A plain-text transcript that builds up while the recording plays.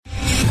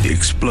The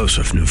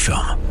explosive new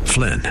film,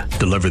 Flynn,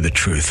 deliver the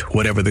truth,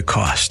 whatever the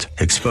cost,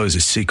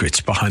 exposes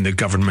secrets behind the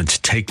government's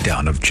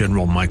takedown of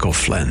General Michael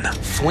Flynn.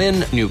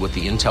 Flynn knew what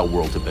the intel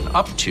world had been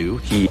up to.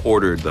 He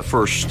ordered the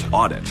first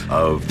audit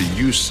of the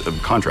use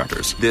of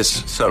contractors.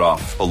 This set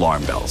off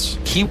alarm bells.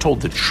 He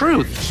told the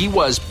truth. He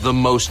was the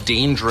most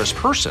dangerous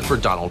person for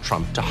Donald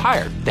Trump to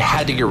hire. They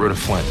had to get rid of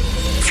Flynn.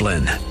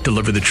 Flynn,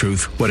 deliver the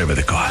truth, whatever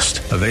the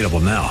cost. Available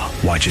now.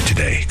 Watch it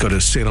today. Go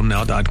to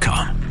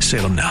salemnow.com.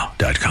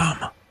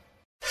 salemnow.com.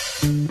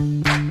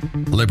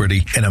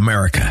 Liberty in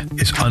America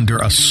is under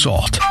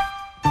assault.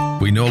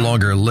 We no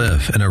longer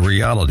live in a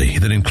reality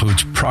that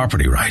includes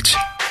property rights.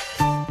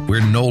 We're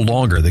no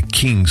longer the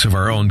kings of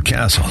our own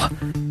castle.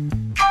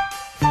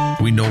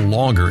 We no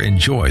longer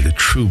enjoy the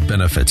true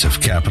benefits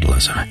of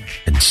capitalism.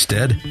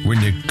 Instead, we're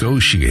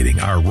negotiating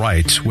our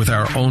rights with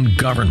our own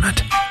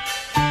government.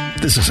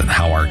 This isn't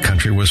how our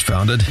country was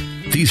founded.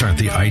 These aren't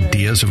the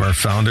ideas of our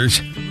founders.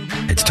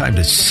 It's time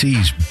to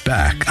seize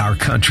back our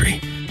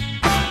country.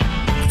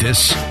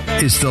 This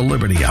is the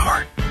Liberty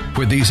Hour,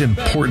 where these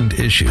important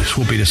issues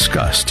will be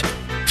discussed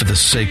for the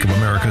sake of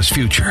America's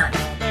future.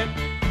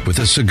 With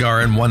a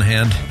cigar in one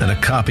hand and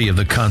a copy of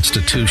the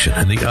Constitution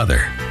in the other,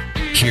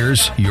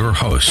 here's your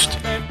host,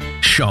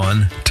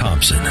 Sean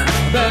Thompson.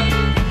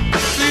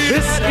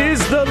 This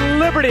is the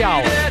Liberty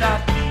Hour.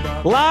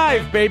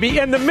 Live, baby,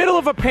 in the middle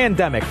of a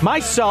pandemic.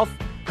 Myself,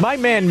 my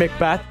man,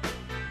 Macbeth.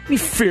 Any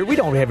fear? We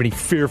don't have any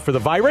fear for the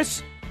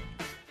virus.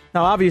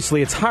 Now,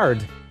 obviously, it's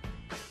hard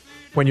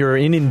when you're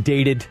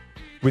inundated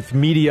with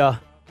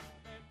media.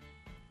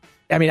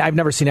 I mean, I've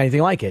never seen anything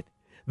like it.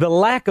 The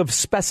lack of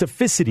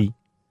specificity,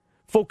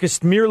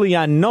 focused merely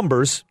on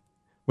numbers,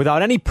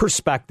 without any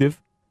perspective,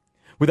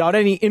 without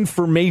any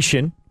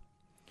information.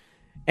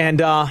 And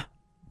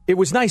it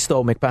was nice,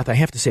 though, Macbeth. I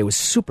have to say, it was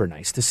super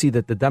nice to see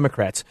that the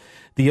Democrats,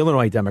 the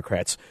Illinois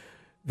Democrats,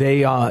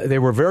 they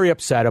were very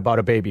upset about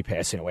a baby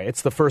passing away.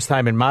 It's the first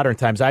time in modern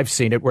times I've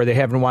seen it where they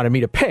haven't wanted me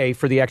to pay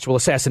for the actual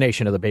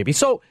assassination of the baby.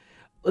 So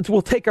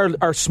we'll take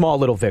our small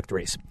little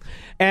victories.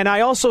 And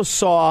I also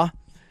saw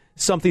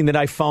something that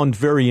I found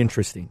very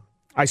interesting.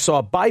 I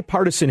saw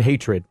bipartisan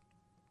hatred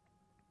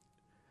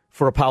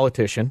for a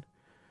politician,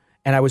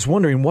 and I was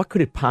wondering, what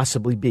could it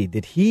possibly be?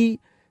 Did he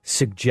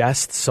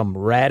suggest some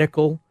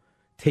radical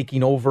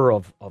taking over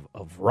of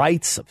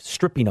rights, of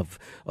stripping of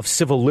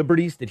civil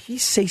liberties? Did he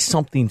say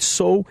something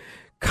so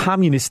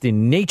communist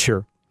in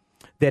nature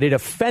that it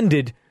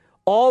offended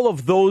all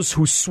of those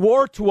who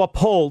swore to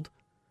uphold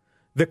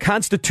the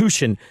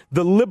Constitution,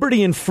 the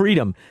liberty and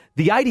freedom,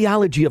 the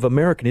ideology of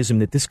Americanism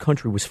that this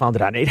country was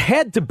founded on? It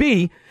had to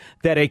be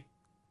that a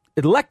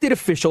elected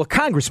official, a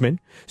congressman,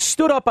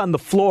 stood up on the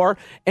floor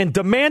and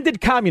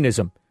demanded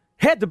communism.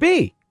 Had to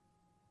be.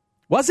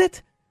 Was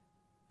it?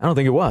 I don't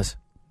think it was.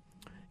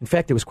 In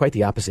fact, it was quite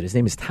the opposite. His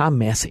name is Tom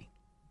Massie.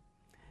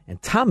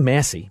 And Tom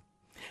Massie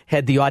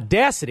had the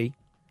audacity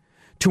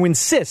to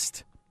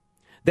insist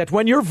that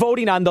when you're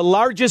voting on the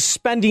largest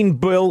spending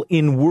bill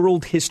in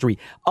world history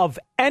of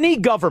any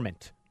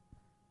government,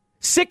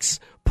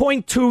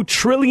 $6.2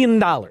 trillion,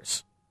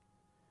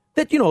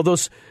 that, you know,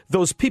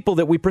 those people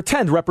that we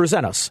pretend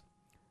represent us,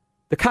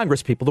 the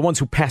Congress people, the ones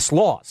who pass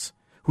laws,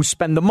 who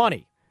spend the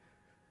money,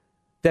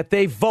 that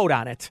they vote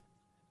on it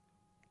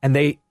and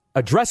they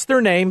address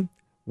their name,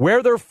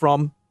 where they're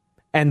from,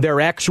 and their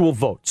actual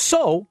vote.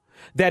 So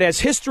that as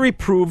history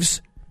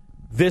proves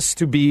this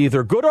to be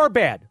either good or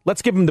bad,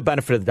 let's give them the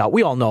benefit of the doubt.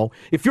 We all know,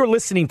 if you're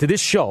listening to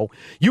this show,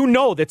 you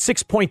know that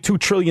 $6.2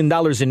 trillion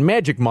in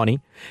magic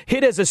money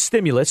hit as a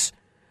stimulus,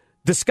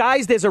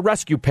 disguised as a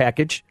rescue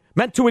package,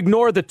 meant to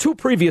ignore the two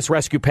previous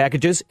rescue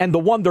packages and the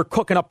one they're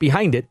cooking up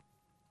behind it.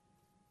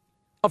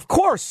 Of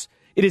course,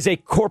 it is a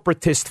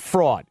corporatist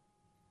fraud.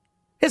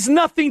 Has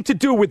nothing to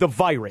do with the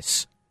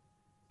virus.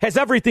 Has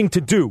everything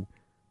to do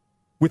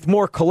with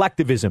more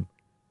collectivism,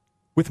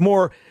 with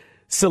more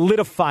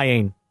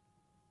solidifying,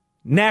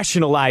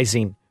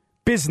 nationalizing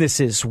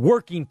businesses,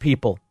 working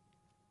people.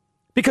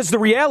 Because the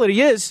reality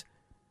is,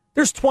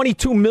 there's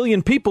 22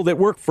 million people that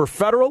work for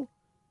federal,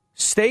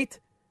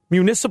 state,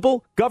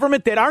 municipal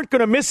government that aren't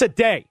going to miss a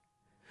day.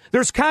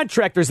 There's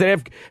contractors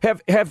that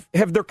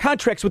have their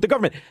contracts with the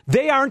government.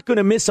 They aren't going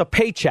to miss a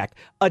paycheck,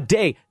 a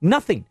day,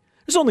 nothing.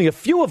 There's only a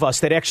few of us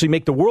that actually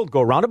make the world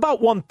go round,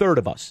 about 1/3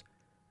 of us.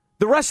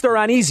 The rest are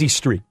on easy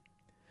street.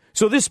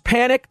 So this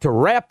panic to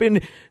wrap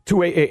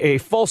into a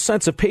false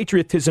sense of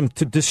patriotism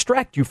to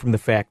distract you from the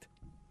fact.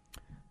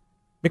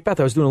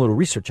 Macbeth, I was doing a little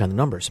research on the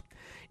numbers.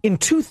 In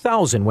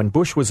 2000, when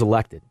Bush was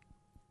elected,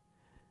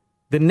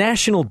 the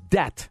national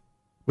debt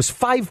was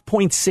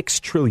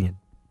 $5.6 trillion.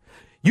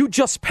 You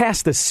just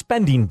passed a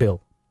spending bill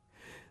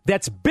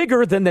that's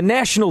bigger than the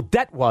national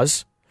debt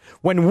was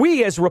when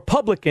we as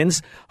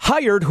Republicans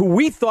hired who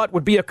we thought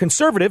would be a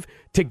conservative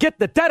to get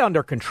the debt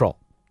under control.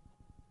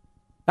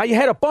 Now, you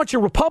had a bunch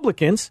of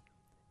Republicans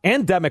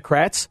and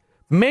Democrats,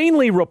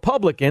 mainly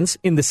Republicans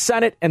in the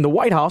Senate and the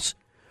White House,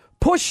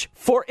 push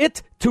for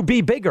it to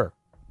be bigger.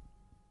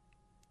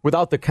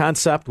 Without the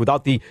concept,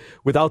 without the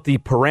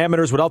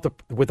parameters,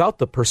 without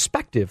the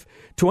perspective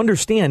to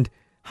understand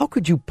How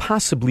could you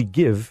possibly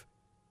give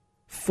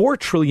 $4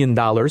 trillion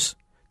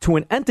to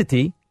an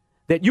entity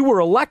that you were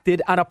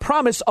elected on a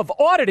promise of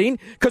auditing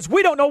because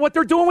we don't know what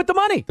they're doing with the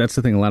money? That's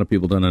the thing a lot of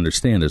people don't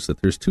understand is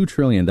that there's $2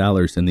 trillion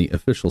in the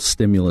official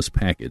stimulus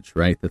package,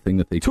 right? The thing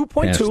that they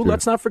 2.2,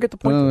 let's not forget the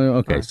point.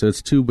 Okay, right. So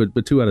it's 2,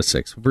 but 2 out of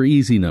 6 for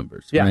easy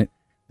numbers, right?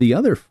 The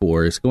other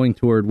 4 is going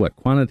toward what?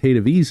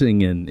 Quantitative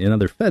easing and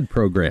other Fed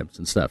programs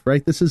and stuff,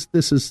 right? This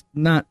is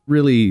not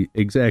really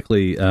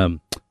exactly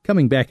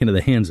coming back into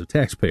the hands of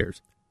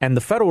taxpayers. And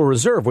the Federal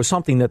Reserve was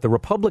something that the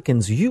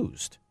Republicans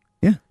used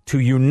to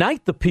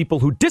unite the people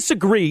who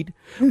disagreed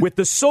with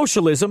the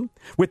socialism,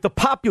 with the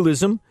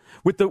populism,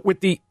 with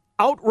the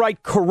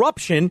outright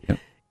corruption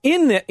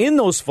in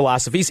those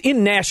philosophies,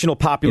 in national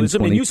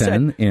populism. In 2010 and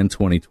you said, and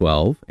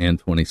 2012 and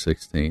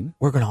 2016.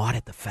 We're going to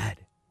audit the Fed.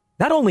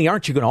 Not only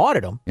aren't you going to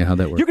audit them, how'd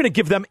that work? You're going to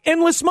give them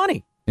endless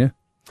money. Yeah.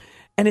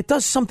 And it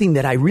does something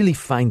that I really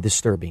find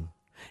disturbing.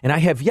 And I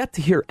have yet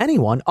to hear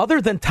anyone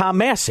other than Tom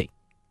Massey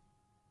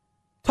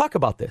talk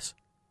about this.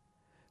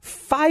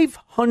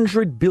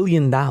 $500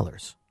 billion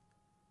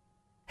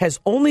has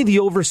only the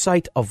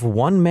oversight of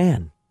one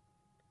man,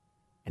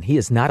 and he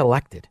is not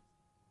elected.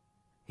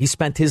 He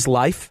spent his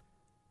life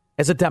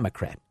as a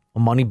Democrat, a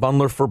money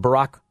bundler for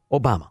Barack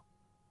Obama,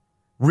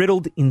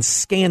 riddled in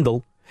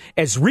scandal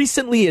as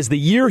recently as the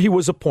year he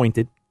was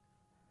appointed.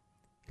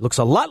 He looks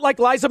a lot like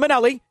Liza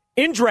Minnelli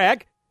in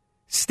drag,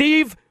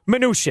 Steve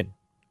Mnuchin.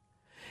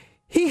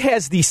 He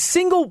has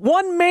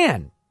one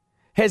man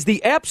has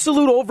the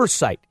absolute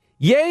oversight,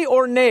 yay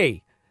or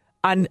nay,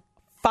 on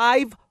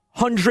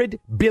 $500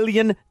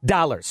 billion.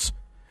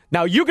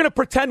 Now, you going to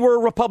pretend we're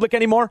a republic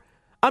anymore?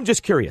 I'm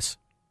just curious.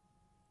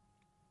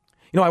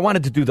 You know, I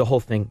wanted to do the whole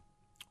thing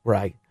where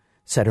I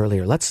said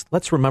earlier,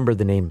 let's remember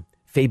the name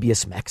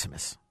Fabius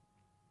Maximus.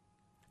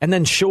 And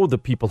then show the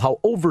people how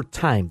over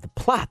time the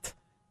plot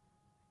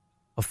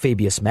of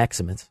Fabius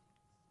Maximus,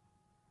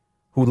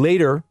 who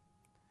later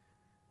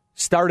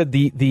started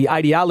the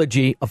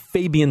ideology of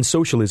Fabian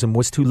socialism,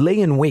 was to lay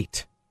in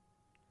wait,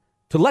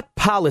 to let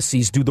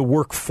policies do the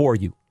work for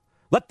you.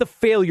 Let the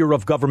failure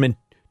of government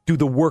do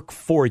the work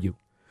for you,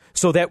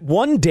 so that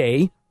one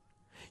day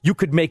you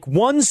could make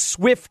one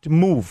swift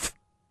move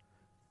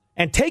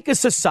and take a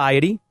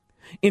society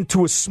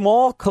into a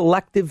small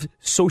collective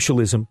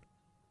socialism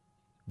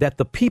that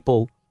the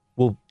people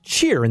will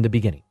cheer in the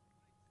beginning.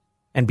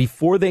 And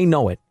before they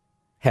know it,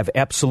 have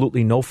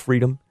absolutely no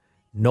freedom,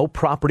 no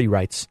property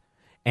rights,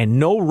 and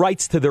no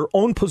rights to their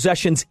own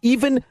possessions,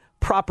 even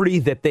property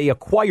that they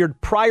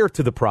acquired prior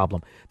to the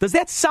problem. Does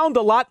that sound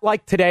a lot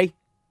like today?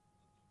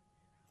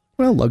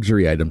 Well,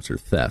 luxury items are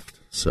theft,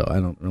 so I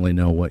don't really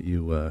know what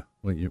you're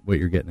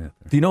getting at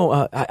there. Do you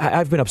know?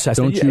 I've been obsessed.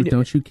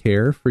 Don't you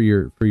care for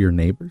your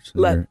neighbors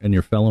and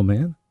your fellow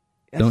man?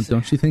 Yes.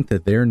 Don't you think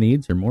that their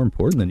needs are more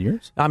important than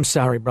yours? I'm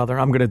sorry, brother.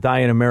 I'm going to die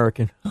an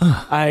American.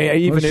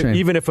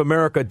 Even if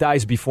America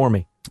dies before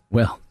me.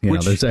 Well,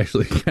 there's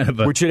actually kind of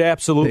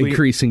absolutely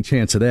increasing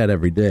chance of that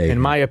every day. In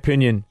my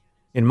opinion,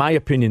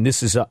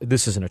 this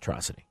is an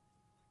atrocity.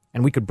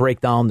 And we could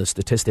break down the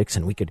statistics,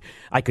 and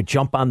I could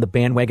jump on the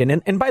bandwagon.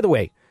 And by the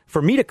way,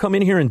 for me to come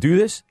in here and do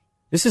this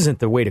isn't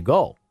the way to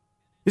go.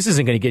 This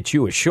isn't going to get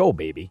you a show,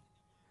 baby.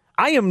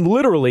 I am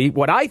literally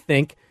what I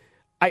think.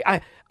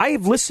 I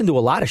have listened to a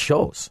lot of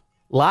shows,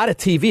 a lot of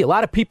TV, a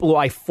lot of people who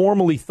I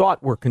formerly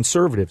thought were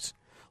conservatives,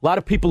 a lot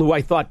of people who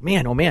I thought,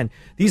 man, oh man,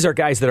 these are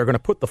guys that are going to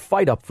put the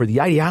fight up for the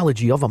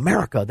ideology of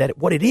America,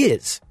 what it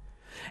is.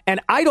 And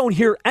I don't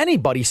hear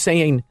anybody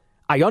saying,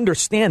 I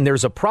understand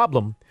there's a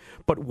problem,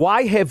 but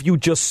why have you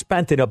just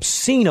spent an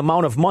obscene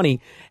amount of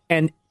money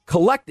and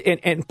collect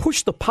and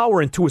push the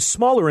power into a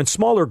smaller and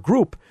smaller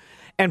group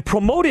and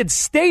promoted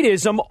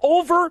statism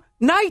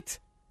overnight?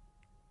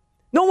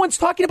 No one's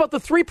talking about the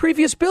 3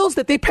 previous bills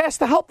that they passed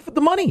to help with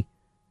the money.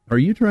 Are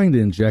you trying to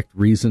inject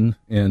reason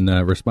and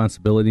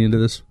responsibility into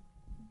this?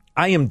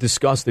 I am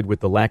disgusted with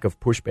the lack of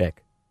pushback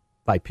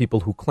by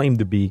people who claim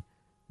to be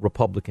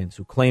Republicans,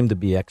 who claim to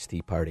be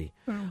XT Party.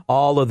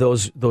 All of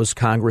those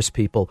Congress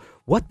people.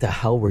 What the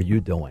hell were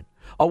you doing?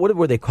 Oh, what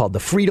were they called? The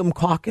Freedom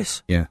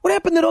Caucus? Yeah. What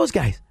happened to those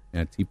guys?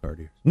 Yeah, Tea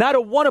Party. Not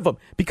a one of them.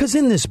 Because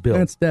in this bill...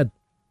 That's dead.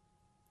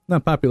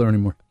 Not popular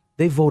anymore.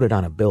 They voted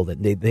on a bill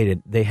that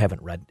they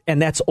haven't read,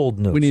 and that's old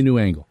news. We need a new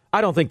angle.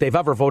 I don't think they've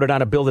ever voted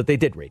on a bill that they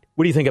did read.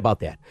 What do you think about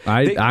that?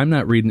 I'm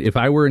not reading. If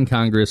I were in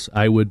Congress,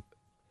 I would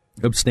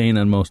abstain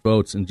on most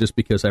votes, and just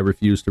because I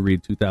refuse to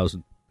read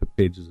 2,000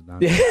 pages of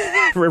nonsense.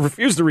 I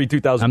refuse to read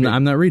 2,000 pages.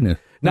 I'm not reading it.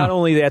 Not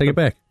only that, take it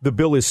back. The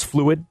bill is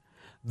fluid.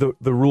 The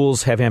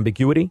rules have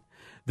ambiguity.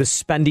 The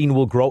spending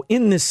will grow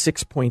in this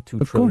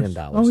 $6.2 trillion.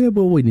 Oh, yeah,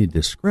 well, we need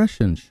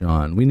discretion,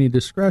 Sean. We need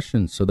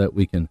discretion so that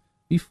we can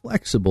be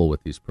flexible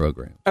with these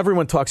programs.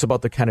 Everyone talks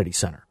about the Kennedy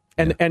Center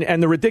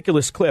and the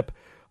ridiculous clip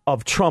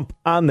of Trump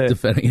on the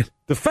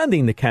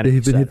defending the Kennedy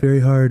Center. They've been hit very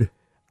hard.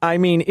 I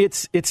mean,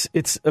 it's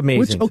amazing.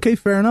 Which, okay,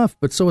 fair enough,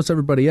 but so is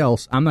everybody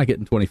else. I'm not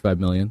getting $25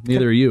 million.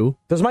 Neither are you.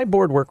 Does my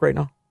board work right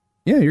now?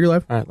 Yeah, you're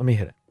live. All right, let me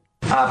hit it.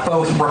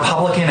 both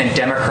Republican and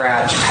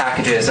Democrat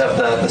packages of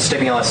the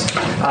stimulus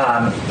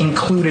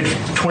included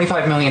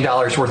 $25 million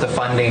worth of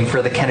funding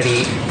for the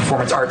Kennedy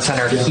Performance Arts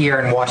Center here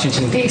in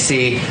Washington,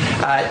 D.C.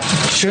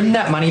 Shouldn't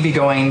that money be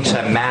going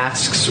to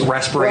masks,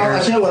 respirators?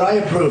 Well, I tell you what, I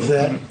approved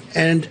that.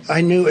 And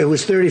I knew it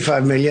was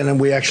 $35 million, and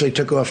we actually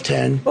took off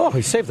 10. Oh,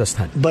 he saved us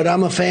 10. But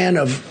I'm a fan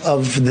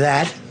of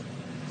that,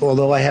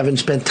 although I haven't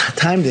spent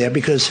time there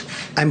because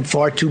I'm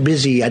far too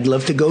busy. I'd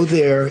love to go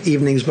there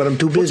evenings, but I'm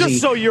too busy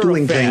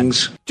doing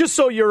things. Just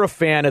so you're a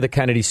fan of the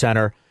Kennedy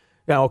Center.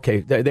 Now,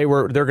 okay, they're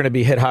going to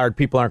be hit hard.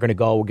 People aren't going to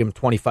go. We'll give them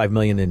 $25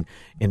 million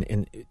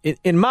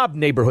in mob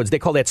neighborhoods. They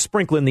call that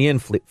sprinkling the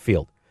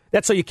infield.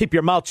 That's how you keep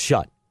your mouth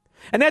shut.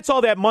 And that's all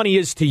that money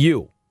is to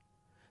you.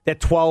 That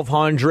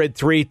 $1,200,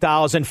 $3,000,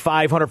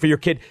 $500 for your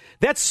kid,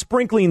 that's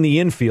sprinkling the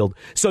infield.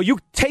 So you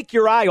take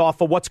your eye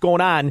off of what's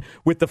going on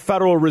with the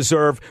Federal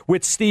Reserve,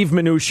 with Steve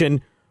Mnuchin,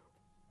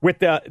 with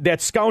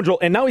that scoundrel,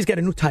 and now he's got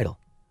a new title.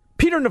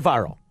 Peter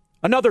Navarro,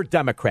 another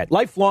Democrat,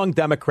 lifelong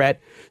Democrat,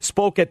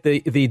 spoke at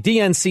the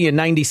DNC in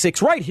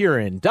 '96 right here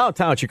in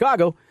downtown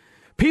Chicago.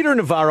 Peter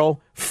Navarro,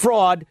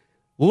 fraud,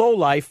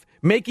 lowlife,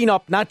 making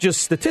up not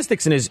just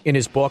statistics in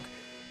his book,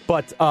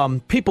 but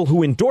people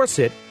who endorse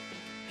it.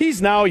 He's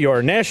now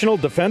your National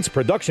Defense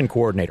Production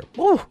Coordinator.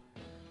 Ooh.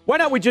 Why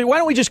don't we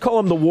just call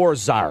him the War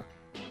Czar?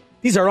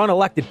 These are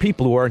unelected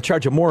people who are in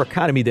charge of more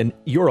economy than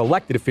your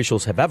elected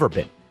officials have ever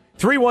been.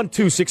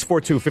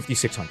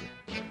 312-642-5600.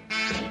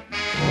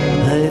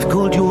 I've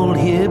called you all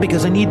here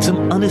because I need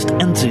some honest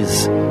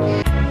answers.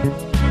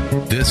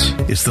 This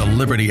is the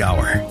Liberty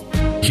Hour.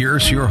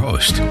 Here's your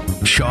host,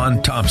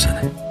 Sean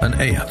Thompson, on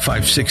AM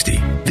 560,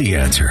 The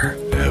Answer.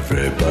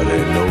 Everybody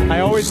knows.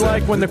 I always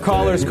like when the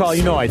callers call.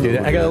 You know I do.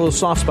 I got a little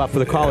soft spot for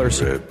the callers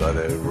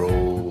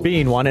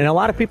being one, and a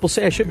lot of people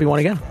say I should be one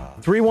again.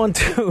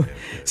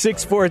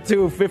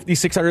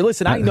 312-642-5600.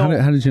 Listen, I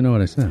know. How did you know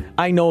what I said?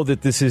 I know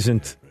that this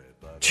isn't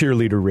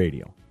cheerleader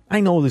radio. I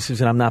know this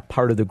isn't. I'm not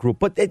part of the group,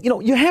 but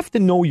you have to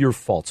know your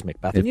faults,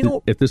 Macbeth.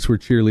 And if this were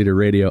cheerleader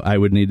radio, I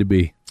would need to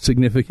be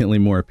significantly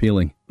more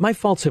appealing. My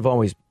faults have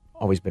always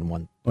been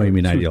one. Oh, you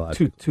mean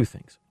ideological? Two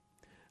things.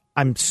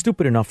 I'm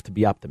stupid enough to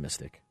be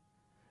optimistic,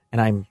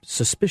 and I'm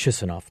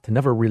suspicious enough to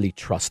never really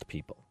trust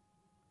people.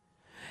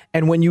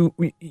 And when you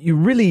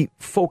really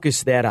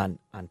focus that on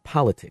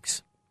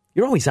politics,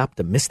 you're always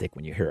optimistic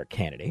when you hear a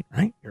candidate,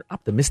 right? You're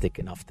optimistic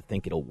enough to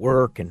think it'll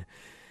work, and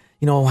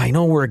I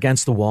know we're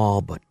against the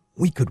wall, but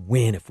we could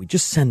win if we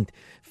just send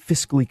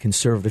fiscally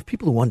conservative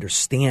people who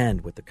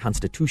understand what the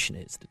Constitution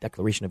is, the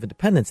Declaration of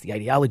Independence, the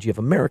ideology of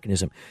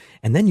Americanism.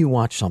 And then you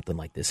watch something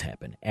like this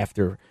happen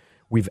after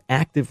we've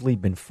actively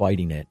been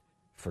fighting it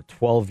for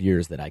 12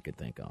 years that I could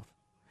think of.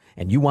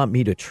 And you want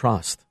me to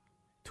trust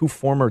two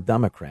former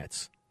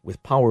Democrats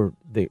with power,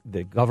 the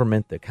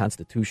government, the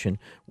Constitution,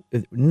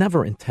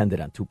 never intended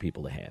on two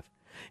people to have.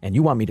 And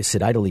you want me to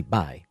sit idly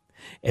by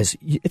as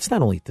it's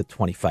not only the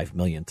 $25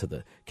 million to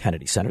the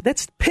Kennedy Center,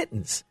 that's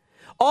pittance.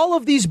 All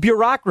of these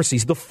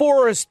bureaucracies, the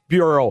Forest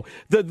Bureau,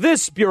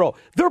 this bureau,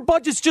 their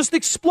budgets just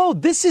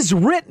explode. This is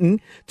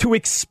written to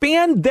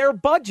expand their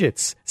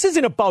budgets. This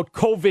isn't about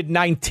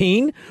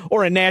COVID-19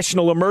 or a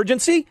national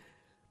emergency.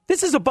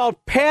 This is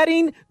about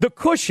padding the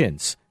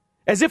cushions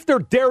as if their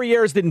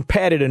derrieres didn't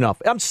pad it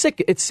enough. I'm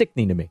sick. It's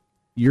sickening to me.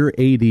 Your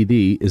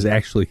ADD is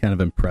actually kind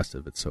of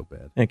impressive. It's so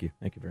bad. Thank you.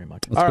 Thank you very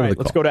much. All right,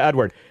 let's go to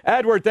Edward.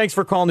 Edward, thanks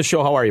for calling the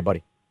show. How are you,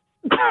 buddy?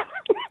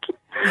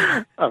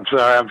 I'm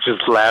sorry. I'm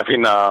just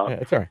laughing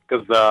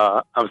because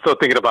I'm still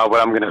thinking about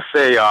what I'm going to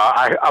say.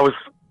 I was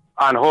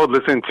on hold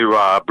listening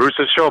to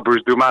Bruce's show,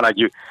 Bruce Dumont.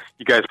 You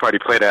guys probably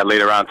play that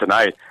later on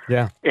tonight.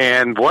 Yeah.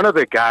 And one of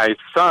the guy's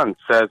son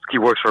says he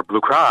works for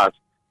Blue Cross.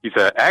 He's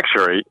an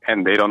actuary,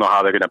 and they don't know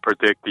how they're going to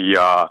predict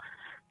the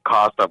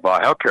cost of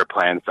healthcare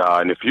plans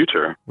in the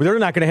future. Well, they're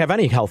not going to have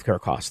any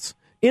healthcare costs.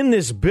 In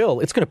this bill,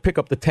 it's going to pick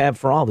up the tab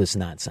for all this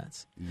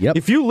nonsense. Yep.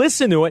 If you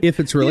listen to it,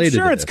 if it's related, the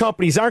insurance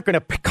companies aren't going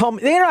to come.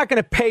 They're not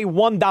going to pay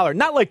 $1.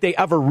 Not like they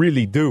ever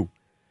really do.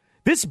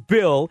 This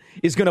bill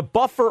is going to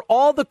buffer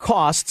all the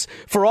costs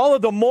for all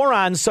of the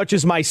morons such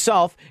as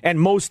myself and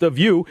most of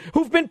you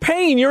who've been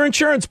paying your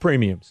insurance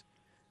premiums.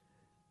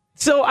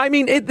 So, I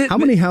mean, how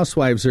many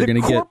housewives are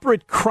going to get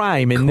corporate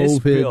crime in this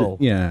bill?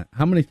 Yeah,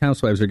 how many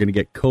housewives are going to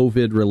get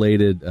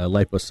COVID-related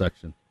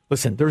liposuction?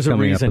 Listen, there's a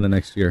reason. Up in the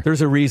next year.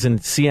 There's a reason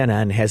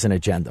CNN has an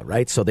agenda,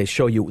 right? So they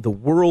show you the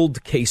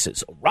world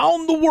cases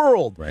around the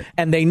world, right.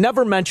 And they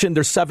never mention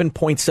there's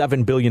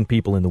 7.7 billion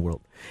people in the world.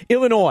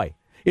 Illinois,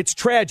 it's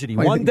tragedy.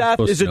 One death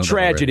is a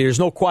tragedy. There's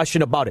no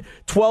question about it.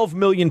 12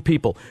 million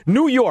people.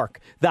 New York,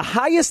 the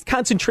highest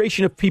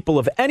concentration of people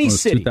of any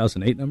city.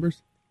 2008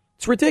 numbers?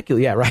 It's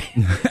ridiculous. Yeah, right.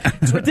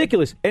 It's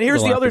ridiculous. And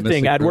here's the other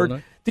thing,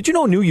 Edward. Did you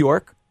know New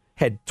York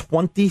had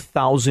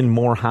 20,000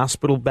 more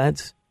hospital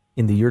beds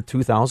in the year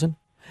 2000?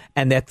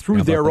 And that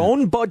through their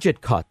own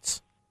budget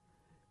cuts,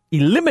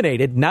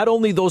 eliminated not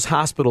only those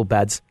hospital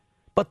beds,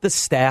 but the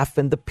staff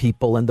and the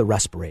people and the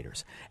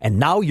respirators. And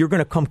now you're going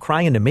to come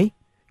crying to me?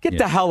 Get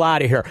the hell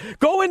out of here.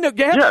 Go into...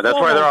 Yeah, that's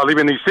why they're all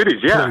leaving these cities.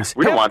 Yeah, please.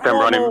 We don't want them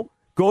running.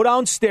 go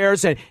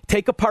downstairs and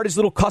take apart his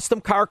little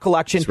custom car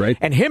collection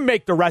and him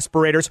make the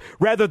respirators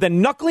rather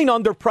than knuckling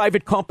under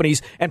private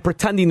companies and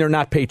pretending they're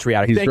not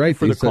patriotic. He's Thank right. you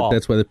for the call.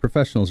 That's why the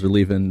professionals are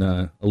leaving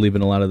a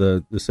lot of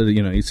the city.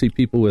 You see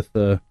people with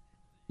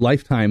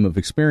lifetime of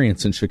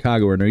experience in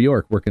Chicago or New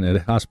York working at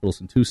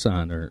hospitals in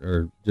Tucson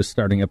or just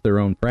starting up their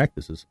own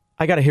practices.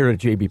 I got to hear a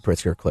J.B.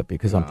 Pritzker clip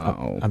because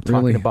I'm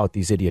talking about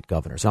these idiot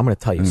governors. I'm going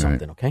to tell you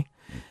something, okay?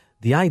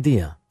 The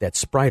idea that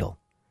Spritel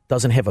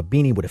doesn't have a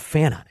beanie with a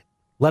fan on it,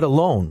 let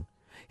alone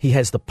he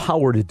has the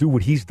power to do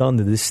what he's done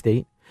to this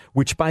state,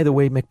 which, by the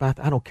way, Macbeth,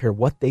 I don't care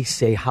what they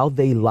say, how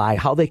they lie,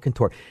 how they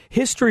contort.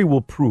 History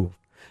will prove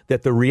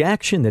that the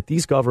reaction that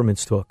these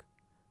governments took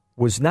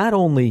was not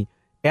only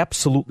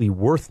absolutely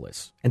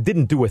worthless and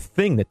didn't do a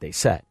thing that they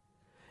said,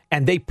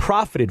 and they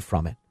profited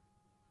from it,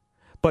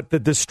 but the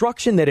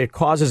destruction that it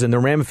causes and the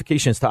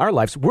ramifications to our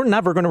lives, we're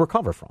never going to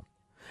recover from.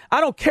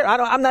 I don't care.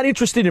 I'm not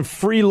interested in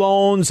free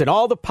loans and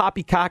all the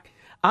poppycock.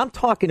 I'm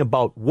talking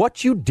about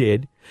what you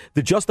did,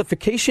 the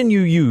justification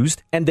you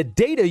used, and the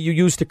data you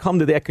used to come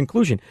to that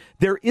conclusion.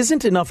 There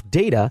isn't enough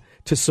data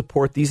to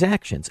support these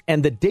actions.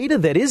 And the data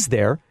that is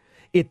there,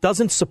 it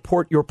doesn't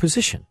support your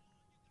position.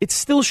 It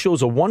still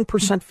shows a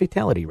 1%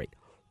 fatality rate.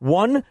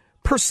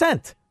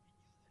 1%.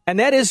 And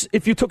that is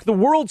if you took the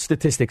world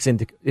statistics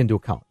into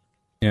account.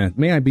 Yeah,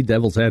 may I be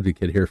devil's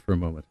advocate here for a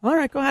moment? All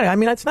right, go ahead. I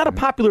mean, it's not a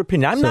popular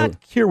opinion. I'm not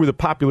here with a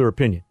popular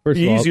opinion. It's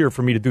easier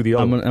for me to do the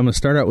other. I'm going to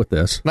start out with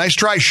this. Nice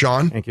try,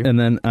 Sean. Thank you. And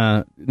then,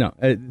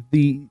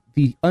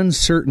 the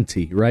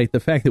uncertainty, right? The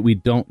fact that we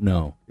don't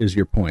know is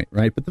your point,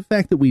 right? But the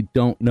fact that we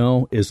don't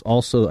know is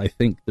also, I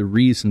think, the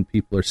reason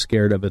people are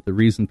scared of it, the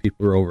reason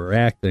people are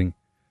overacting.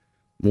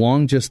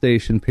 Long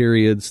gestation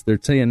periods. They're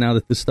saying now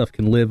that this stuff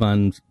can live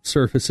on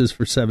surfaces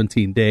for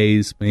 17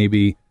 days,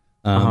 maybe.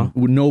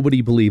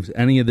 Nobody believes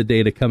any of the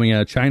data coming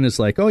out. China's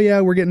like, oh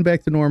yeah, we're getting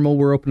back to normal.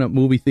 We're opening up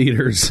movie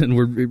theaters and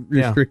we're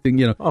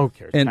restricting, and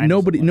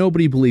China's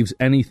nobody believes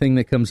anything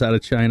that comes out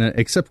of China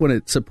except when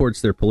it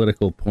supports their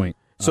political point.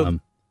 So,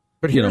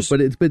 but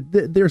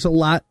there's a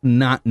lot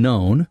not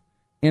known,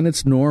 and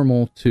it's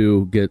normal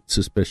to get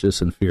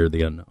suspicious and fear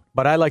the unknown.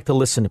 But I like to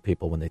listen to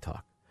people when they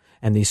talk,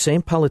 and these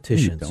same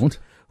politicians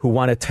who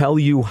want to tell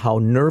you how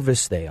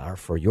nervous they are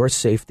for your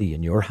safety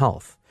and your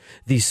health.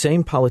 These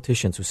same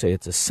politicians who say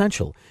it's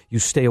essential you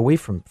stay away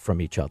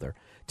from each other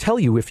tell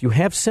you if you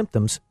have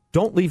symptoms,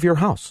 don't leave your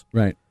house.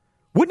 Right.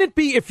 Wouldn't it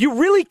be, if you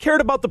really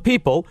cared about the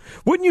people,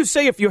 wouldn't you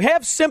say if you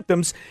have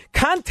symptoms,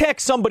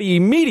 contact somebody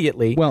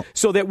immediately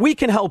so that we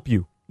can help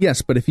you?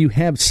 Yes, but if you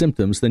have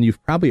symptoms, then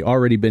you've probably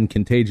already been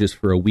contagious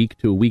for a week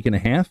to a week and a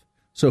half.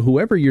 So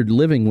whoever you're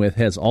living with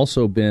has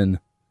also been,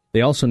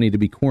 they also need to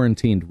be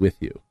quarantined with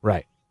you.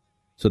 Right.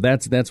 So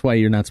that's why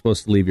you're not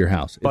supposed to leave your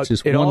house. It's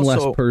just one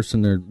less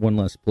person or one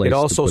less place. It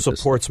also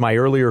supports my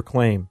earlier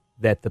claim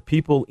that the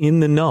people in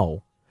the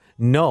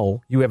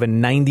know you have a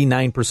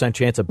 99%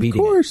 chance of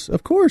beating it.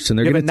 Of course, and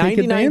they're going to take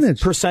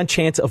advantage. 99%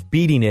 chance of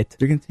beating it.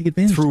 They're going to take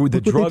advantage through the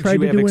drugs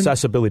you have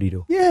accessibility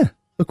to. Yeah,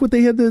 look what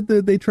they had.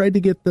 They tried to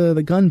get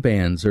the gun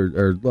bans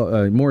or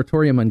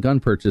moratorium on gun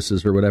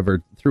purchases or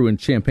whatever through in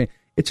Champaign.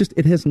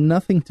 It has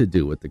nothing to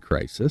do with the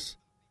crisis.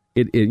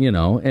 And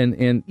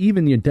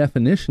even your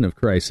definition of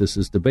crisis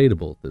is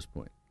debatable at this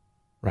point.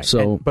 Right.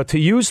 So, but to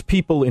use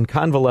people in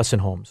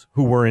convalescent homes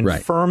who were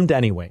infirmed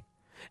anyway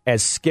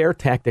as scare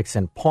tactics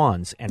and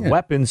pawns and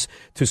weapons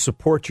to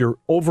support your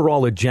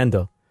overall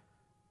agenda,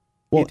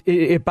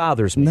 it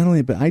bothers me. Not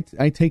only, but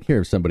I take care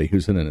of somebody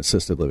who's in an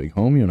assisted living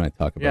home. You and I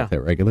talk about that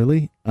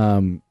regularly.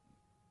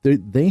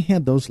 They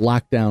had those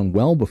locked down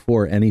well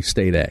before any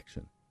state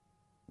action.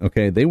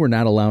 Okay, they were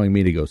not allowing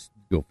me to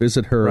go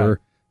visit her. Right.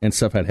 And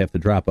stuff I'd have to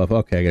drop off.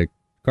 Okay, I got a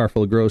car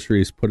full of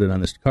groceries, put it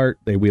on this cart,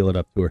 they wheel it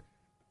up to her.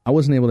 I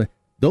wasn't able to.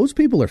 Those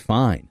people are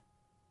fine,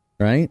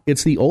 right?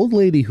 It's the old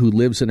lady who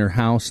lives in her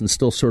house and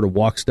still sort of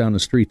walks down the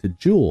street to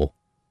Jewel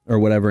or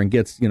whatever and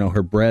gets,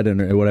 her bread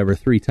and whatever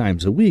 3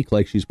 times a week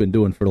like she's been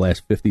doing for the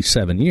last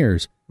 57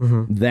 years.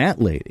 Mm-hmm.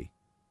 That lady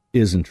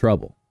is in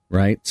trouble,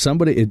 right?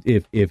 Somebody,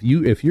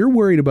 if you're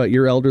worried about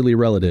your elderly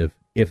relative,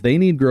 if they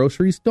need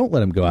groceries, don't let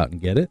them go out and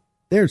get it.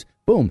 There's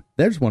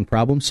one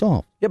problem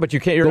solved. Yeah, but you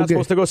can't. You're not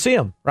supposed to go see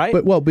them, right?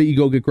 But you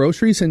go get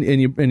groceries and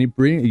you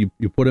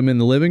put them in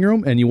the living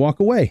room and you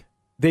walk away.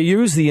 They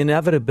use the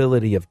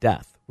inevitability of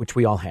death, which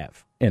we all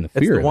have, and the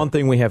fear. That's the one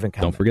thing we have in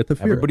common. Don't forget the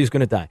fear. Everybody's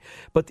going to die.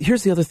 But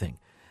here's the other thing: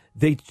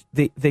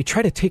 they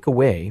try to take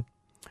away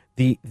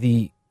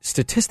the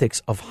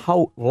statistics of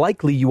how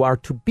likely you are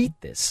to beat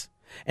this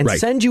and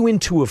send you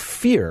into a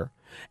fear.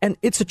 And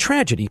it's a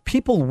tragedy.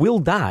 People will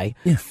die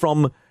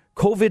from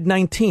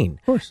COVID-19,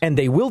 and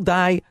they will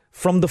die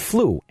from the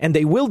flu, and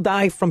they will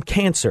die from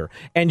cancer,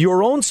 and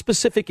your own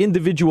specific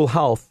individual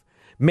health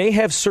may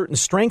have certain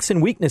strengths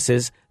and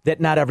weaknesses that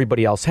not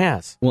everybody else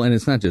has. Well, and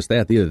it's not just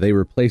that either. They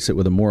replace it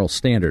with a moral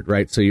standard,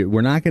 right? So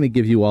we're not going to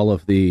give you all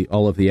of the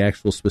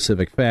actual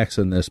specific facts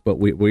in this, but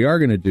we are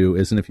going to do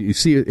is, and if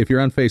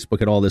you're on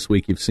Facebook at all this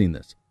week, you've seen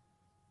this.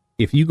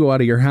 If you go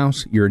out of your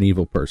house, you're an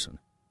evil person.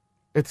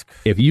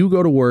 If you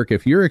go to work,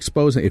 if you're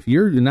exposing, if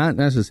you're not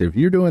necessary, if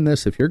you're doing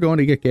this, if you're going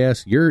to get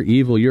gas, you're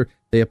evil.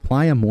 They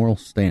apply a moral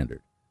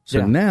standard.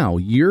 So now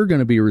you're going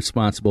to be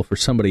responsible for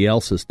somebody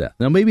else's death.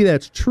 Now, maybe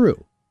that's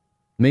true.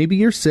 Maybe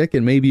you're sick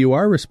and maybe you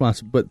are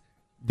responsible. But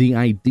the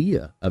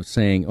idea of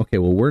saying, okay,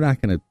 well, we're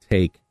not going to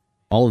take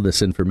all of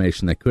this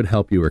information that could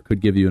help you or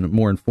could give you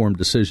more informed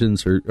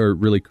decisions or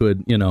really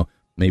could,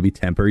 maybe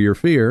temper your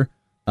fear.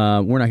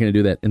 We're not going to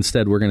do that.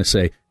 Instead, we're going to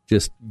say,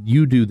 just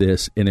you do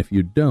this, and if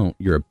you don't,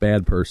 you're a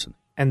bad person.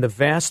 And the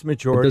vast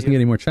majority... It doesn't get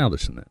any more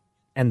childish than that.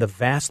 And the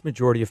vast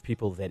majority of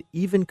people that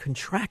even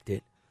contract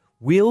it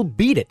will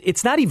beat it.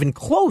 It's not even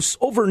close.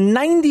 Over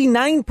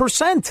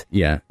 99%.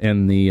 Yeah,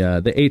 and the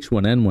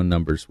H1N1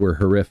 numbers were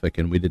horrific,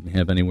 and we didn't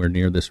have anywhere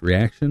near this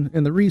reaction.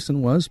 And the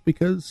reason was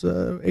because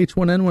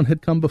H1N1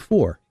 had come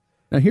before.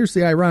 Now, here's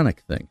the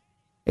ironic thing.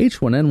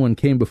 H1N1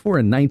 came before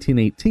in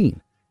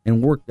 1918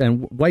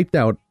 and wiped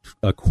out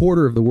a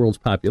quarter of the world's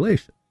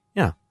population.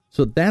 Yeah.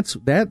 So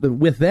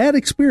with that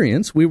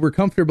experience, we were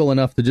comfortable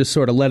enough to just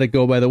sort of let it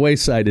go by the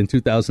wayside in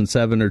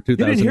 2007 or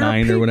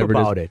 2009 or whatever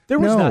about it is. There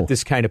was not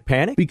this kind of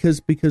panic.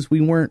 Because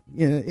we weren't,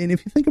 and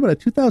if you think about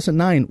it,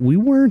 2009, we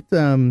weren't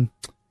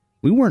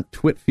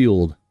twit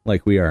fueled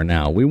like we are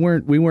now. We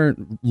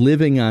weren't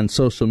living on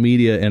social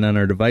media and on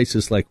our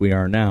devices like we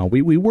are now.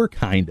 We were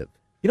kind of.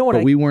 You know what?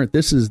 But we weren't.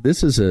 This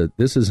is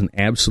an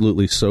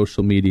absolutely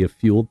social media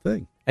fueled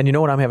thing. And you know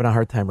what I'm having a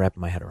hard time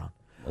wrapping my head around?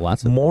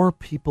 Lots of more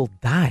people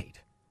died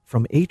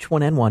from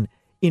H1N1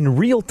 in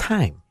real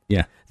time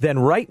than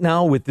right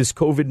now with this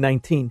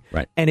COVID-19.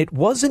 Right. And it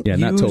wasn't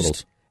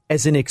used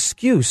as an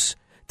excuse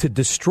to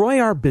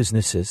destroy our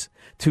businesses,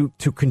 to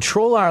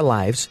control our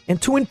lives,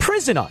 and to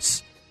imprison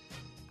us.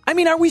 I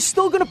mean, are we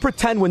still going to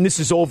pretend when this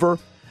is over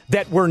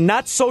that we're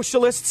not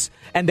socialists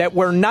and that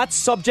we're not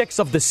subjects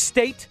of the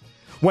state?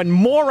 When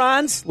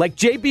morons like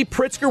J.B.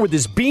 Pritzker with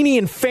his beanie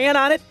and fan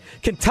on it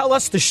can tell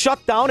us to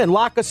shut down and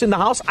lock us in the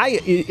house?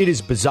 It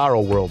is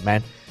bizarro world,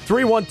 man.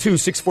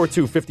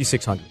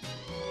 312-642-5600.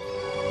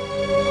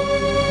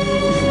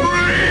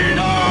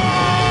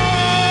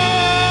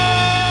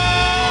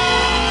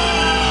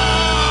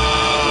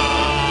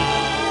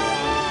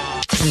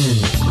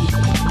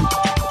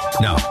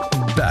 Now,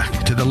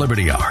 back to the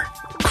Liberty Hour.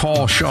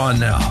 Call Sean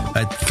now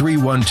at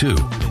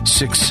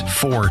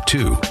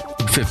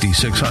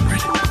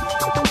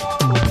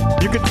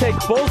 312-642-5600. You could take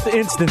both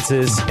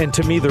instances, and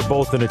to me, they're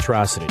both an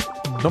atrocity.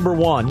 Number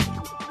one,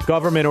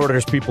 government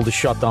orders people to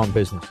shut down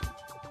business.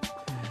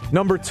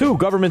 Number two,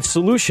 government's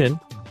solution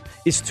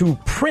is to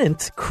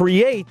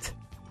create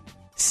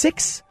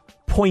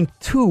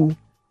 $6.2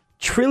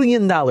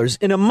 trillion,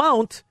 an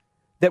amount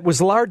that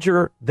was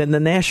larger than the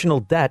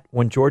national debt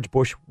when George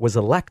Bush was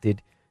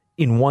elected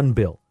in one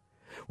bill.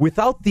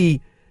 Without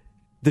the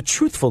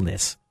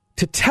truthfulness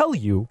to tell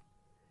you,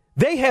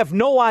 they have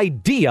no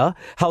idea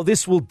how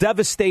this will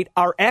devastate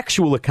our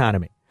actual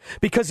economy.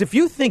 Because if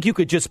you think you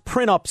could just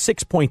print up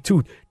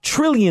 $6.2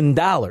 trillion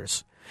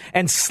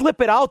and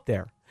slip it out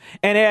there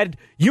and add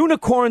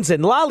unicorns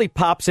and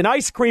lollipops and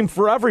ice cream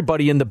for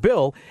everybody in the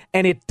bill,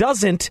 and it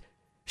doesn't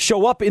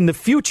show up in the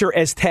future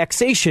as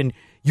taxation,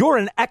 you're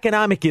an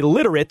economic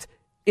illiterate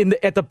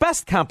at the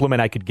best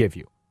compliment I could give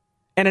you.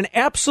 And an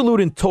absolute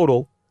and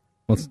total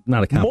it's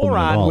not a compliment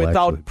moron at all,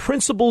 without actually.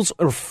 Principles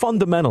or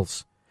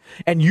fundamentals.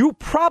 And you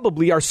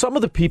probably are some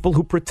of the people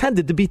who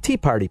pretended to be Tea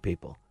Party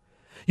people.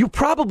 You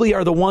probably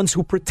are the ones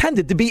who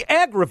pretended to be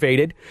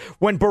aggravated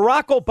when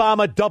Barack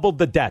Obama doubled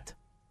the debt.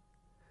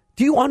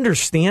 Do you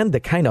understand the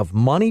kind of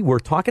money we're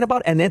talking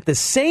about? And in the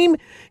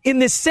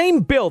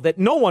same bill that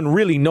no one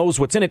really knows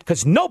what's in it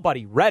because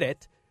nobody read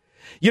it,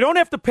 you don't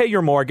have to pay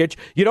your mortgage,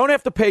 you don't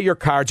have to pay your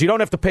cards, you don't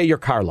have to pay your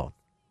car loan.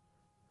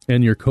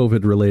 And your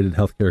COVID-related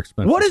health care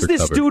expenses. What does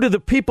this covered. do to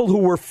the people who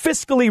were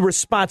fiscally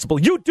responsible?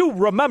 You do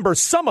remember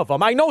some of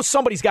them. I know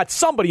somebody's got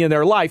somebody in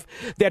their life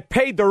that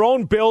paid their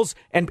own bills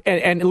and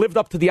lived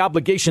up to the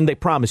obligation they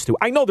promised to.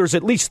 I know there's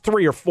at least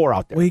 3 or 4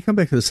 out there. Well, you come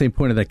back to the same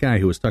point of that guy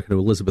who was talking to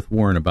Elizabeth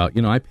Warren about,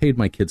 I paid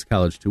my kids'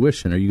 college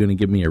tuition. Are you going to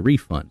give me a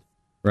refund?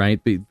 Right?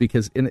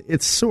 Because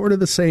it's sort of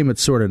the same.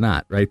 It's sort of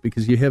not. Right?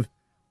 Because you have,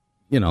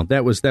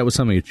 that was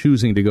something you're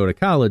choosing to go to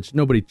college.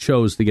 Nobody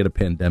chose to get a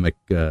pandemic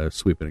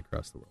sweeping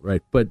across the world.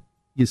 Right? But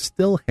you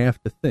still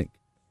have to think,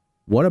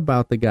 what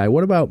about the guy?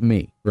 What about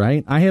me?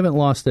 Right? I haven't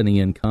lost any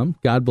income.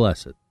 God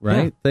bless it.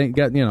 Right? Yeah. Thank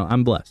God,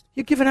 I'm blessed.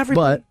 You're giving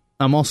everybody. But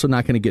I'm also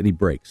not going to get any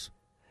breaks.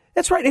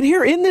 That's right. And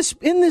here in this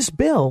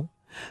bill,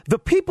 the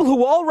people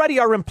who already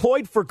are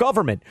employed for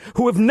government,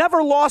 who have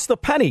never lost a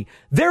penny,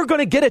 they're going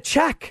to get a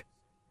check.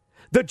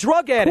 The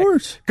drug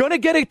addict going to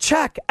get a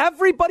check.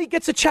 Everybody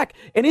gets a check.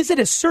 And is it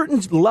a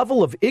certain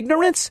level of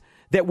ignorance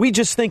that we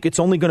just think it's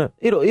only going to,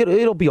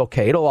 it'll be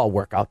okay. It'll all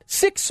work out.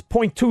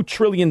 $6.2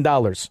 trillion.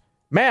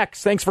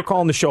 Max, thanks for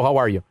calling the show. How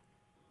are you?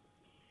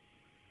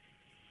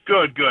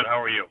 Good.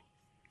 How are you?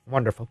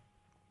 Wonderful.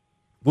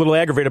 A little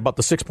aggravated about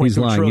the $6.2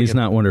 trillion. He's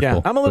not wonderful.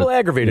 Yeah, I'm a little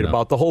aggravated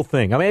about the whole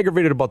thing. I'm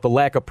aggravated about the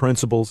lack of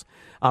principles.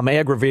 I'm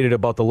aggravated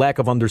about the lack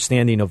of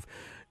understanding of,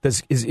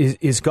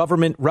 is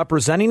government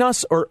representing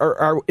us?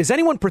 Or is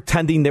anyone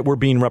pretending that we're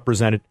being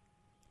represented?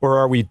 Or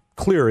are we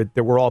clear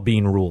that we're all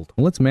being ruled?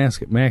 Well, let's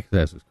Max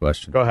ask his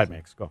question. Go ahead,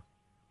 Max. Go.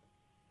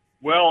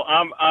 Well,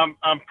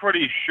 I'm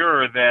pretty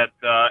sure that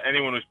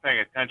anyone who's paying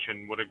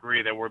attention would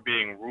agree that we're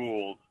being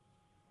ruled,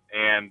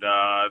 and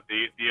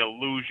the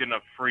illusion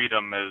of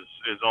freedom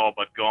is all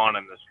but gone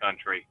in this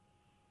country.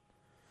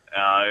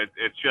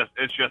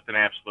 It's just an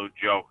absolute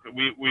joke.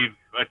 We've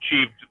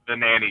achieved the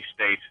nanny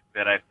state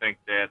that I think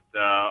that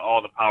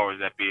all the powers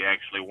that be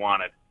actually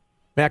wanted.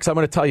 Max, I'm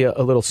going to tell you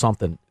a little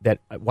something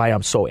why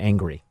I'm so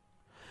angry.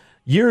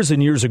 Years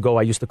and years ago,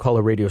 I used to call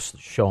a radio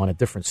show on a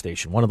different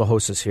station. One of the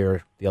hosts is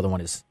here. The other one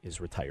is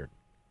retired.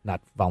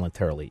 Not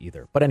voluntarily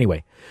either. But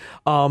anyway,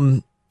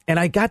 and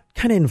I got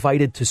kind of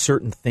invited to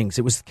certain things.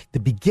 It was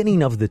the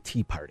beginning of the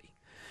Tea Party.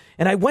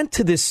 And I went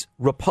to this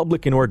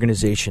Republican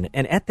organization.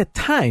 And at the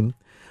time,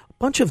 a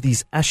bunch of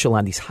these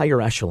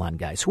higher echelon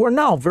guys who are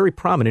now very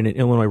prominent in the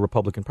Illinois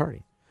Republican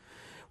Party,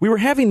 we were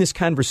having this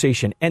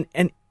conversation. And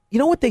you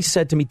know what they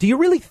said to me? Do you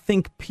really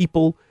think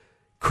people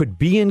could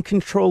be in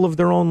control of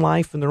their own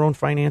life and their own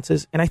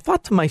finances? And I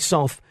thought to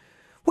myself,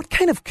 what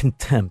kind of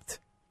contempt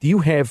do you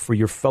have for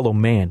your fellow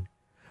man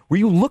where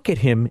you look at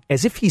him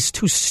as if he's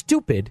too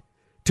stupid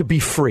to be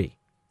free?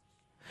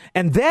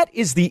 And that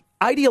is the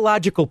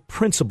ideological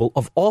principle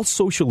of all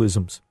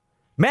socialisms.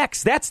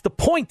 Max, that's the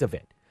point of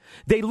it.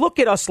 They look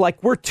at us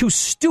like we're too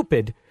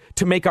stupid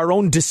to make our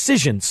own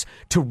decisions,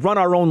 to run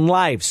our own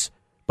lives,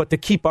 but to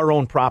keep our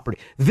own property.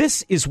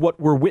 This is what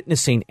we're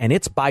witnessing, and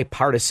it's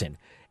bipartisan.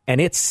 And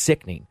it's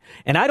sickening.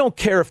 And I don't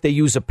care if they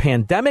use a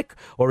pandemic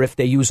or if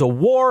they use a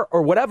war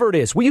or whatever it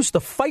is. We used to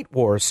fight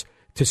wars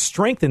to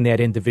strengthen that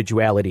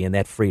individuality and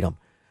that freedom.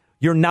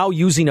 You're now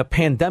using a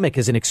pandemic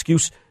as an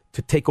excuse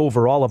to take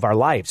over all of our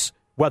lives,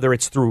 whether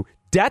it's through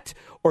debt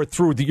or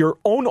through your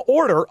own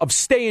order of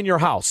stay in your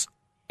house.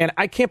 And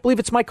I can't believe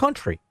it's my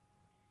country.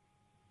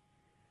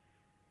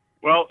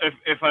 Well,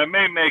 if I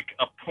may make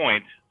a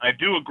point, I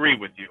do agree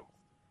with you.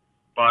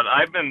 But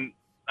I've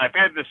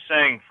had this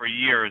saying for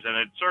years, and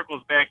it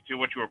circles back to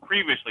what you were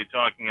previously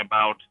talking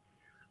about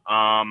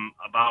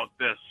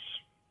this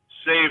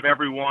save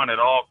everyone at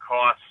all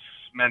costs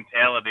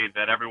mentality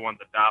that everyone's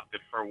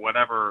adopted for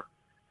whatever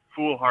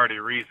foolhardy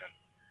reason.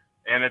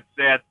 And it's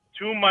that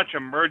too much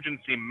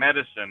emergency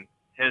medicine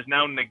has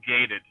now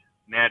negated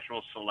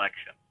natural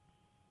selection.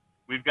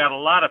 We've got a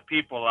lot of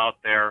people out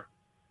there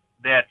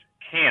that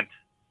can't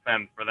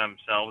fend for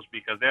themselves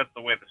because that's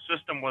the way the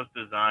system was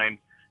designed,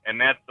 and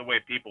that's the way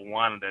people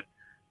wanted it.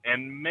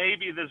 And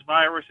maybe this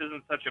virus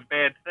isn't such a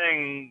bad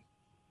thing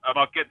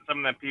about getting some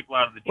of them people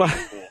out of the gene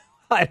pool.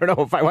 I don't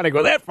know if I want to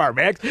go that far,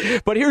 Max.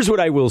 But here's what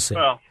I will say.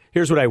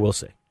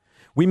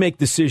 We make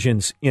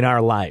decisions in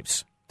our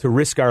lives to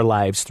risk our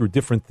lives through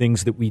different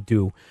things that we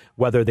do,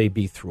 whether they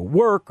be through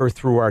work or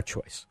through our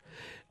choice.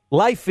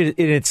 Life in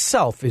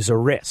itself is a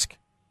risk.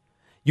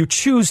 You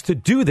choose to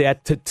do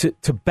that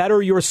to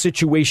better your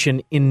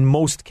situation in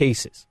most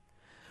cases.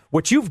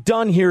 What you've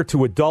done here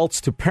to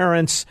adults, to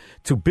parents,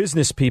 to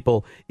business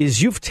people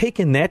is you've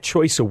taken that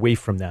choice away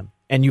from them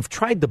and you've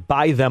tried to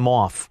buy them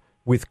off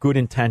with good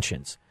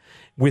intentions,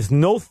 with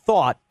no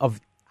thought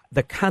of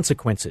the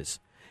consequences,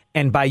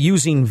 and by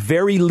using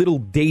very little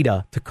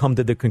data to come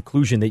to the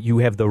conclusion that you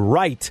have the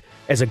right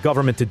as a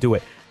government to do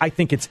it. I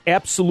think it's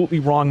absolutely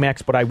wrong,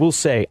 Max, but I will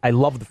say I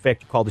love the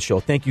fact you called the show.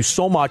 Thank you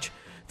so much.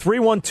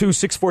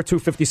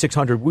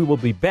 312-642-5600. We will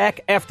be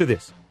back after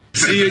this.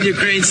 See you in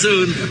Ukraine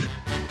soon.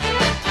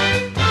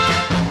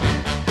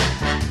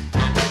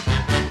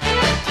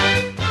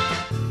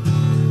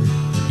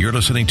 You're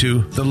listening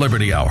to The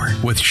Liberty Hour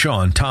with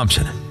Sean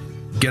Thompson.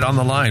 Get on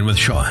the line with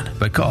Sean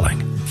by calling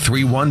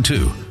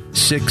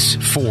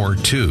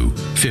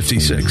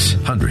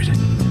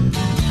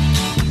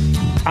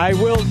 312-642-5600. I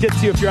will get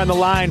to you if you're on the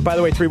line. By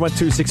the way,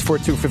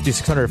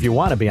 312-642-5600 if you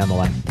want to be on the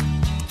line.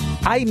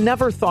 I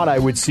never thought I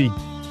would see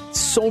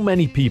so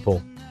many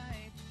people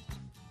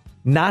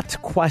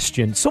not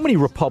question, so many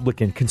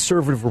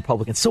conservative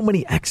Republicans, so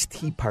many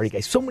ex-Tea Party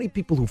guys, so many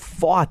people who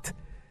fought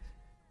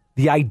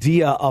the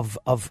idea of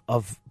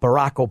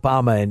Barack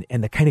Obama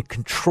and the kind of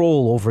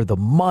control over the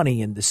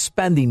money and the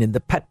spending and the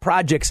pet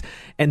projects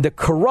and the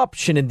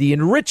corruption and the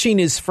enriching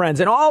his friends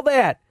and all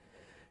that.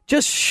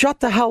 Just shut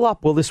the hell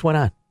up while this went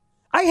on.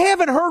 I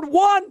haven't heard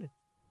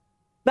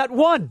not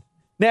one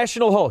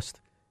national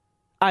host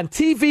on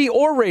TV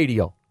or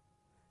radio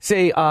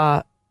say,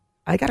 I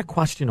got a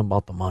question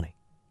about the money.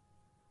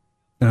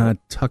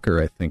 Tucker,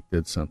 I think,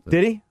 did something.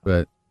 Did he?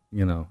 But...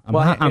 I'm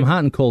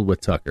hot and cold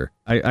with Tucker.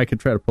 I could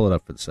try to pull it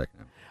up for the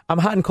second. I'm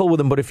hot and cold with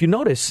him, but if you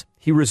notice,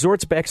 he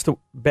resorts back to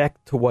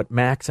what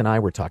Max and I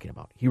were talking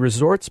about. He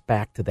resorts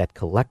back to that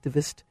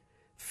collectivist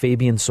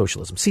Fabian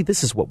socialism. See,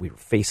 this is what we were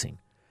facing.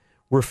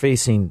 We're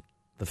facing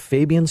the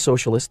Fabian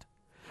socialist,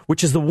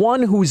 which is the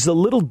one who is a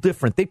little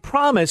different. They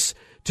promise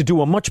to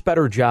do a much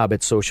better job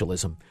at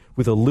socialism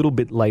with a little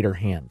bit lighter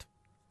hand.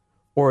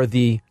 Or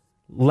the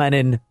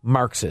Lenin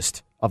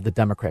Marxist of the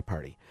Democrat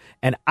Party.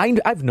 And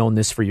I've known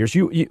this for years.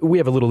 We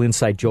have a little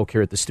inside joke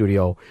here at the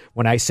studio.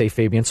 When I say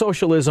Fabian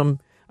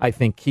socialism, I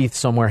think Keith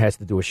somewhere has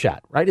to do a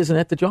shot, right? Isn't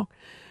that the joke?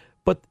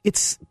 But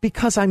it's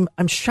because I'm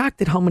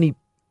shocked at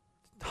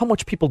how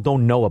much people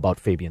don't know about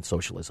Fabian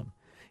socialism.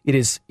 It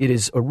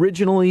is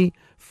originally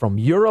from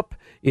Europe.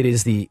 It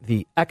is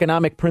the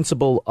economic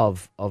principle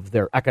of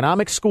their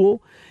economic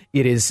school.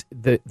 It is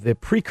the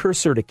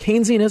precursor to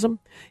Keynesianism.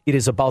 It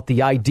is about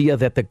the idea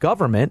that the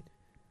government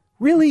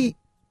really,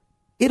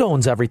 it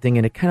owns everything,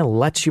 and it kind of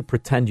lets you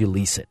pretend you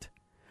lease it.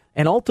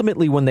 And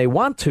ultimately, when they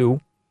want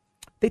to,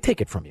 they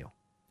take it from you.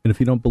 And if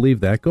you don't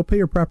believe that, go pay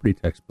your property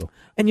tax bill.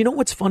 And you know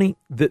what's funny?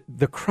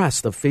 The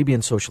crest of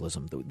Fabian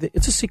socialism,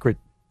 it's a secret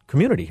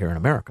community here in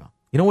America.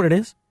 You know what it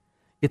is?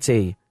 It's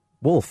a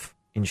wolf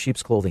in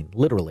sheep's clothing,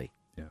 literally.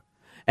 Yeah.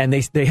 And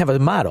they have a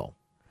motto.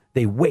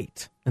 They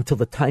wait until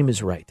the time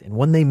is right. And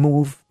when they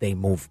move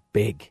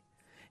big.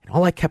 And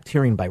all I kept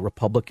hearing by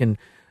Republican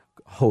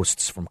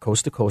hosts from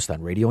coast to coast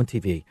on radio and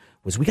TV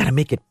was, we got to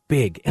make it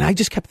big. And I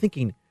just kept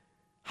thinking,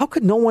 how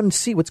could no one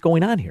see what's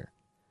going on here?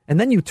 And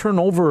then you turn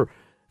over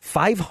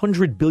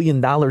 $500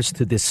 billion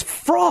to this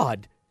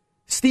fraud,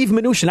 Steve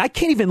Mnuchin. I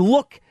can't even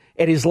look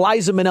at his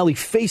Liza Minnelli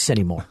face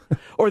anymore.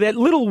 Or that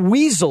little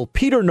weasel,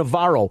 Peter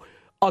Navarro,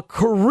 a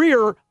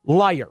career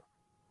liar.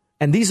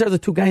 And these are the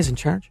two guys in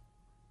charge?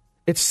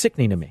 It's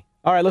sickening to me.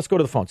 All right, let's go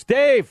to the phones.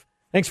 Dave,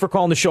 thanks for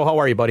calling the show. How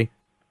are you, buddy?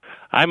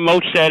 I'm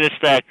most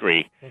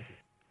satisfactory.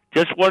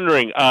 Just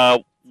wondering,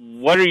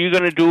 what are you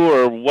going to do,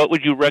 or what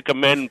would you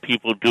recommend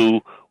people do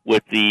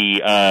with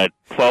the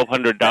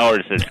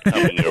 $1,200 that's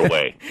coming your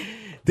way?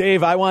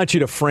 Dave, I want you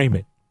to frame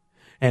it.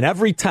 And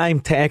every time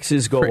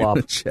taxes go up,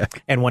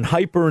 and when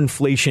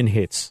hyperinflation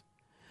hits,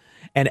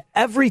 and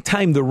every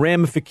time the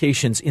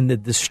ramifications in the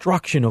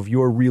destruction of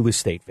your real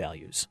estate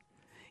values,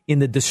 in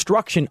the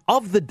destruction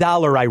of the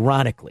dollar,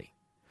 ironically,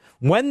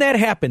 when that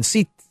happens,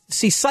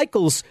 see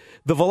cycles,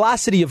 the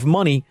velocity of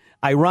money,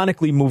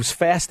 ironically, moves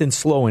fast and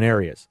slow in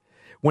areas.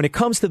 When it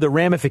comes to the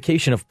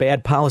ramification of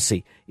bad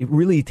policy, it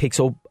really takes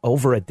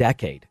over a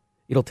decade.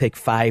 It'll take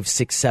 5,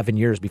 6, 7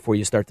 years before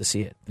you start to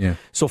see it. Yeah.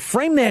 So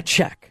frame that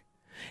check.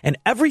 And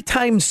every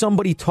time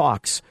somebody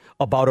talks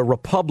about a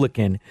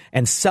Republican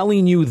and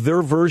selling you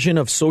their version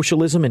of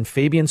socialism and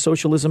Fabian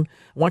socialism,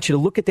 I want you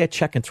to look at that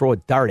check and throw a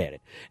dart at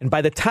it. And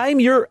by the time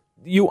you're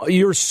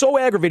so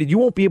aggravated, you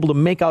won't be able to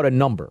make out a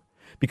number,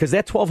 because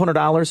that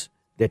 $1,200,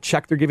 that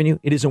check they're giving you,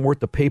 it isn't worth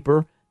the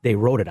paper they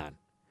wrote it on.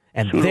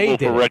 And they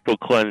did for rectal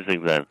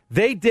cleansing, then.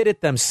 They did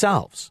it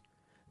themselves.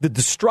 The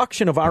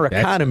destruction of our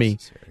economy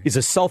is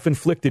a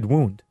self-inflicted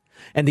wound.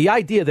 And the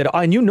idea that,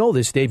 and you know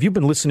this, Dave, you've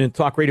been listening to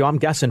talk radio, I'm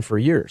guessing, for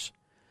years.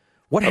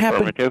 What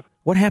happened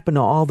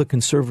to all the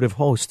conservative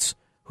hosts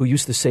who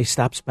used to say,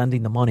 stop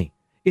spending the money?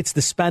 It's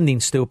the spending,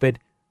 stupid.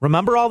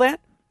 Remember all that?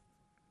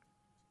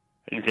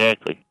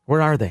 Exactly.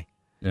 Where are they?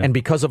 Yeah. And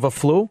because of a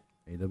flu?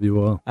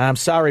 AWOL. I'm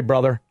sorry,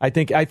 brother. I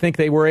think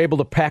they were able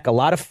to pack a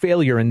lot of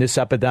failure in this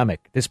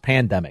epidemic, this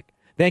pandemic.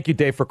 Thank you,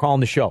 Dave, for calling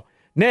the show.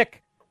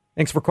 Nick,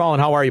 thanks for calling.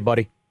 How are you,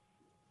 buddy?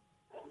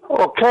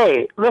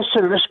 Okay,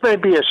 listen, this may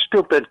be a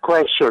stupid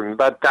question,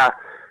 but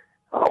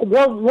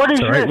what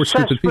is your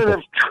assessment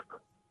of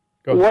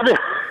what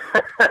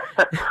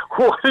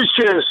is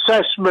your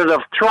assessment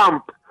of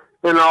Trump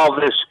in all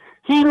this?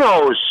 He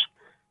knows.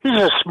 He's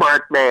a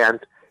smart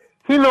man.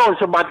 He knows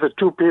about the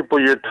two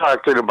people you're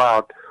talking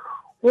about.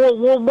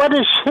 Well, what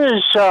is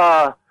his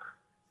goal?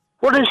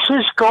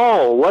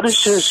 What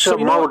is his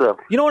motive?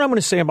 You know what I'm going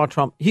to say about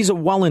Trump? He's a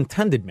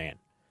well-intended man.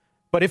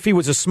 But if he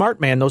was a smart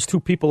man, those two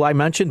people I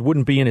mentioned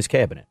wouldn't be in his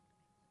cabinet.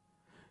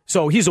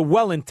 So he's a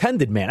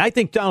well-intended man. I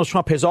think Donald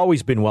Trump has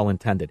always been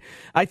well-intended.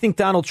 I think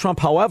Donald Trump,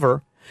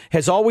 however,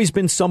 has always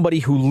been somebody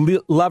who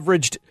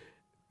leveraged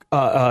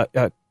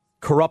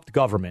corrupt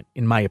government,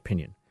 in my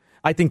opinion.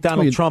 I think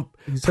Donald Trump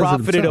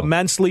profited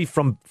immensely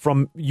from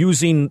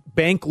using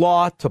bank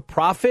law to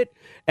profit,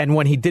 and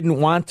when he didn't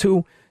want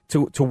to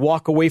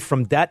walk away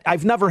from debt.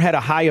 I've never had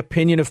a high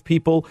opinion of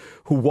people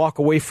who walk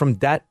away from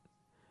debt.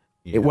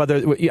 Yeah.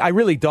 Whether I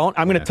really don't.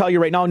 I'm going to tell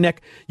you right now,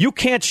 Nick, you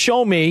can't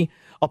show me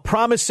a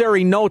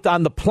promissory note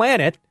on the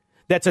planet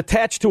that's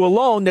attached to a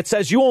loan that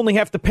says you only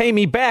have to pay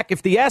me back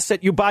if the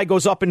asset you buy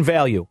goes up in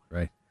value.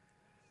 Right.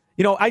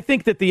 You know, I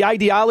think that the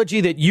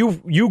ideology that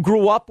you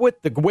grew up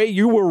with, the way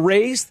you were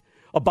raised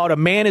about a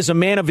man is a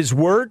man of his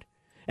word,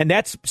 and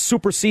that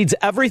supersedes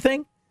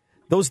everything,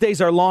 those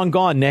days are long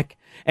gone, Nick.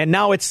 And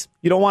now it's,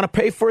 you don't want to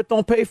pay for it,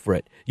 don't pay for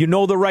it. You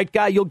know the right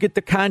guy, you'll get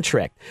the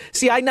contract.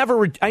 See, I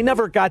never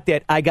got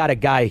that I got a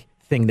guy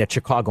thing that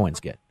Chicagoans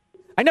get.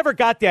 I never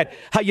got that,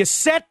 how you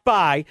sat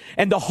by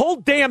and the whole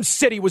damn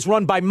city was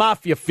run by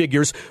mafia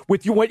figures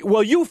with you.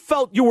 Well, you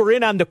felt you were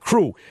in on the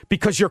crew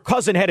because your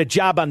cousin had a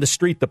job on the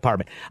street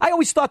department. I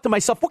always thought to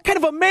myself, what kind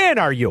of a man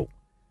are you?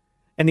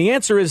 And the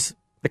answer is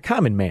the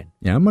common man.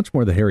 Yeah, I'm much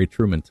more the Harry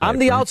Truman type. I'm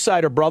the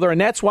outsider, brother,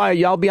 and that's why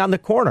y'all be on the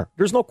corner.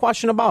 There's no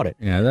question about it.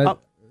 Yeah,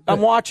 I'm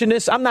watching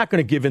this. I'm not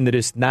going to give in to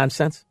this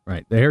nonsense.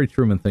 Right. The Harry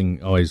Truman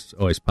thing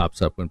always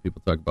pops up when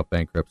people talk about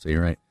bankruptcy,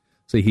 right?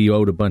 So he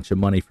owed a bunch of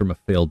money from a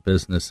failed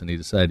business, and he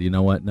decided, you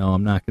know what? No,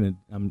 I'm not going to.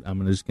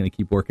 I'm just going to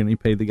keep working. And he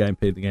paid the guy, and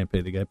paid the guy, and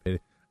paid the guy,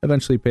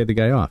 eventually paid the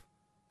guy off.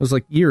 It was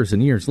like years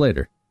and years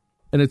later.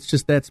 And it's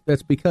just that's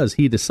because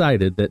he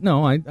decided that,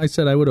 no, I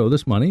said I would owe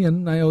this money,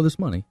 and I owe this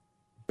money.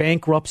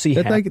 Bankruptcy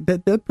happens.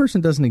 That person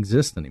doesn't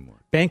exist anymore.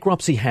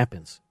 Bankruptcy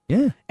happens.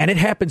 Yeah. And it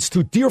happens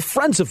to dear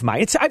friends of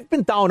mine. I've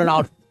been down and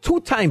out 2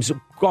 times,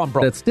 gone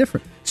broke. That's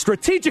different.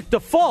 Strategic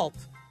default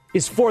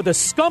is for the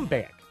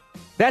scumbag.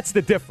 That's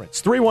the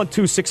difference.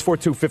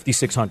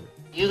 312-642-5600.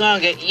 You're going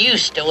to get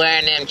used to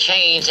wearing them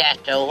chains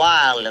after a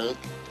while, Luke.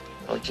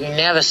 But you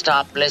never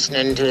stop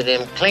listening to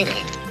them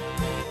clinking.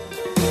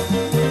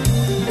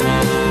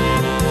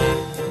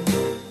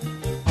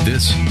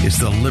 This is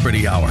the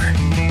Liberty Hour.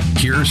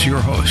 Here's your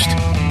host,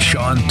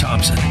 Sean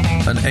Thompson,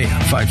 on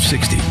AM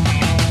 560.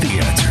 The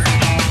Answer.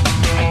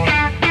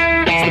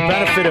 It's the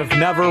benefit of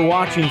never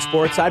watching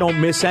sports. I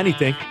don't miss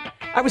anything.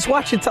 I was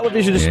watching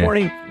television this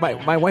morning,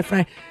 my wife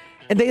and I,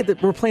 and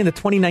we're playing the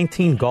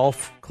 2019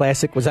 Golf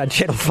Classic. Was on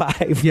Channel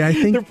 5. Yeah, I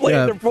think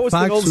they're posting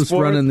Fox old was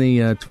sport. running the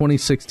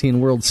 2016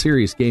 World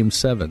Series Game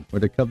 7, where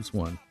the Cubs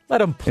won. Let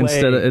them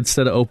play.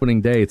 Instead of opening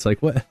day, it's like,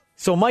 what?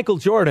 So Michael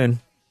Jordan,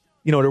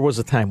 there was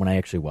a time when I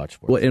actually watched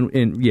sports. Well,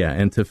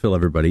 and to fill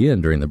everybody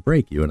in during the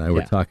break, you and I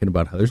were talking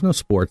about how there's no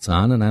sports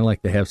on, and I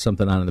like to have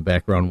something on in the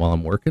background while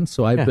I'm working.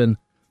 So I've been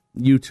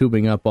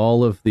YouTubing up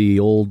all of the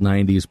old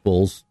 90s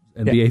Bulls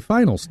NBA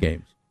Finals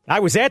games. I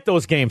was at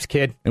those games,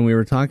 kid. And we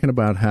were talking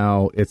about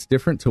how it's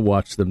different to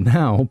watch them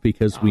now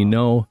because we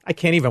know I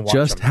can't even watch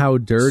just them. how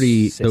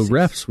dirty the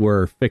refs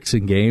were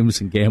fixing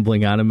games and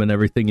gambling on them and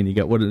everything. And you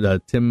got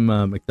Tim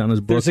McDonough's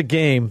book. There's a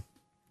game.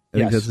 I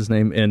think that's his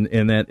name.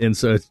 And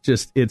so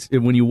it's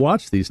when you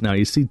watch these now,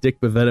 you see Dick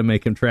Bavetta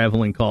making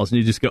traveling calls, and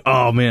you just go,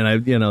 oh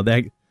man,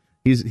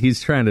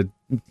 he's trying to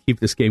keep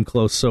this game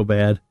close so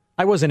bad.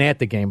 I wasn't at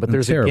the game, but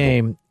there's a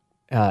game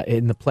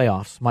in the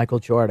playoffs. Michael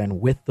Jordan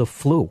with the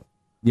flu.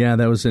 Yeah,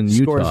 that was in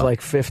Utah. Scores like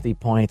 50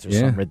 points or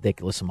some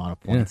ridiculous amount of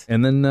points. Yeah.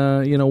 And then,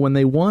 when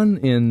they won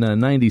in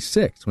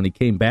 96, when he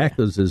came back,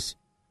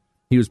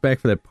 he was back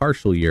for that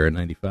partial year in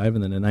 95,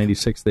 and then in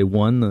 96 they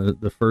won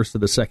the first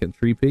of the second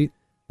three-peat,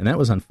 and that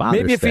was on Father's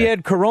Day. Maybe if he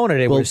had Corona,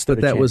 they would have stood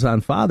a chance. But that was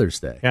on Father's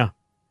Day. Yeah.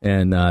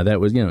 And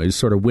that was, he was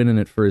sort of winning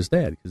it for his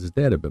dad because his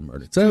dad had been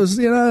murdered. So,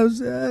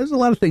 there's a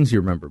lot of things you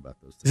remember about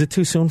those things. Is it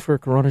too soon for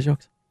Corona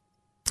jokes?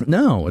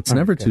 No, it's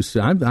never too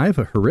soon. I have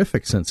a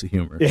horrific sense of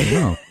humor.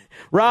 No.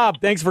 Rob,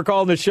 thanks for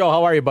calling the show.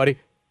 How are you, buddy?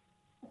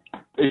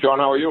 Hey, John,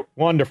 how are you?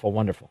 Wonderful,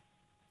 wonderful.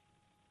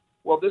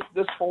 Well,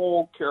 this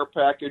whole care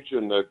package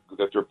and that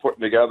they're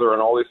putting together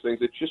and all these things,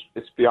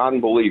 it's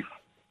beyond belief.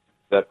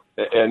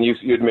 And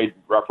you'd made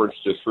reference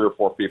to 3 or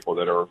 4 people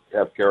that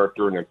have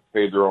character and have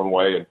paid their own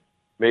way. And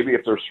maybe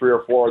if there's 3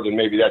 or 4, then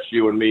maybe that's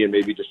you and me and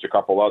maybe just a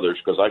couple others,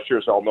 because I sure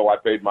as hell know I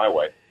paid my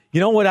way.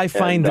 You know what I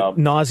find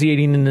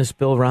nauseating in this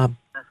bill, Rob?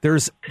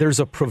 There's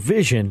a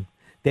provision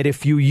that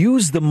if you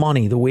use the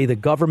money the way the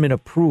government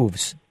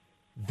approves,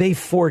 they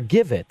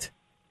forgive it.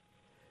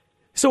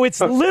 So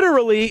it's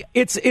literally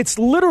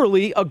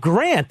a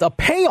grant, a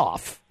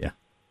payoff. Yeah.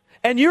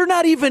 And you're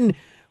not even,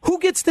 who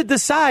gets to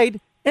decide?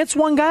 It's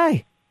one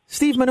guy,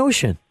 Steve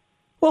Mnuchin.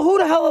 Well, who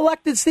the hell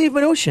elected Steve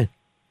Mnuchin?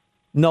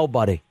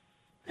 Nobody.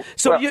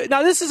 So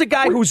now this is a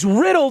guy who's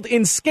riddled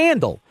in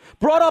scandal,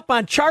 brought up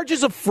on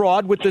charges of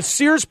fraud with the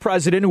Sears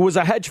president, who was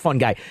a hedge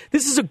fund guy.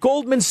 This is a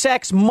Goldman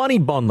Sachs money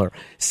bundler,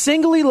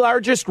 singly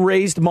largest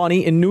raised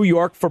money in New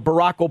York for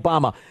Barack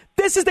Obama.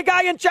 This is the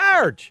guy in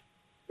charge.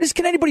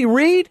 Can anybody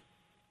read?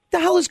 What the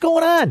hell is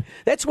going on?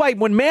 That's why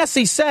when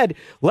Massey said,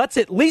 let's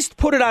at least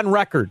put it on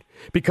record,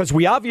 because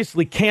we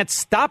obviously can't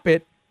stop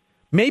it.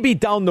 Maybe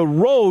down the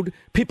road,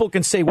 people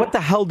can say, what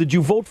the hell did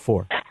you vote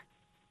for?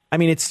 I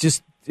mean,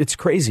 it's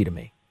crazy to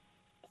me.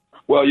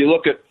 Well, you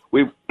look at,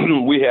 we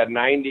had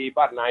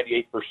about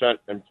 98%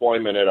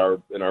 employment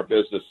in our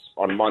business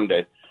on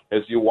Monday.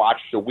 As you watch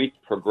the week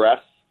progress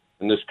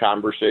and this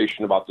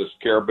conversation about this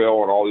care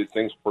bill and all these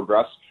things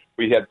progress,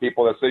 we had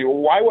people that say, well,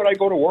 why would I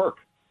go to work?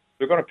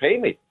 They're going to pay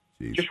me.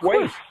 Jeez. Just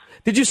wait.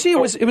 Did you see it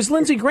was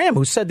Lindsey Graham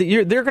who said that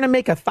they're going to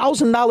make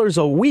 $1,000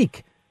 a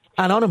week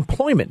on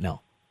unemployment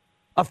now.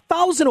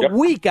 $1,000 a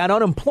week on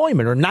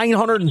unemployment, or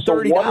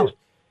 $930.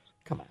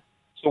 Come on.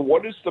 So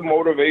what is the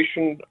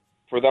motivation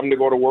for them to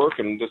go to work,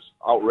 and this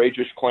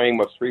outrageous claim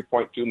of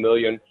 3.2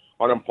 million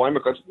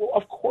unemployment? Because, well,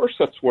 of course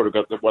that's what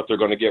they're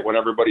going to get when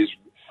everybody's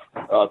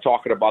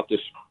talking about this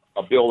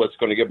a bill that's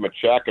going to give them a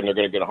check, and they're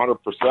going to get 100%,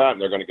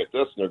 and they're going to get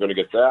this, and they're going to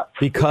get that.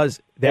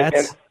 Because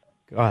that's...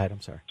 Go ahead,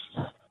 I'm sorry.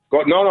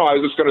 No, I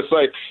was just going to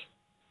say,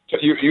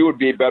 you would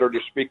be better to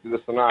speak to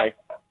this than I.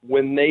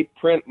 When they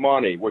print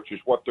money, which is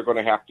what they're going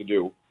to have to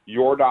do,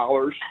 your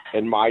dollars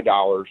and my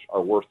dollars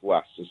are worth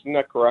less. Isn't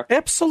that correct?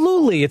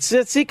 Absolutely. It's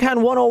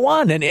Econ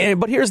 101.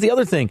 But here's the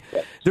other thing.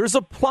 There's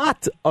a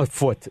plot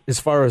afoot as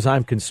far as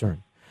I'm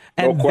concerned.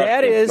 And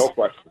that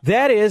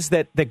is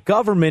that the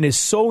government is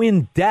so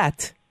in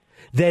debt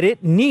that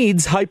it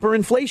needs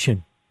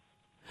hyperinflation.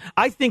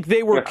 I think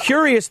they were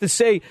curious to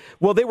say,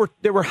 well, they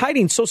were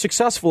hiding, so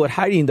successful at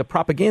hiding the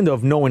propaganda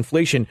of no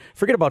inflation.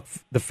 Forget about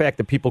the fact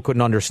that people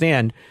couldn't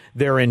understand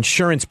their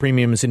insurance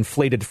premiums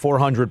inflated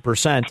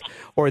 400%,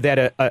 or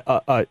that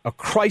a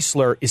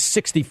Chrysler is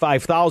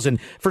 $65,000.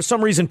 For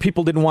some reason,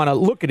 people didn't want to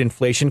look at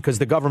inflation because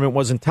the government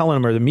wasn't telling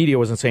them, or the media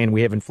wasn't saying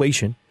we have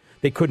inflation.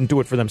 They couldn't do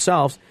it for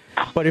themselves.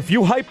 But if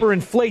you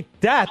hyperinflate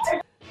debt,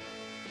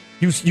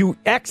 you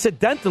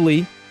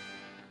accidentally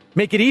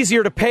make it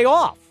easier to pay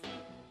off.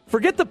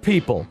 Forget the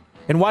people.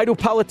 And why do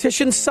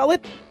politicians sell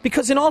it?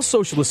 Because in all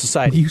socialist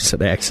societies, you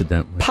said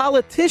accidentally,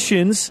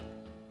 politicians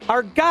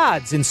are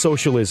gods in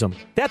socialism.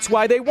 That's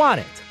why they want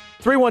it.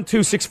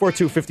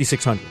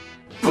 312-642-5600.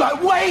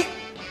 But wait,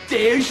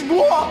 there's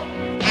more.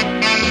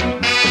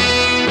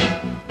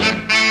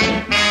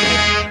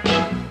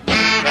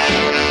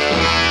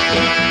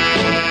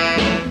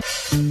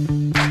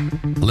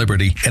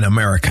 Liberty in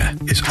America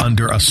is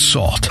under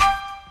assault.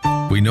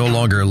 We no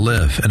longer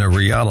live in a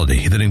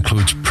reality that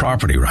includes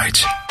property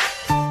rights.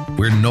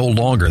 We're no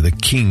longer the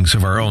kings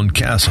of our own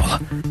castle.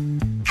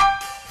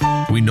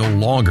 We no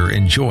longer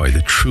enjoy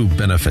the true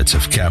benefits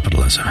of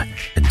capitalism.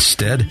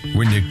 Instead,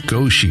 we're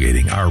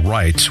negotiating our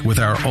rights with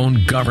our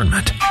own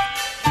government.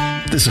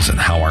 This isn't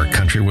how our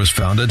country was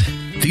founded.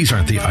 These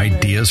aren't the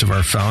ideas of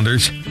our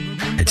founders.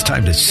 It's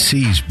time to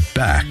seize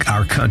back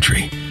our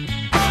country.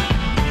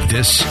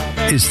 This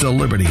is the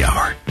Liberty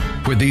Hour,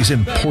 where these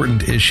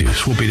important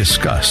issues will be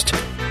discussed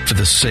for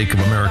the sake of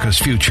America's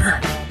future.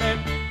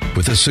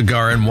 With a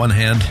cigar in one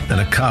hand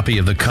and a copy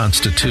of the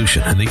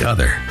Constitution in the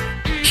other,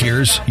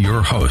 here's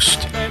your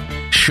host,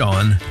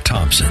 Sean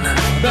Thompson.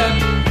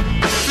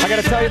 I got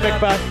to tell you,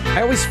 Macbeth,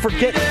 I always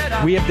forget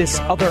we have this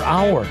other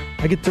hour.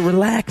 I get to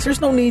relax.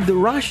 There's no need to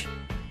rush.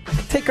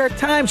 Take our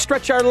time,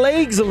 stretch our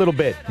legs a little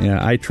bit.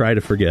 Yeah, I try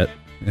to forget,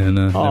 and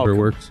never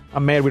works.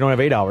 I'm mad we don't have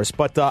 8 hours,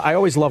 but I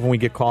always love when we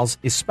get calls,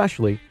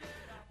 especially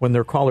when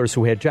they're callers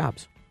who had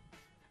jobs.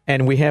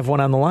 And we have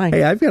one on the line.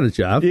 Hey, I've got a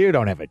job. You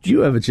don't have a job.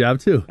 You have a job,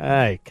 too.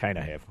 I kind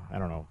of have. I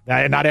don't know.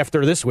 Not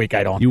after this week,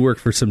 I don't. You work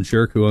for some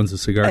jerk who owns a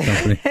cigar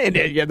company.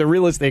 Yeah, the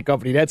real estate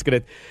company. That's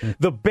going to...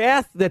 The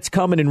bath that's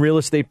coming in real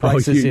estate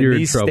prices in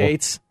these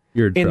states...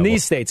 In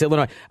these states,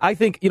 Illinois, I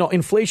think,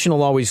 inflation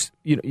will always...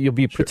 you'll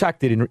be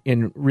protected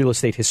in real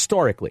estate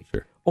historically.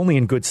 Sure. Only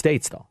in good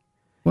states, though.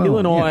 Well,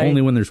 Illinois... Yeah,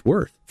 only when there's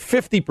worth.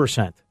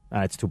 50%.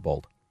 It's too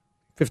bold.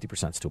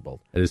 50% is too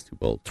bold. It is too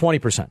bold.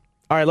 20%.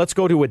 All right, let's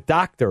go to a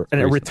doctor,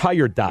 and a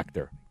retired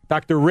doctor.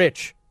 Dr.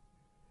 Rich.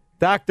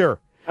 Doctor.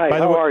 Hi,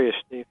 how are you,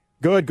 Steve?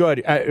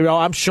 Good.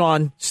 I'm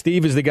Sean.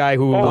 Steve is the guy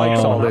who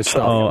likes all this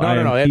stuff.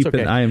 No, that's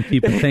okay. I am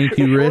keeping, thank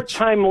you, Rich.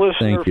 First-time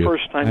listener,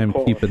 first-time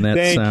caller. I'm keeping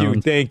that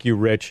sound. Thank you,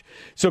 Rich.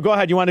 So go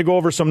ahead. You want to go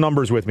over some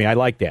numbers with me? I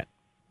like that.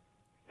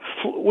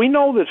 We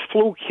know that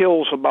flu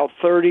kills about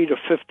 30 to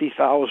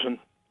 50,000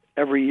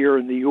 every year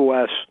in the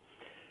U.S.,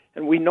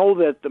 and we know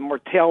that the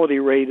mortality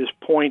rate is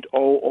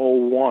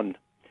 0.001.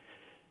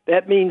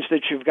 That means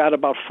that you've got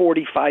about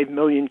 45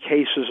 million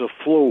cases of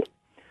flu.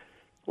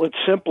 Let's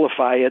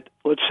simplify it.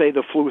 Let's say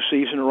the flu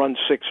season runs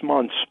 6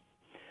 months.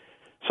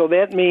 So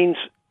that means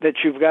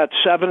that you've got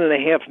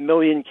 7.5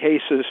 million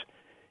cases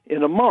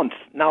in a month.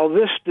 Now,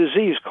 this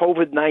disease,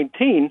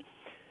 COVID-19,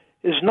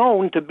 is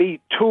known to be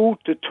 2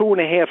 to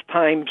 2.5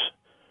 times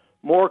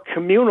more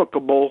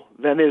communicable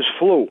than is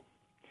flu.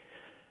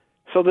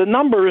 So the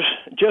numbers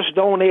just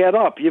don't add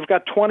up. You've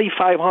got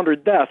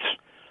 2,500 deaths.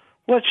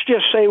 Let's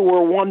just say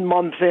we're 1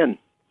 month in.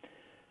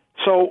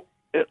 So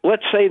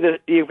let's say that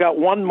you've got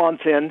 1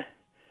 month in,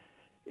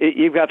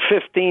 you've got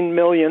 15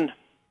 million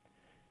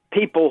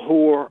people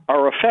who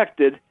are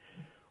affected.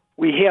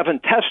 We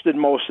haven't tested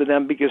most of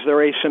them because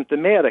they're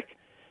asymptomatic.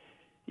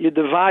 You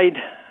divide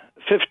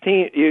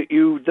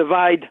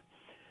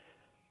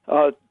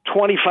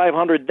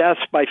 2,500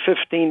 deaths by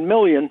 15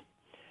 million,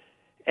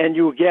 and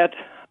you get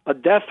a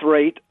death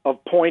rate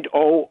of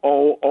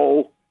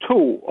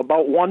 0.0002,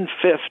 about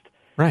 1/5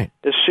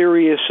 as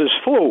serious as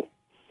flu.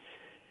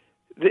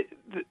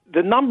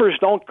 The numbers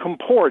don't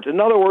comport. In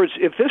other words,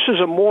 if this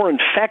is a more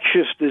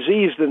infectious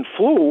disease than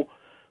flu,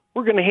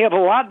 we're going to have a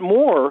lot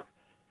more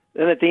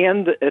than at the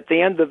end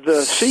of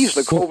the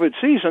season, the COVID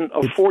season,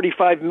 of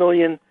 45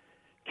 million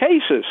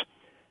cases.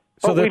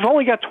 But we've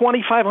only got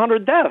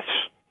 2,500 deaths.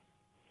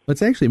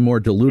 It's actually more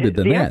diluted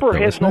than that. The emperor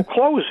has no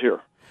clothes here.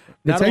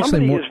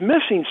 Somebody is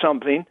missing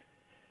something.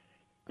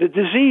 The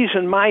disease,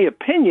 in my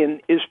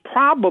opinion, is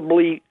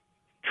probably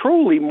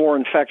truly more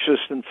infectious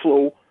than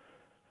flu,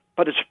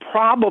 but it's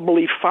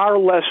probably far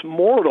less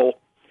mortal.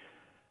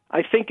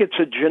 I think it's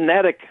a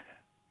genetic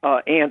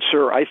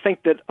answer. I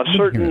think that a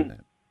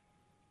certain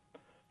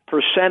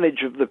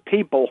percentage of the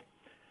people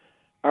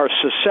are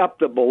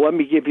susceptible. Let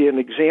me give you an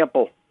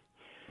example.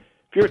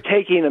 If you're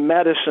taking a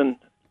medicine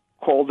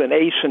called an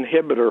ACE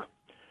inhibitor,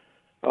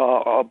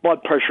 a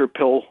blood pressure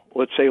pill,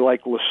 let's say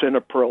like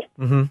lisinopril,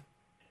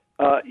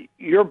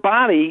 your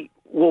body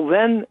will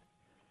then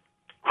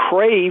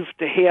crave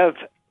to have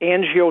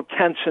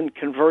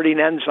angiotensin-converting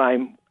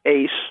enzyme,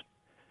 ACE,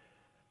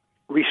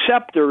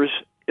 receptors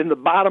in the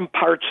bottom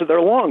parts of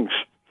their lungs.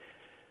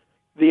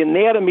 the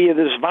anatomy of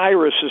this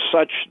virus is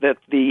such that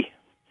the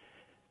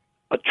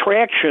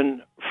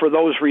attraction for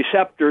those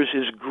receptors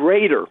is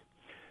greater.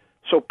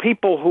 So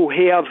people who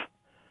have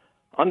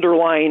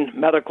underlying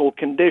medical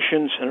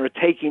conditions and are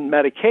taking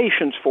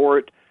medications for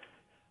it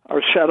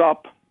are set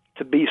up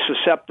to be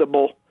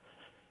susceptible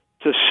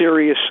to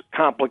serious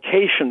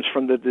complications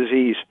from the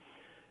disease.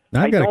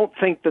 I don't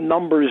think the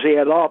numbers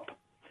add up.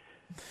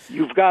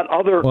 You've got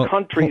other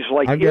countries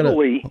like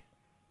Italy.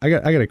 I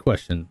got a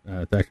question,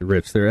 Dr.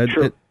 Rich. There.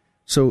 Sure.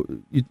 So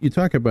you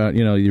talk about,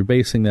 you're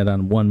basing that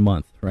on 1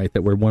 month, right?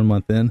 That we're 1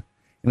 month in.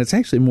 And it's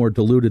actually more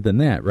diluted than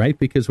that, right?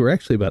 Because we're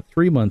actually about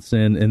 3 months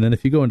in. And then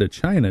if you go into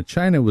China,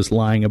 China was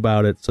lying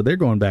about it. So they're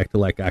going back to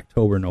like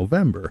October,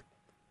 November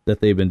that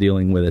they've been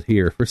dealing with it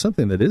here. For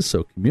something that is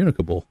so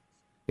communicable,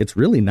 it's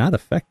really not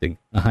affecting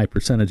a high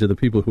percentage of the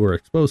people who are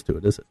exposed to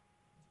it, is it?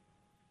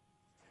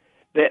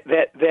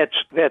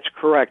 That's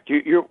correct.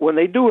 When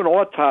they do an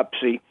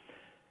autopsy,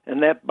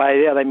 and by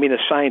that I mean a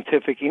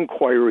scientific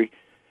inquiry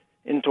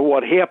into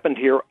what happened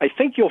here, I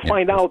think you'll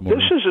find out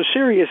this is a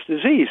serious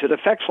disease. It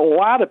affects a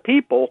lot of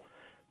people,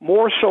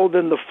 more so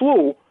than the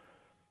flu,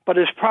 but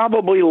is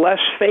probably less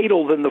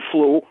fatal than the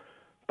flu,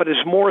 but is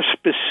more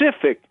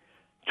specific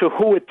to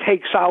who it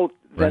takes out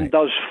than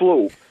does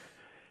flu.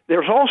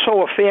 There's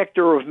also a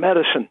factor of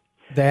medicine.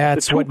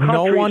 That's what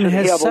no one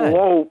has said. said. A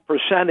low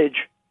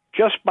percentage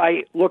just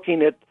by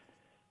looking at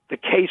the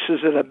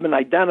cases that have been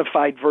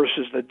identified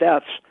versus the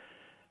deaths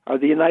are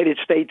the United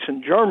States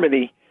and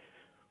Germany,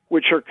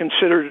 which are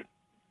considered,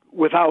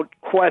 without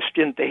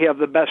question, to have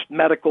the best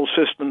medical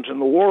systems in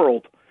the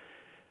world.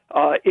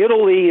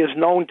 Italy is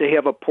known to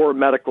have a poor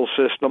medical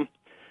system.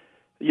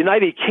 The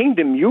United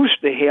Kingdom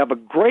used to have a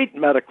great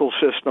medical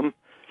system,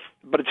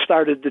 but it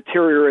started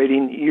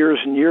deteriorating years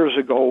and years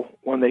ago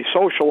when they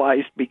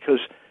socialized because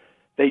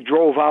they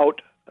drove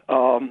out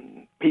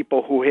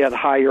people who had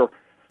higher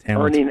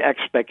earning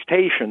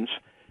expectations.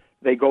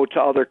 They go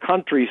to other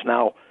countries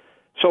now.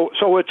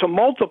 So it's a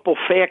multiple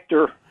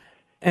factor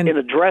in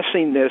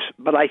addressing this,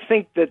 but I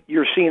think that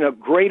you're seeing a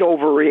great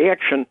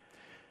overreaction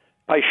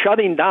by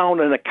shutting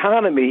down an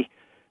economy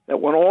that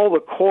when all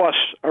the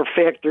costs are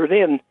factored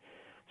in,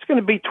 it's going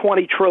to be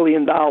 $20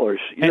 trillion.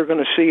 You're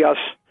going to see us.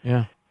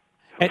 Yeah.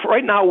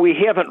 Right now, we've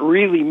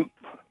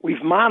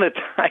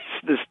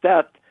monetized this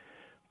debt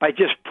by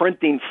just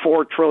printing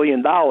 $4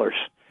 trillion.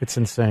 It's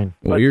insane.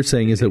 What you're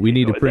saying is that we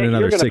need to print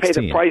another 16. You're going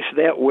to pay the price of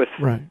that with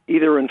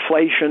either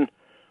inflation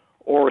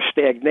or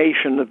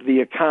stagnation of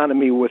the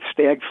economy with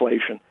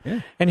stagflation.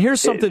 Yeah. And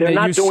here's something they're that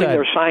not you doing said.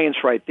 Their science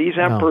right. These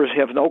emperors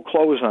have no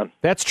clothes on.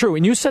 That's true.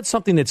 And you said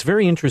something that's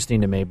very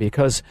interesting to me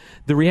because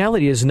the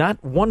reality is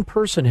not one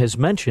person has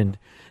mentioned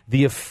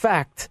the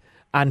effect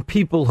on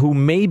people who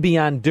may be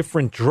on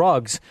different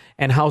drugs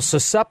and how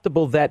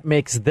susceptible that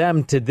makes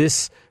them to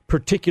this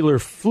particular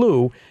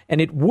flu.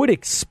 And it would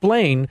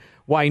explain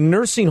why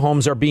nursing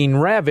homes are being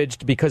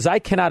ravaged, because I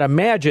cannot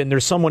imagine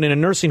there's someone in a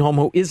nursing home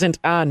who isn't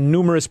on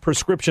numerous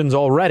prescriptions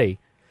already.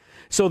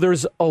 So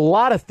there's a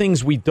lot of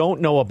things we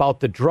don't know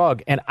about the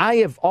drug. And I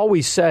have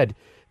always said,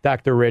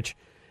 Dr. Rich,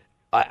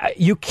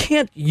 you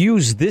can't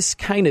use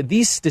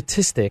these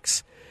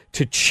statistics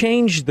to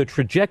change the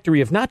trajectory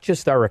of not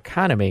just our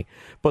economy,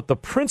 but the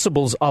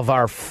principles of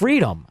our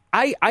freedom.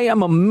 I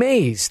am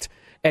amazed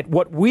at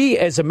what we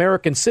as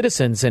American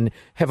citizens and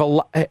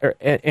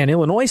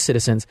Illinois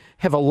citizens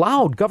have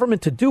allowed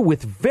government to do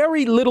with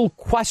very little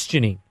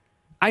questioning.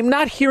 I'm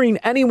not hearing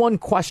anyone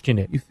question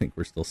it. You think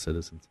we're still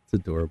citizens. It's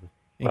adorable.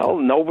 Well,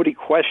 nobody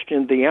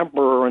questioned the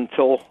emperor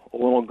until a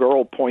little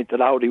girl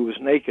pointed out he was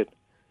naked.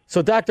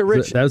 So, Dr.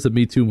 Rich... That was a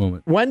Me Too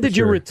moment. When did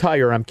you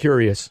retire? I'm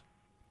curious.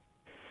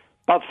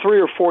 About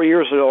 3 or 4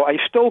 years ago. I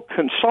still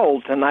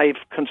consult, and I've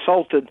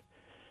consulted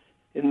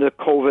in the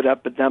COVID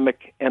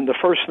epidemic, and the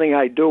first thing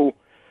I do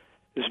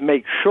is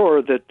make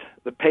sure that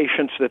the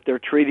patients that they're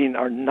treating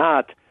are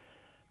not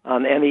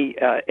on any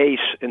ACE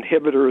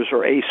inhibitors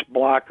or ACE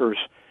blockers,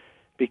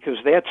 because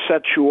that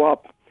sets you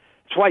up.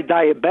 That's why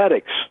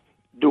diabetics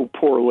do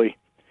poorly,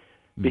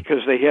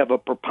 because they have a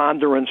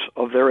preponderance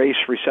of their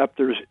ACE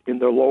receptors in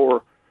their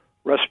lower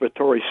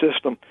respiratory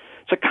system.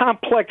 It's a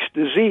complex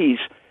disease.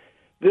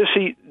 This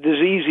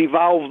disease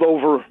evolved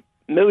over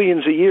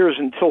millions of years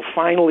until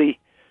finally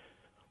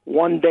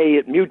one day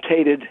it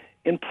mutated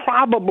in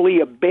probably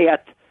a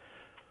bat,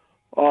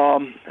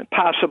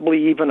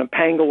 possibly even a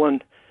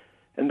pangolin,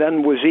 and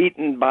then was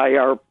eaten by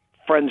our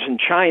friends in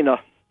China.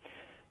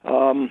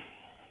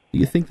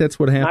 You think that's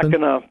what happened?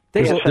 Not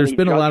There's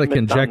been a lot of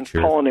conjecture.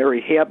 On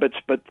culinary habits,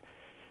 but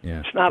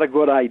it's not a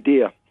good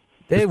idea.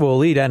 They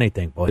will eat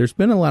anything, boy. There's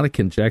been a lot of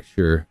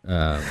conjecture.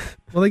 Well,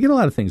 they get a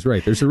lot of things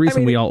right. There's a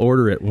reason we all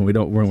order it when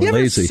we're lazy. You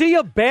ever see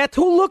a bat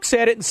who looks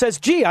at it and says,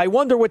 gee, I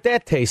wonder what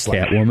that tastes like?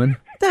 Catwoman.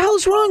 What the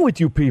hell's wrong with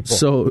you people?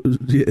 So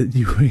there's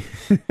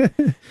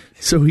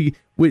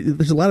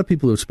a lot of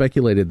people who have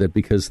speculated that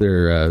because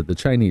they're the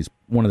Chinese,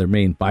 one of their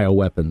main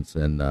bioweapons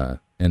and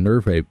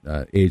nerve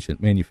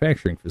agent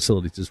manufacturing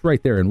facilities is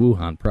right there in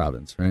Wuhan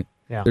province, right?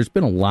 Yeah. There's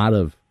been a lot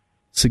of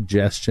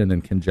suggestion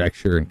and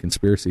conjecture and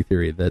conspiracy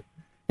theory that,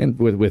 And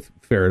with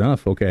fair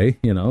enough, okay,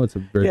 it's a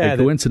very big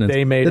coincidence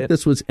they made that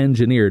this was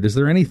engineered. Is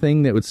there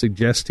anything that would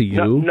suggest to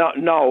you?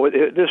 No,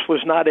 this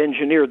was not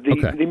engineered.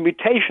 The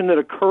mutation that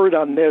occurred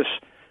on this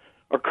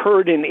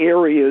occurred in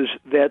areas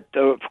that,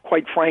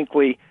 quite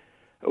frankly,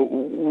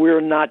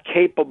 we're not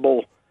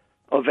capable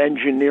of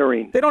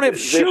engineering. They don't have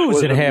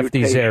shoes in half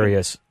these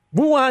areas.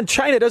 Wuhan,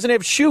 China doesn't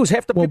have shoes.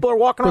 Half the people are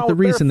walking around with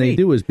bare feet. But the reason they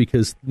do is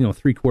because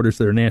 3/4 of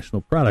their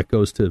national product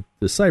goes to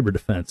the cyber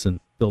defense and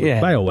building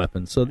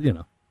bioweapons. So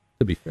to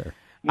be fair,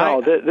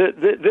 no,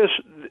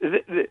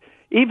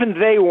 even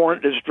they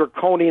weren't as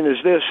draconian as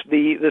this.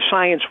 The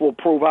science will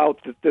prove out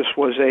that this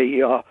was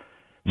a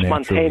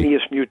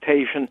spontaneous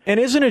mutation. And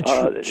isn't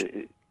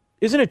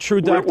it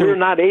true, Doctor? We're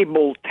not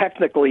able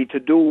technically to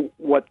do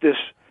what this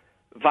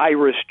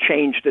virus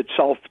changed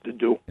itself to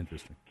do.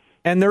 Interesting.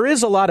 And there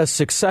is a lot of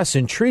success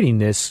in treating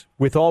this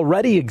with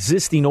already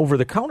existing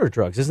over-the-counter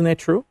drugs. Isn't that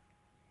true?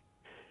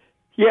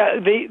 Yeah,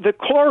 the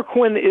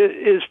chloroquine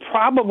is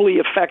probably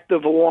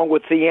effective along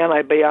with the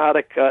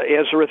antibiotic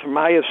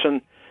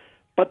azithromycin,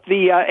 but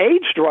the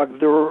AIDS drug,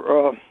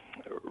 the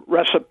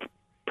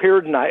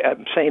reciperidine,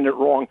 I'm saying it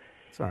wrong,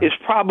 is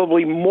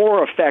probably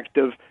more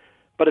effective,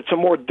 but it's a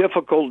more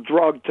difficult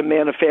drug to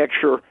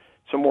manufacture.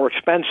 It's a more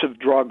expensive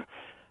drug.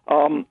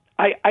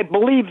 I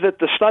believe that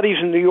the studies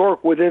in New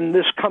York within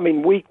this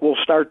coming week will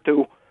start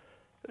to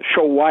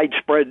show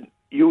widespread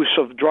use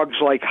of drugs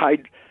like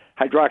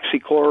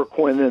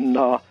hydroxychloroquine and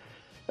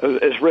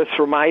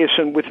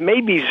azithromycin with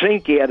maybe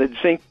zinc added.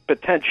 Zinc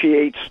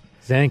potentiates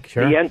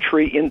the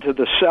entry into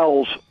the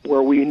cells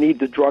where we need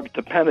the drug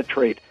to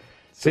penetrate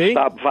to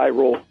stop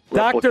viral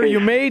Doctor, replication. you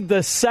made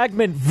the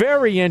segment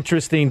very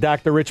interesting,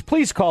 Dr. Rich.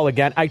 Please call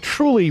again. I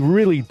truly,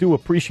 really do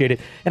appreciate it.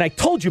 And I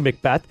told you,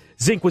 Macbeth,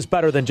 zinc was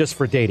better than just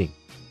for dating.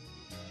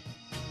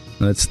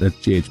 That's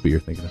GHB you're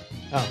thinking of.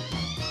 Oh.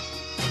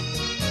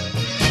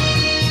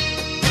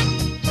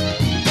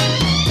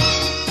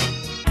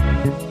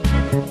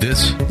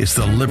 This is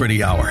the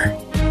Liberty Hour.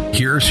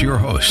 Here's your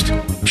host,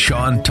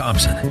 Sean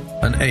Thompson,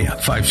 on AM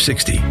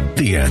 560,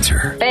 The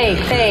Answer.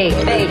 Faith.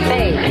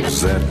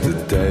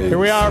 Here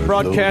we are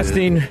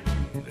broadcasting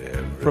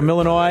from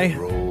Illinois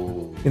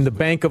in the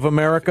Bank of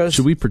America.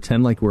 Should we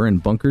pretend like we're in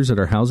bunkers at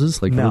our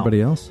houses like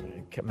everybody else?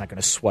 I'm not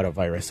going to sweat a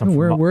virus.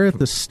 We're at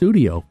the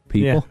studio,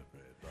 people. Yeah.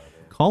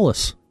 Call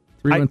us.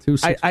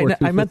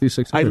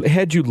 312-642-5600. I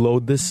had you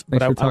load this.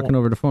 Thanks for talking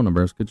over the phone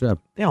number. Good job.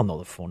 They all know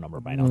the phone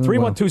number by now.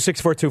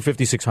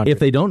 312-642-5600. If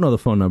they don't know the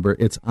phone number,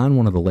 it's on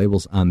one of the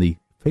labels on the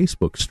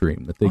Facebook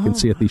stream that they can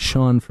see at the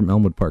Sean from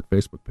Elmwood Park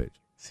Facebook page.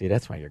 See,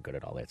 that's why you're good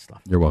at all that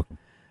stuff. You're welcome.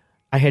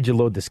 I had you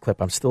load this clip.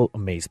 I'm still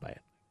amazed by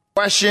it.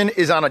 Question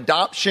is on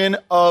adoption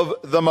of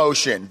the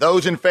motion.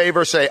 Those in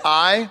favor say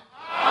aye.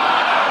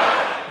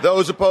 Aye.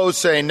 Those opposed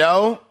say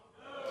no.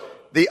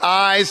 The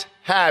ayes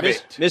have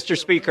it. Mr.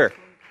 Speaker.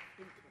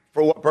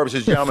 For what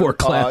purposes,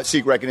 gentlemen,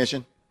 seek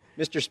recognition?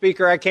 Mr.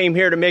 Speaker, I came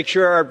here to make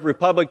sure our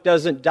republic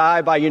doesn't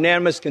die by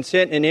unanimous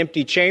consent in an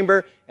empty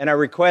chamber, and I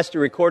request a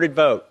recorded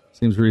vote.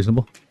 Seems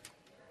reasonable.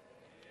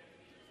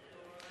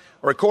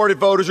 A recorded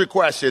vote is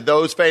requested.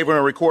 Those favoring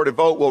a recorded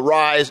vote will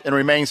rise and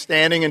remain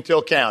standing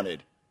until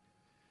counted.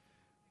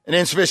 An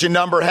insufficient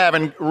number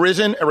having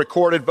risen, a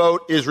recorded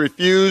vote is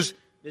refused.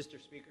 Mr.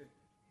 Speaker.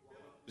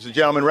 Is the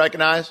gentleman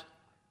recognized?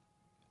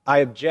 I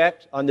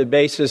object on the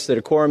basis that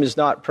a quorum is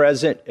not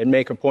present and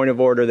make a point of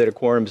order that a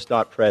quorum is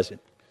not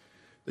present.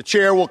 The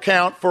chair will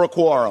count for a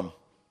quorum.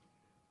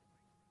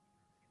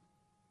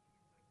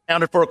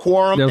 Counted for a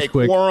quorum. A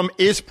quorum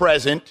is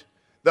present.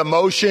 The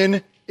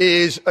motion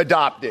is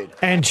adopted.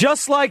 And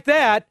just like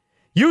that,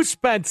 you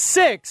spent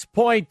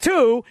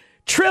 $6.2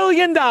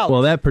 trillion.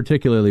 Well, that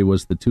particularly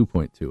was the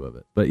 2.2 of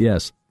it. But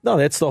yes. No,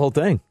 that's the whole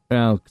thing.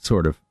 Well,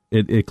 sort of.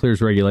 It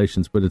clears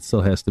regulations, but it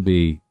still has to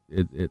be.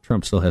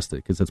 Trump still has to,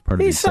 because that's part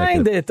of the executive. He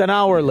signed it an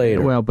hour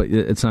later. Well, but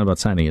it's not about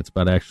signing; it's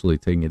about actually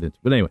taking it into.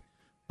 But anyway,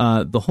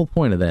 the whole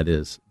point of that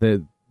is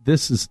that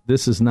this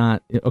is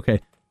not okay.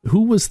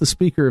 Who was the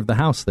Speaker of the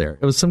House there?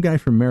 It was some guy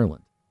from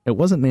Maryland. It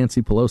wasn't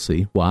Nancy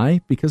Pelosi.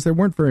 Why? Because there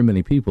weren't very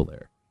many people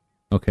there.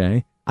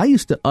 Okay, I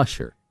used to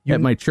usher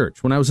at my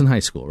church when I was in high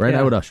school. Right,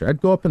 I would usher.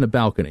 I'd go up in the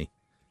balcony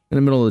in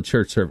the middle of the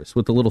church service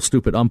with the little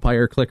stupid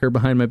umpire clicker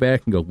behind my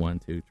back and go 1,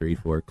 2, 3,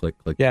 4, click,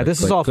 click. Yeah, click, this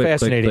click, is all click,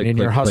 fascinating click, in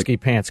your husky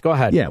pants. Go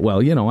ahead. Yeah, well,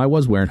 I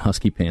was wearing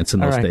husky pants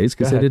in those days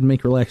because they didn't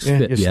make relaxed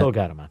fit you yet. Still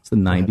got them on. It's the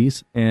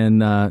 90s, and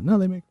no,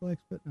 they make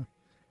relaxed fit now.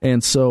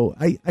 And so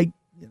I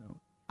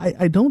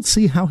don't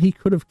see how he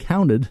could have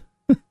counted.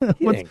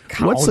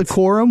 What's the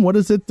quorum? What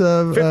is it?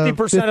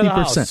 50% of the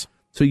House.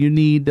 So you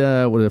need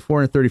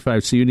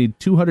 435. So you need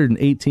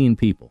 218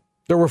 people.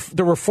 There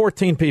were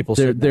 14 people.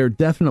 There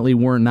definitely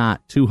were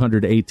not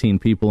 218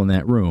 people in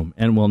that room,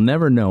 and we'll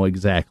never know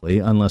exactly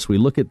unless we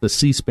look at the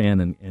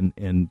C-SPAN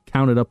and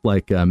count it up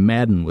like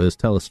Madden with his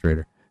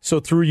telestrator. So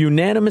through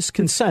unanimous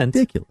consent,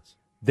 ridiculous,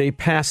 they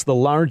passed the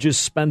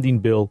largest spending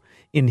bill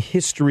in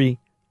history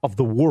of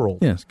the world.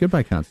 Yes,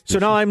 goodbye Constitution.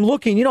 So now I'm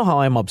looking. You know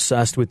how I'm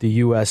obsessed with the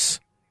U.S.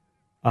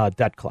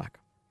 Debt clock.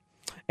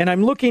 And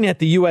I'm looking at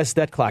the U.S.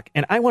 debt clock,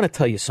 and I want to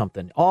tell you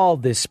something. All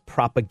this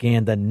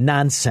propaganda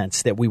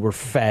nonsense that we were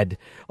fed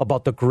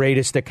about the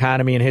greatest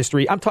economy in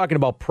history, I'm talking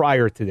about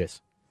prior to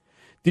this.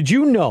 Did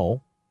you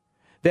know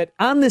that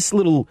on this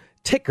little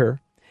ticker,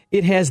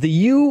 it has the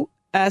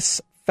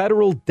U.S.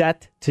 federal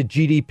debt to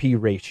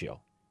GDP ratio?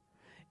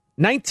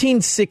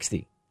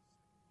 1960,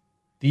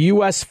 the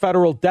U.S.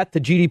 federal debt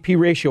to GDP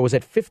ratio was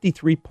at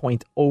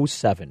 53.07.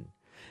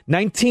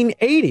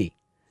 1980,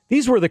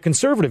 these were the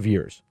conservative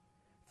years,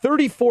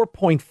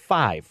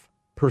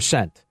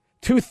 34.5%.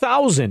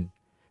 2000,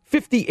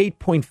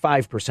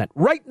 58.5%.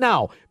 Right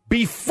now,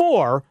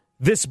 before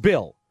this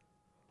bill,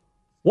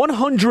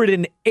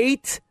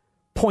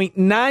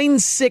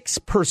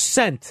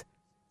 108.96%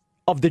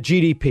 of the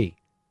GDP.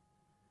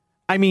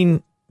 I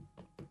mean,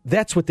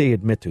 that's what they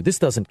admit to. This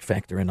doesn't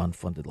factor in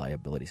unfunded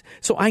liabilities.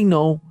 So I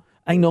know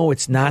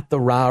it's not the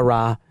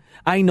rah-rah.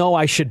 I know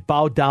I should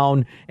bow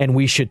down and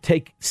we should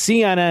take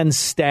CNN's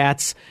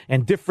stats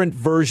and different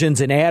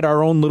versions and add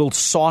our own little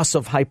sauce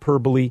of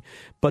hyperbole.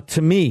 But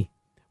to me,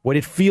 what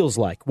it feels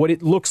like, what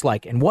it looks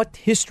like, and what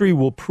history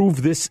will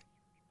prove this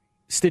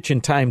stitch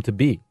in time to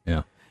be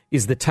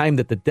is the time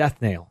that the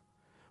death nail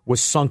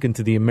was sunk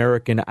into the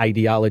American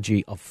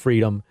ideology of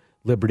freedom,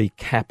 liberty,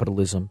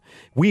 capitalism.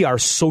 We are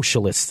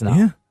socialists now.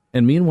 Yeah.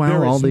 And meanwhile,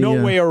 there is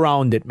no way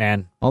around it,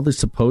 man. All the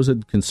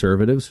supposed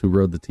conservatives who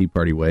rode the Tea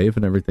Party wave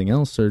and everything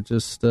else are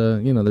just, they're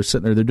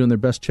sitting there, they're doing their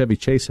best Chevy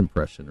Chase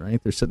impression,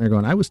 right? They're sitting there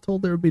going, I was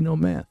told there would be no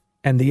math.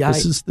 And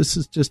this is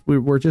just,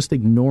 we're just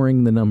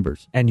ignoring the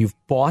numbers. And you've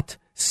bought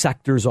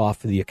sectors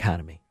off of the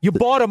economy. You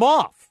bought them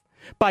off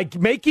by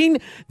making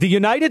the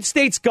United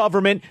States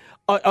government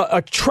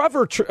a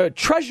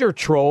treasure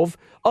trove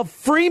of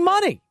free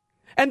money.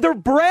 And they're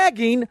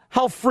bragging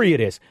how free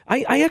it is.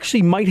 I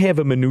actually might have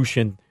a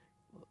Mnuchin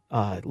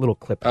little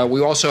clip.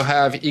 We also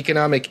have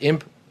economic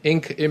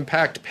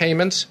impact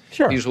payments.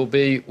 Sure. These will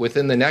be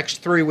within the next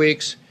 3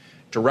 weeks,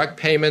 direct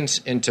payments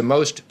into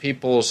most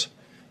people's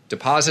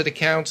deposit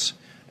accounts.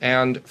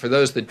 And for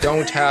those that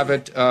don't have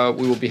it,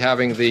 we will be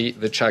having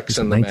the checks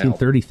in the mail.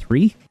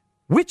 1933?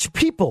 Which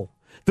people?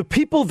 The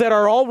people that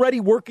are already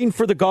working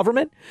for the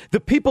government? The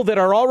people that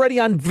are already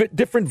on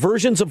different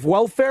versions of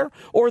welfare?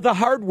 Or the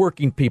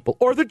hardworking people?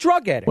 Or the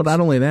drug addicts? Well,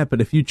 not only that,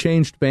 but if you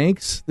changed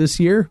banks this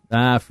year,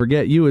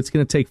 forget you. It's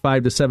going to take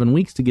 5 to 7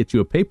 weeks to get you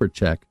a paper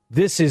check.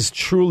 This is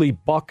truly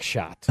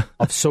buckshot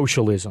of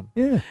socialism.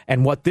 Yeah.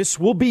 And what this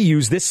will be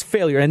used, this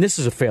failure, and this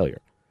is a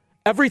failure.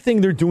 Everything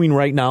they're doing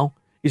right now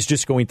is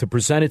just going to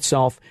present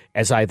itself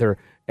as either,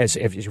 as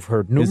you've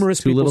heard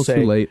numerous people say,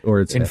 too late, or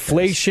it's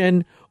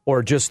inflation,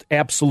 or just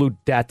absolute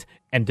debt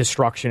and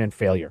destruction and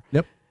failure.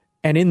 Yep.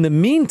 And in the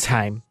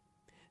meantime,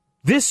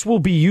 this will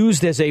be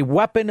used as a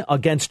weapon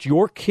against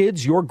your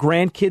kids, your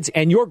grandkids,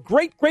 and your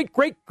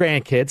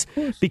great-great-great-grandkids,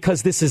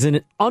 because this is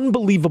an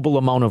unbelievable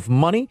amount of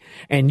money,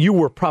 and you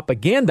were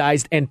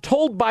propagandized and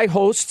told by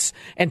hosts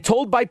and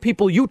told by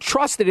people you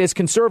trusted as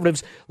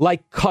conservatives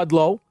like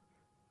Kudlow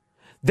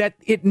that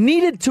it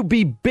needed to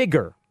be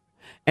bigger.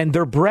 And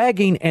they're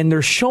bragging and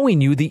they're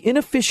showing you the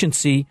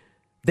inefficiency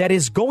that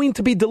is going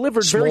to be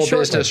delivered very shortly.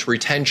 Small business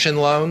retention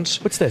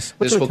loans. What's this?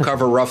 This will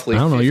cover roughly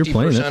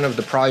 50% of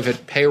the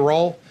private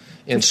payroll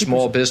in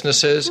small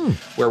businesses,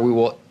 where we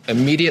will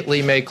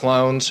immediately make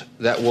loans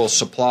that will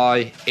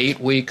supply 8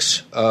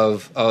 weeks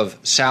of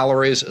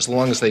salaries as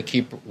long as they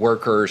keep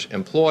workers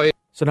employed.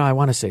 So now I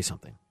want to say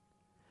something.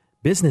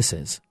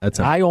 Businesses. That's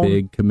a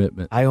big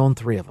commitment. I own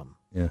 3 of them.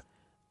 Yeah.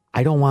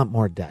 I don't want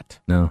more debt.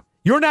 No.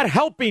 You're not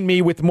helping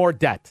me with more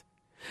debt.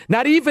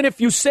 Not even if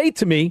you say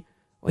to me,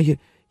 well,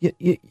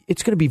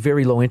 it's going to be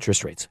very low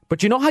interest rates.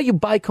 But you know how you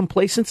buy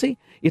complacency?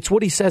 It's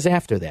what he says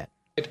after that.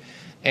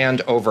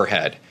 And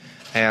overhead.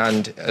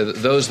 And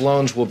those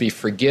loans will be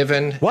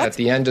forgiven at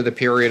the end of the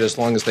period as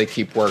long as they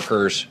keep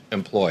workers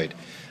employed.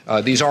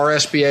 These are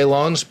SBA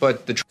loans,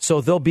 but so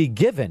they'll be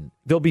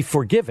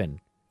forgiven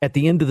at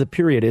the end of the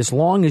period as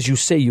long as you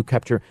say you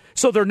kept your.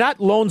 So they're not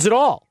loans at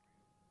all.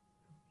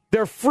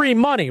 They're free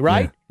money,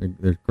 right? Yeah,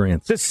 they're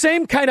grants. The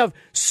same kind of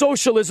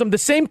socialism, the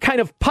same kind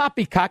of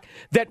poppycock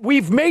that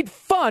we've made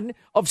fun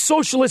of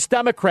socialist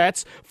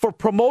Democrats for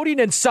promoting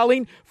and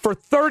selling for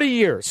 30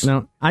 years.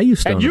 Now, I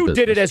used to own a business. And you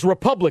did it as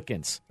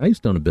Republicans. I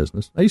used to own a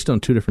business. I used to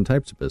own 2 different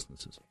types of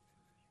businesses.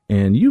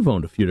 And you've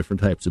owned a few different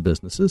types of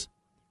businesses.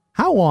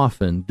 How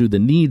often do the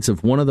needs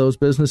of one of those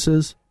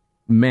businesses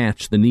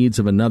match the needs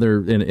of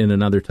another in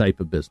another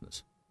type of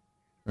business?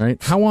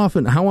 Right? How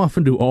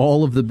often do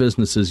all of the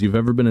businesses you've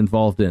ever been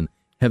involved in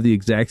have the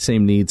exact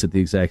same needs at the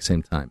exact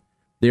same time?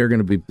 They're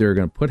going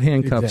to put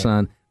handcuffs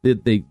on.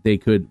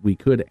 We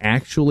could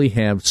actually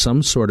have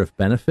some sort of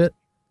benefit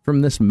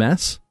from this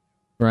mess,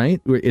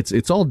 right?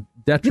 It's all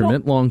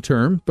detriment long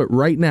term, but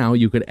right now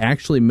you could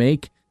actually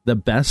make the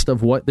best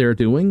of what they're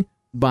doing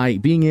by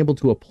being able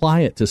to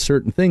apply it to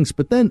certain things.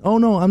 But then, oh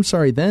no, I'm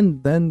sorry,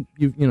 then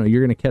you're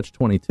going to catch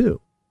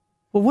 22.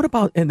 Well, what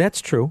about, and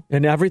that's true,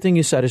 and everything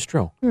you said is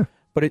true. Yeah.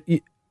 But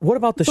what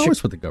about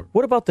always with the government.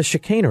 What about the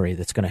chicanery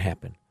that's going to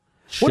happen?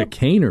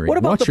 Chicanery. What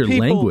about Watch the your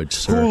people language,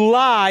 sir. who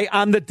lie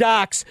on the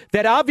docks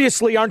that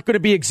obviously aren't going to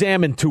be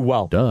examined too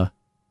well? Duh.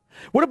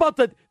 What about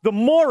the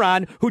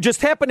moron who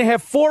just happened to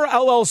have 4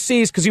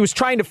 LLCs because he was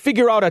trying to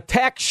figure out a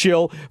tax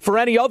shill for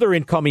any other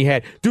income he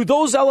had? Do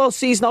those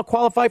LLCs now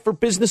qualify for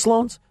business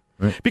loans?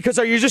 Right. Because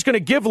are you just going to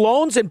give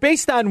loans? And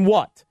based on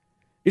what?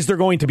 Is there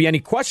going to be any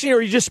question, or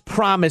you just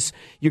promise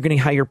you're going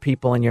to hire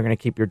people and you're going to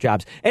keep your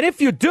jobs? And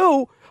if you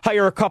do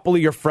hire a couple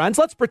of your friends,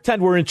 let's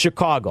pretend we're in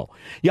Chicago.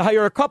 You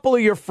hire a couple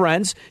of your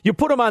friends, you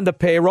put them on the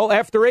payroll.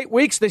 After 8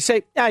 weeks, they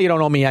say, you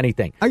don't owe me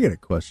anything. I get a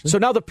question. So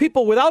now the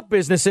people without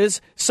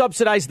businesses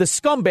subsidize the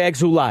scumbags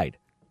who lied.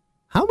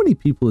 How many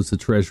people is the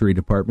Treasury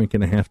Department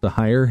going to have to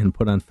hire and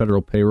put on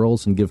federal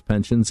payrolls and give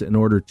pensions in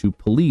order to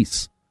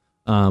police,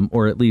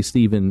 or at least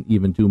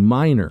even do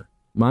minor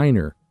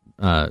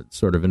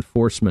sort of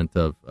enforcement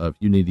of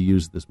you need to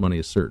use this money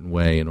a certain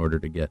way in order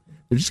to get?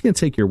 They're just going to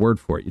take your word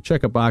for it. You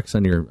check a box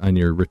on your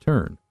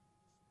return,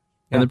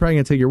 and they're probably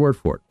going to take your word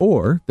for it.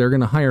 Or they're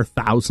going to hire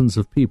thousands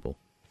of people.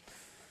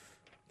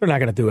 They're not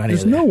going to do any of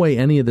that. There's no way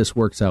any of this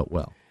works out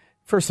well.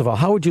 First of all,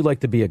 how would you like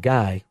to be a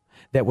guy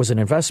that was an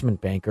investment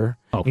banker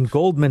in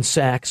Goldman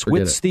Sachs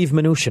with Steve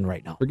Mnuchin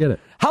right now? Forget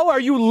it. How are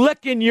you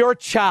licking your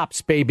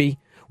chops, baby?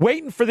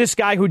 Waiting for this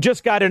guy who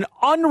just got an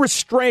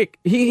unrestrained.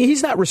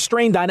 He's not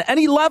restrained on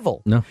any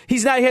level. No,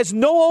 he's not. He has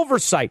no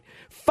oversight.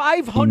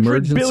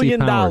 $500 billion.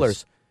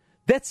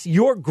 That's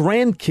your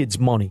grandkids'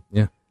 money.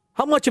 Yeah.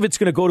 How much of it's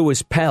going to go to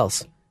his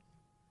pals?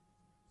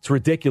 It's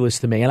ridiculous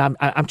to me, and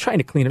I'm trying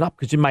to clean it up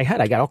because in my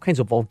head I got all kinds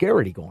of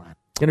vulgarity going on.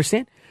 You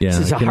understand? Yeah, this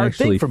is a hard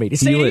thing for me to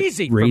say.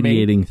 Easy for me,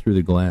 radiating through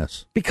the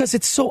glass because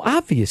it's so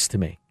obvious to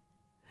me.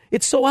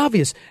 It's so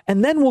obvious,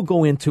 and then we'll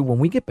go into when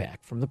we get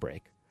back from the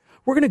break.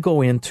 We're going to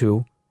go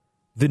into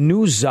the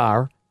new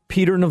czar,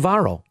 Peter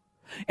Navarro,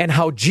 and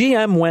how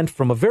GM went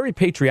from a very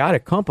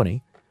patriotic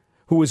company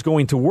who was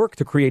going to work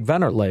to create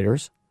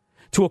ventilators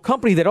to a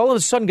company that all of a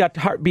sudden got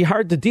to be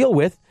hard to deal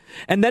with.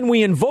 And then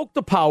we invoked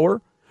the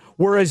power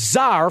where a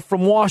czar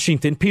from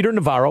Washington, Peter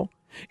Navarro,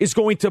 is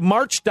going to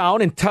march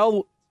down and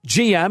tell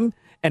GM,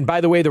 and by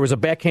the way, there was a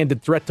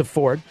backhanded threat to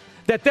Ford,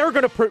 that they're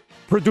going to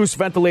produce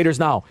ventilators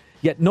now.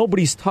 Yet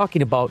nobody's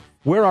talking about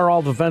where are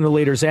all the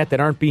ventilators at that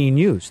aren't being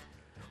used.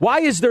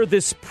 Why is there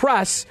this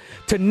press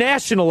to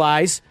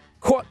nationalize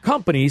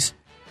companies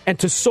and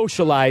to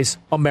socialize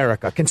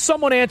America? Can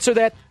someone answer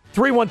that?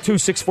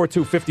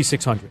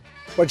 312-642-5600.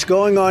 What's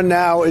going on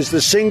now is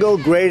the single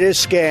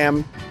greatest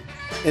scam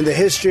in the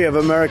history of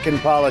American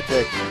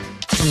politics.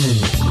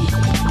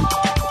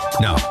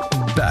 Now,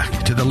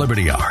 back to the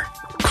Liberty Hour.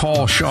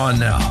 Call Sean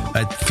now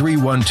at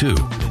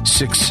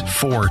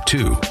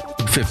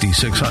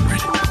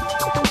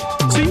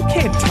 312-642-5600. So you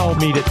can't tell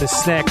me that the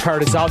snack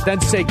card is out,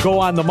 then say go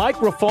on the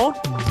microphone.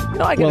 You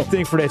know, I got a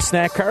thing for that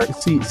snack card.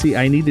 See,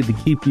 I needed to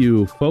keep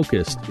you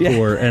focused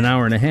for an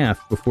hour and a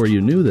half before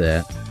you knew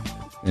that.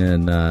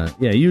 And,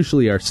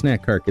 usually our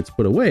snack cart gets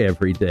put away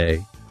every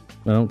day.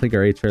 I don't think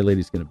our HR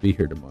lady's going to be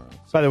here tomorrow.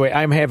 By the way,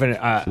 I'm having...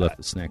 she left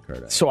the snack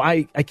cart out. So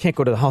I can't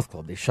go to the health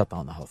club. They shut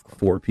down the health club.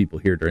 4 people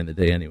here during the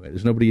day anyway.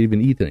 There's nobody even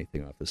eat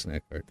anything off the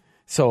snack cart.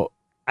 So,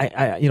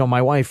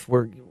 my wife,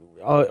 what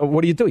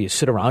do? You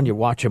sit around, you're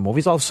watching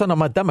movies. All of a sudden,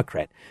 I'm a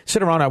Democrat.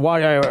 Sit around, I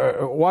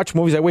watch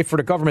movies. I wait for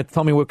the government to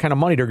tell me what kind of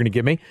money they're going to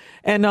give me.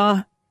 And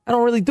I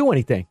don't really do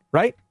anything,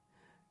 right?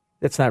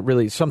 That's not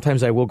really...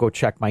 Sometimes I will go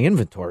check my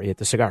inventory at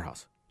the cigar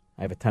house.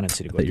 I have a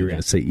tendency to go do that. You were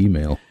going to say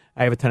email.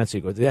 I have a tendency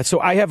to go do that.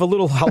 So I have a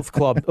little health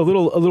club, a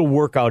little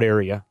workout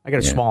area. I got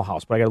a small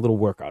house, but I got a little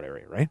workout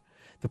area, right?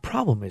 The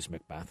problem is,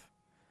 Macbeth,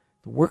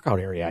 the workout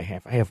area I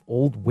have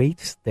old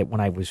weights that when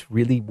I was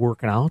really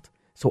working out,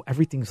 so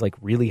everything's like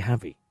really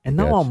heavy. And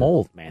now I'm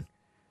old, man.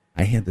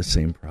 I had the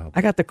same problem.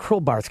 I got the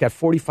Krill bar. It's got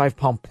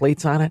 45-pound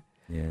plates on it.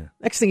 Yeah.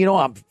 Next thing you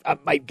know,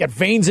 I got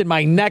veins in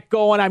my neck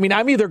going. I mean,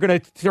 I'm either going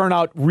to turn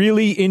out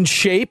really in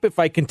shape if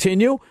I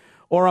continue,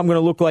 or I'm going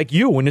to look like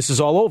you when this is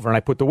all over and I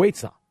put the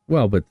weights on.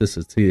 Well, but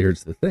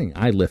here's the thing.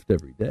 I lift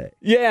every day.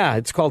 Yeah,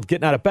 it's called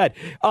getting out of bed.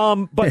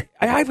 But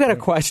I've got a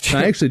question.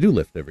 I actually do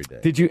lift every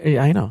day. Did you?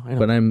 Yeah, I know.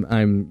 But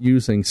I'm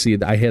using. See,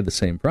 I had the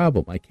same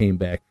problem. I came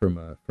back from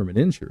an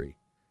injury,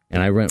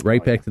 and I went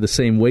right back to the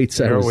same weights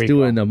I was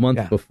doing a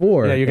month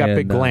before. Yeah, you got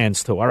big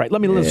glands too. All right,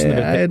 let me listen to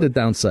the. I had to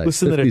downsize.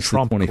 Listen to the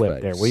Trump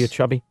clip there, will you,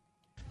 Chubby?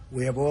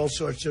 We have all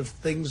sorts of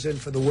things in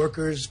for the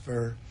workers,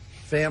 for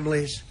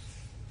families,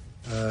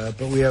 but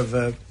we have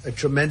a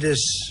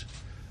tremendous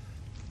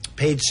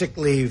paid sick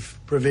leave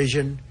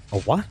provision. A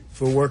what?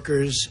 For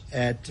workers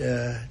at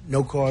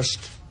no cost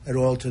at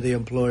all to the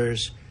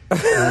employers.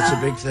 That's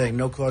a big thing.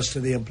 No cost to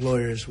the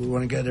employers. We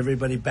want to get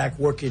everybody back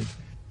working.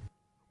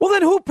 Well,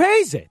 then who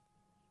pays it?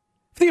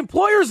 If the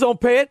employers don't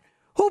pay it,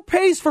 who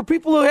pays for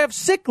people who have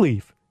sick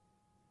leave?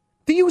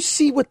 Do you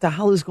see what the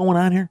hell is going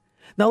on here?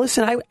 Now,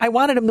 listen, I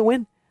wanted him to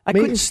win. I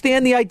couldn't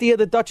stand the idea of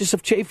the Duchess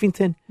of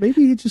Chafington.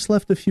 Maybe he just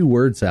left a few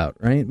words out,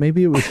 right?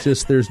 Maybe it was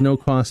just there's no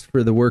cost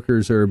for the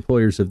workers or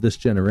employers of this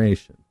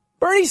generation.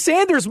 Bernie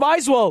Sanders might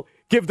as well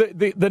give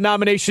the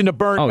nomination to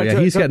Bernie. Oh, yeah,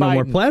 he's got no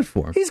more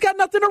platform. He's got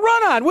nothing to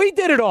run on. We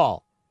did it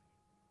all.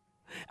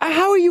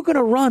 How are you going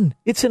to run?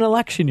 It's an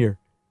election year.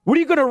 What are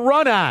you going to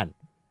run on?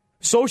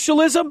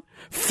 Socialism?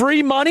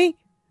 Free money?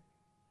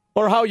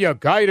 Or how you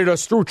guided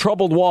us through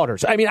troubled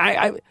waters? I mean,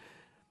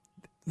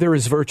 there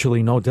is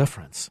virtually no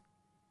difference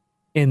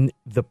in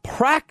the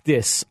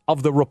practice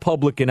of the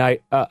Republican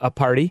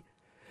Party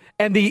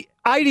and the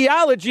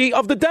ideology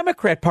of the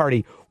Democrat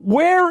Party.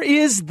 Where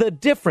is the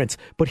difference?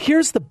 But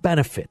here's the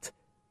benefit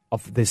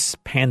of this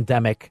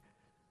pandemic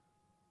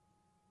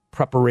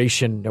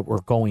preparation that we're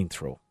going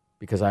through,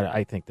 because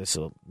I think this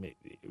will,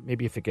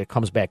 maybe if it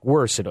comes back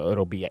worse,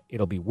 it'll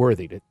be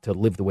worthy to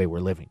live the way we're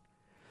living.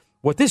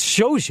 What this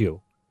shows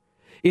you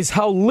is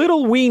how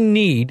little we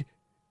need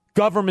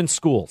government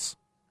schools.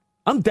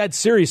 I'm dead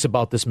serious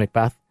about this,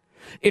 Macbeth.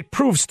 It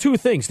proves two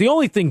things. The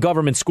only thing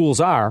government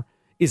schools are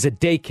is a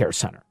daycare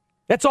center.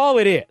 That's all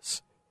it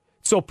is.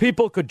 So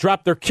people could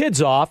drop their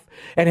kids off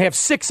and have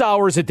 6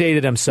 hours a day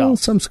to themselves. Well,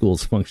 some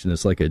schools function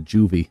as like a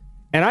juvie.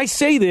 And I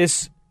say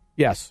this,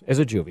 yes, as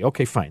a juvie.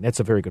 Okay, fine. That's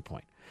a very good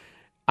point.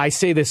 I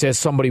say this as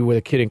somebody with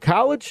a kid in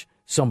college,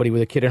 somebody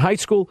with a kid in high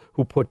school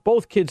who put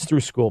both kids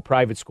through school,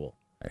 private school.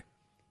 Right.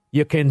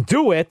 You can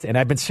do it, and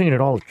I've been saying it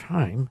all the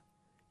time,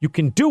 you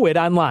can do it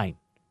online.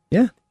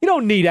 Yeah. You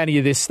don't need any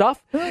of this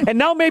stuff. Yeah. And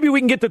now maybe we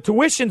can get the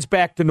tuitions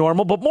back to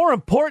normal, but more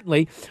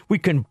importantly, we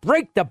can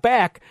break the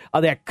back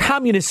of that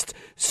communist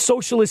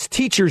socialist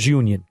teachers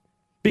union.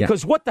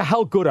 Because what the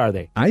hell good are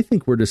they? I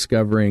think we're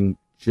discovering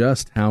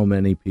just how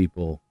many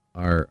people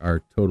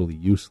are totally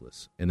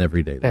useless in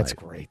everyday life. That's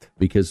great.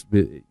 Because,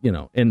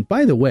 and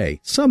by the way,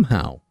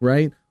 somehow,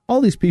 right,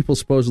 all these people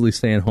supposedly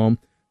staying home,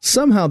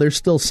 somehow there's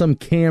still some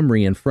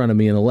Camry in front of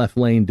me in the left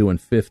lane doing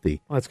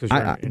 50. Well, that's because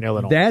you're in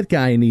Illinois. That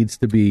guy needs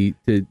to be,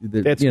 you're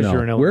in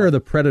Illinois. Where are the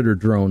Predator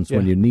drones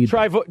when you need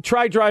them?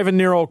 Try driving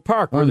near Oak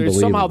Park, where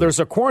there's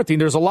a quarantine,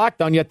 there's a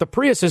lockdown, yet the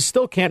Priuses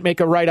still can't make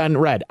a right on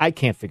red. I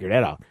can't figure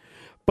that out.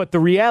 But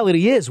the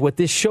reality is, what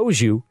this shows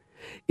you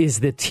is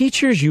the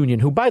teachers union,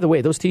 who, by the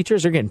way, those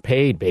teachers are getting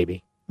paid,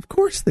 baby. Of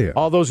course they are.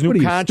 All those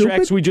new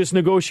contracts we just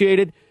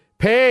negotiated,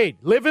 paid,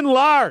 living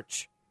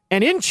large,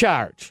 and in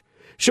charge.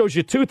 Shows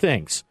you two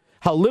things: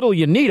 how little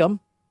you need them,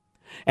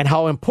 and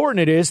how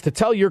important it is to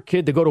tell your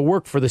kid to go to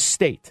work for the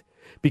state.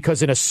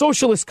 Because in a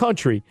socialist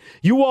country,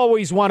 you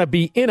always want to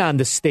be in on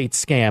the state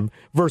scam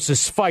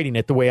versus fighting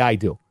it the way I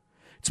do.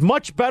 It's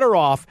much better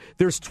off.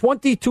 There's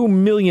 22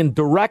 million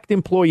direct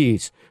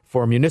employees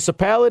for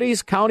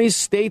municipalities, counties,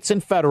 states,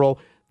 and federal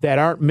that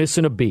aren't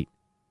missing a beat.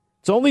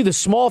 It's only the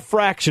small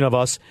fraction of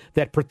us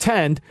that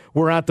pretend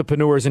we're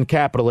entrepreneurs and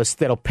capitalists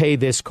that'll pay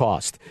this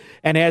cost.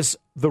 And as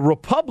the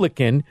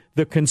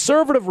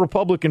conservative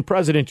Republican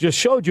president just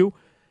showed you,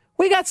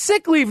 we got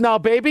sick leave now,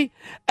 baby.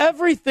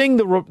 Everything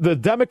the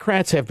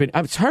Democrats have been,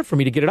 it's hard for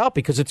me to get it out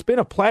because it's been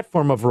a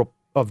platform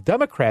of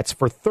Democrats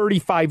for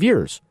 35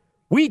 years.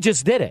 We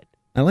just did it.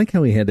 I like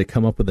how he had to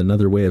come up with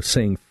another way of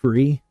saying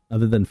free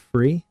other than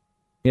free.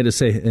 He had to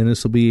say, and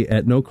this will be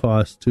at no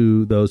cost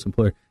to those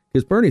employers.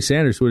 Because Bernie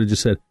Sanders would have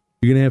just said,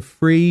 you're going to have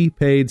free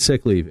paid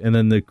sick leave. And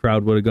then the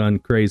crowd would have gone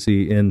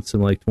crazy and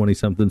some like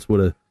 20-somethings would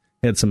have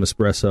had some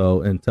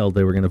espresso until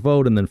they were going to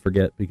vote and then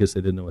forget because they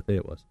didn't know what day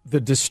it was.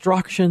 The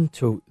destruction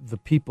to the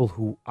people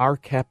who are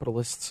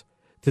capitalists,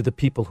 to the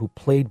people who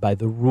played by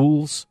the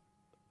rules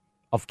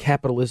of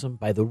capitalism,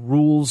 by the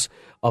rules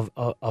of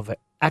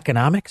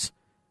economics,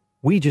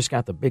 we just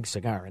got the big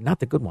cigar and not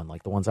the good one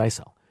like the ones I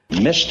sell.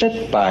 Missed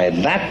it by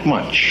that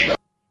much.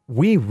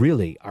 We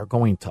really are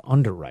going to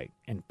underwrite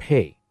and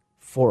pay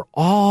for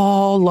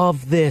all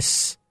of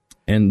this.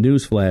 And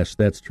newsflash,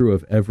 that's true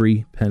of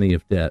every penny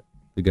of debt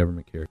the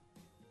government carries.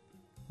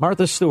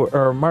 Martha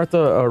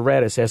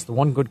Radis asked the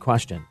one good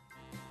question.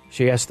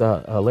 She asked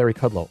Larry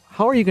Kudlow,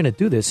 how are you going to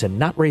do this and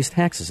not raise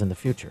taxes in the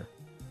future?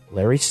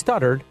 Larry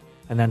stuttered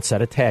and then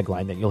said a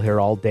tagline that you'll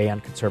hear all day on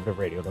conservative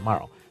radio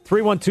tomorrow.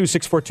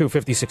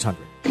 312-642-5600.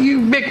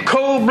 You big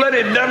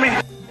cold-blooded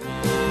dummy.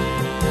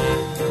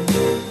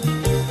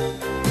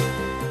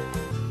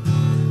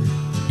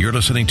 You're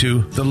listening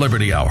to The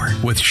Liberty Hour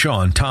with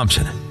Sean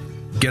Thompson.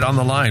 Get on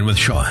the line with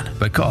Sean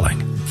by calling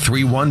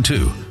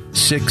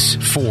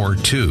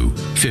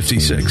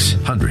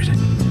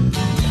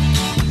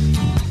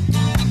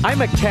 312-642-5600.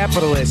 I'm a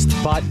capitalist,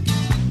 but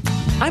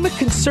I'm a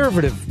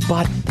conservative,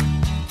 but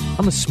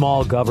I'm a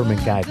small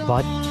government guy,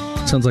 but.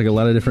 Sounds like a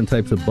lot of different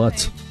types of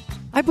butts.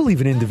 I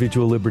believe in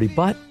individual liberty,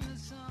 but.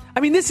 I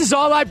mean, this is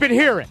all I've been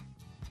hearing.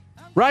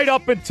 Right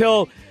up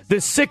until the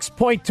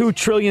 $6.2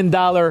 trillion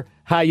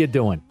how you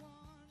doing?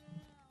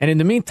 And in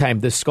the meantime,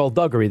 the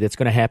skullduggery that's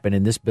going to happen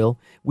in this bill,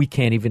 we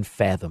can't even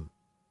fathom.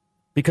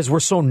 Because we're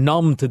so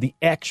numb to the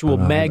actual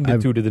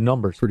magnitude of the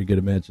numbers. Pretty good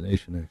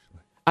imagination, actually.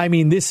 I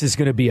mean, this is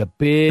going to be a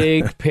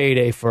big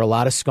payday for a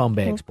lot of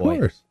scumbags, boy. Of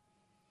course.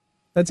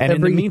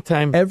 In the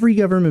meantime, every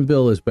government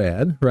bill is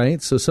bad,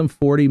 right? So some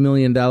 $40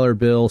 million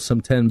bill,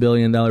 some $10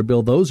 billion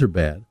bill, those are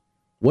bad.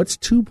 What's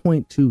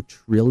 $2.2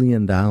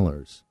 trillion?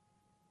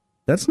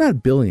 That's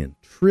not billion,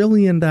 $1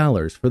 trillion.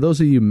 For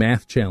those of you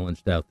math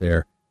challenged out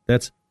there,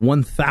 that's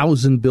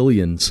 1,000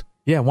 billions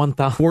Yeah,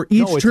 1,000 for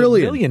each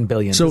trillion. $1 million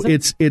billion. So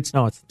it's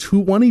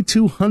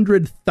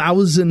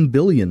 2,200,000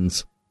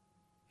 billions.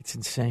 It's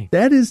insane.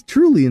 That is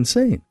truly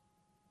insane.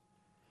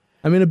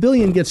 I mean, $1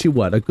 billion gets you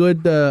what? A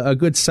good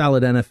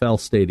solid NFL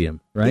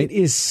stadium, right? It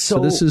is so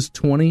this is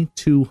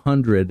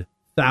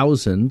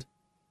 2,200,000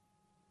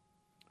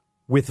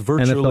 with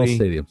virtually NFL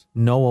stadiums.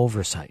 No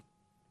oversight.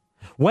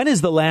 When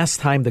is the last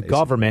time the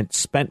government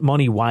spent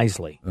money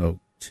wisely? Oh,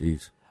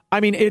 jeez. I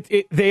mean,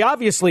 they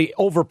obviously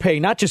overpay,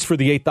 not just for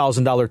the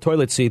 $8,000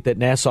 toilet seat that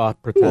Nassau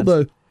pretends.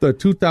 Well, the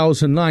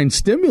 2009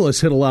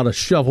 stimulus hit a lot of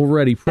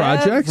shovel-ready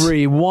projects.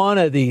 Every one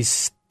of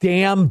these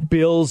damn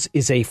bills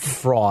is a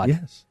fraud.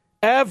 Yes.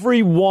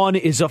 Every one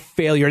is a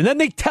failure. And then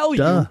they tell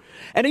you,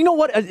 and you know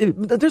what?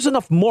 There's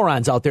enough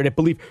morons out there that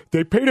believe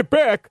they paid it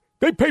back.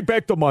 They paid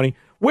back the money.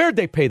 Where'd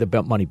they pay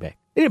the money back?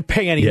 They didn't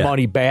pay any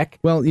money back.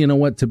 Well, you know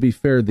what? To be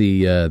fair,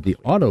 the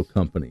auto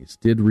companies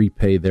did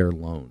repay their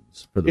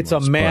loans for the most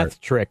part. It's a math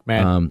trick,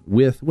 man.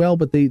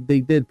 But they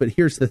did. But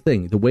here's the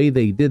thing: the way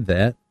they did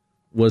that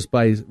was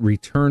by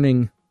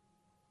returning.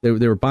 They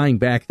were buying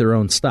back their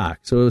own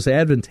stock, so it was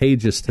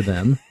advantageous to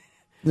them.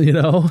 You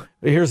know.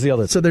 Here's the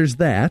other. So there's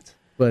that.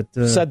 But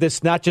said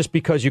this not just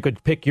because you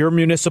could pick your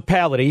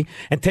municipality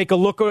and take a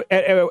look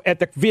at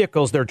the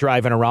vehicles they're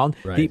driving around,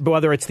 right.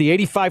 Whether it's the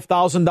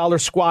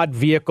 $85,000 squad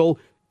vehicle,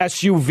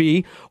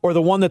 SUV, or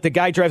the one that the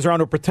guy drives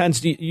around who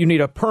pretends you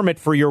need a permit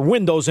for your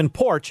windows and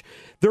porch.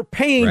 They're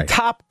paying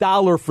top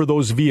dollar for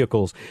those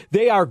vehicles.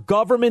 They are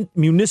government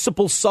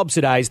municipal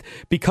subsidized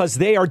because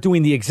they are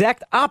doing the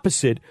exact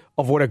opposite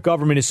of what a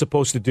government is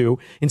supposed to do.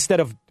 Instead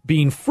of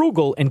being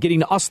frugal and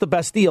getting us the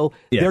best deal,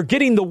 they're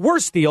getting the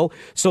worst deal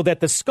so that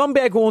the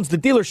scumbag who owns the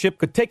dealership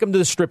could take them to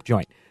the strip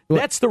joint.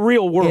 That's the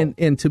real world.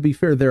 And to be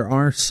fair, there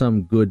are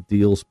some good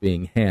deals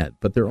being had,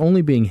 but they're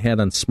only being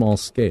had on small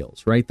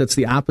scales, right? That's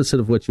the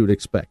opposite of what you would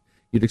expect.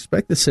 You'd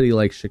expect a city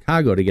like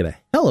Chicago to get a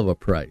hell of a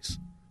price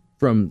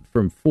from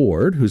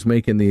Ford, who's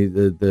making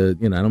the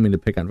I don't mean to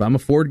pick on, I'm a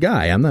Ford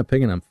guy. I'm not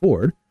picking on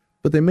Ford,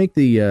 but they make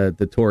the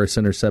Taurus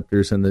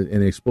Interceptors and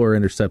the Explorer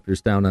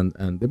Interceptors down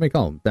on they make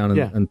all of them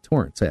down on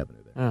Torrance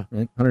Avenue, there,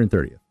 right?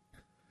 130th.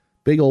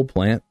 Big old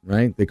plant,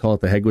 right? They call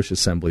it the Hegewisch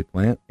Assembly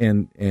Plant,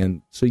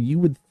 and so you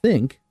would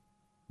think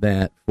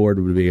that Ford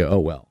would be,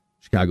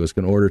 Chicago's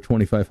going to order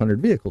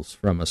 2,500 vehicles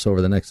from us over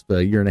the next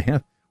year and a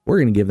half. We're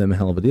going to give them a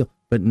hell of a deal.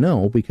 But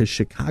no, because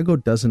Chicago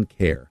doesn't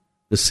care.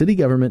 The city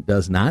government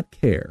does not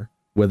care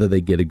whether they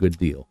get a good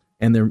deal.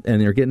 And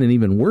they're getting an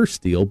even worse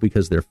deal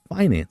because they're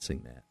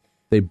financing that.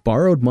 They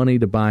borrowed money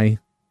to buy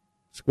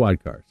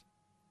squad cars.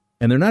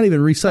 And they're not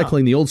even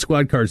recycling the old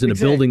squad cars into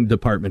building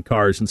department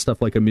cars and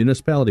stuff like a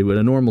municipality. With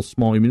a normal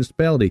small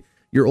municipality,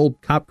 your old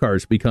cop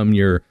cars become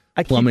your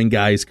plumbing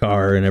guy's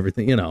car and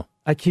everything, you know.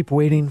 I keep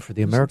waiting for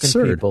the American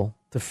people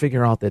to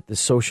figure out that this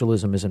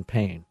socialism isn't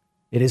paying.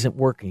 It isn't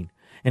working.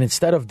 And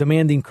instead of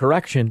demanding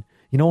correction,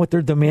 you know what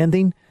they're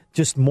demanding?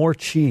 Just more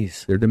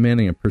cheese. They're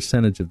demanding a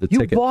percentage of the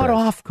ticket price. You bought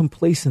off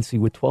complacency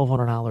with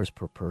 $1,200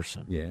 per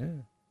person. Yeah.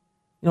 You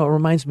know, it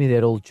reminds me of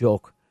that old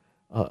joke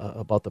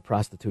about the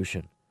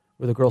prostitution,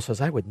 where the girl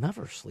says, I would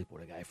never sleep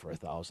with a guy for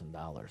 $1,000.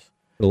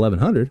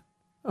 $1,100?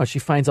 Oh, she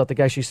finds out the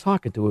guy she's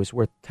talking to is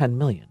worth $10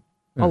 million.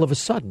 Yeah. All of a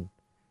sudden,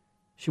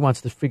 she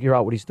wants to figure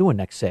out what he's doing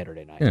next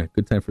Saturday night. Yeah,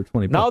 good time for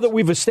 $20. Now that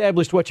we've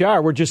established what you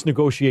are, we're just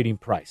negotiating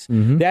price.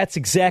 Mm-hmm. That's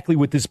exactly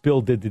what this bill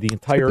did to the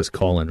entire... Let's get this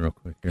call in real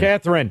quick. Here.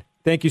 Catherine,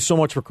 thank you so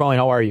much for calling.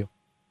 How are you?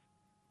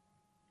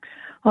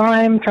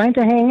 I'm trying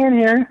to hang in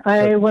here.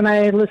 When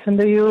I listen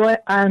to you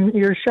on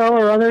your show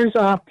or others,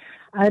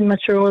 I'm not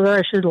sure whether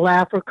I should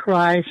laugh or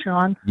cry,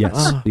 Sean.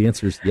 Yes, the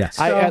answer is yes.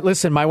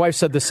 Listen, my wife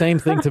said the same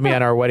thing to me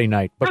on our wedding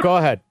night, but go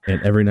ahead. And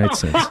every night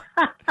since.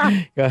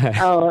 Go ahead.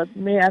 Oh,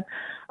 man.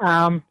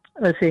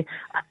 Let's see.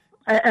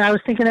 I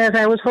was thinking as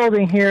I was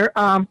holding here,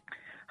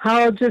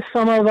 how just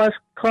some of us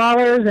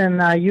callers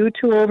and you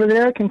two over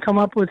there can come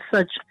up with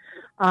such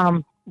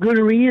good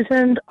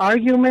reasoned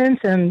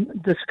arguments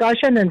and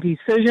discussion and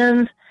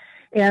decisions.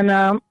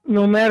 And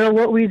no matter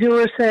what we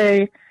do or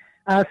say,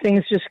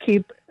 things just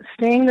keep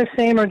staying the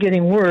same or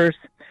getting worse.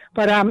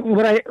 But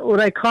what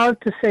I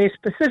called to say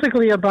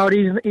specifically about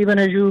even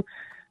as you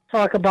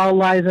talk about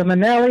Liza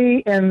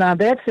Minnelli and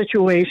that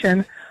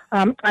situation,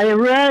 I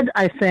read,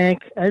 I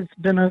think, it's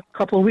been a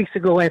couple of weeks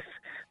ago, I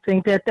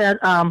think that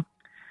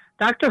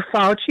Dr.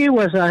 Fauci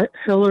was a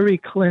Hillary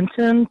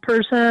Clinton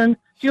person.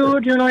 Do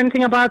you know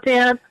anything about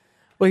that?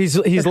 Well,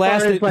 he's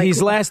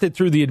lasted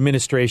through the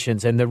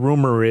administrations, and the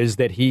rumor is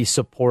that he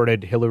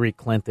supported Hillary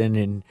Clinton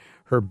in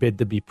her bid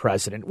to be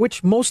president,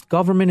 which most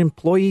government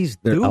employees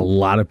do. A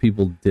lot of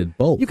people did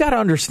both. You got to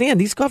understand,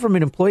 these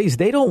government employees,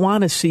 they don't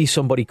want to see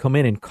somebody come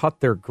in and cut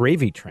their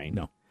gravy train.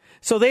 No.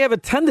 So they have a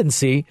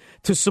tendency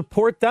to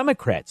support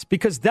Democrats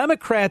because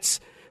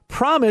Democrats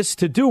promise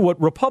to do what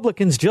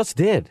Republicans just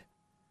did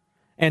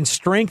and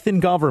strengthen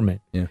government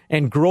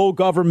and grow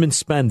government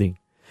spending.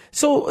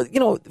 So,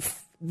 you know,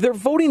 they're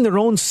voting their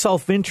own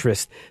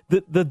self-interest.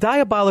 The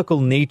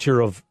diabolical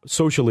nature of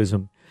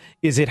socialism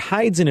is it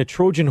hides in a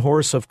Trojan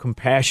horse of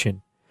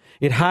compassion.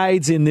 It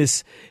hides in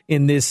this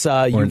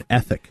or an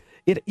ethic.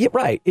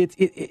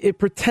 It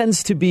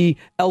pretends to be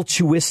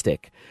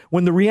altruistic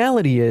when the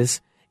reality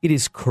is it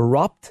is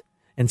corrupt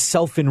and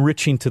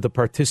self-enriching to the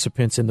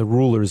participants and the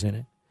rulers in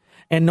it.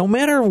 And no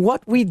matter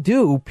what we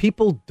do,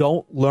 people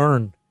don't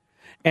learn.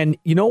 And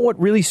you know what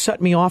really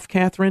set me off,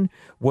 Catherine,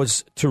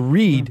 was to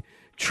read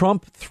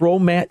Trump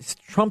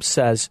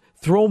says,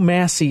 throw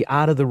Massey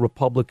out of the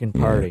Republican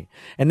Party.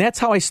 And that's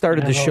how I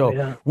started the show.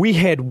 Yeah. We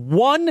had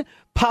one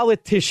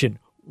politician,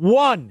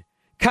 one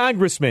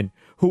congressman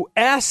who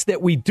asked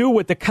that we do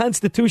what the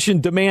Constitution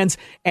demands,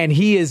 and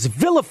he is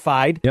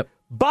vilified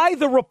by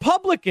the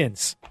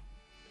Republicans.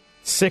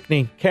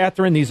 Sickening.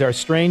 Catherine, these are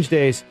strange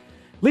days.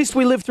 At least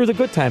we lived through the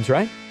good times,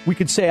 right? We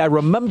could say, I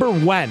remember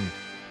when,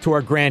 to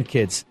our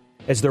grandkids,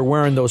 as they're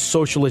wearing those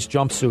socialist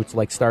jumpsuits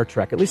like Star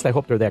Trek. At least I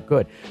hope they're that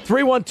good.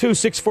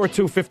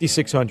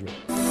 312-642-5600.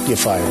 You're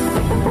fired.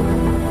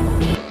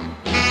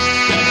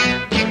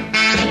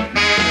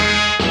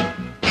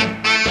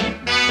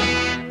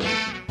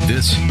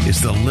 This is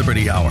the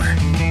Liberty Hour.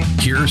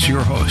 Here's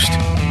your host,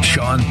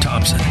 Sean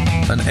Thompson,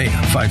 on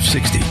AM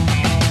 560.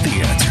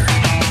 The Answer.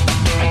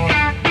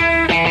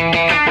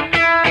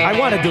 I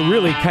wanted to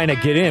really kind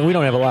of get in. We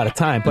don't have a lot of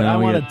time, but I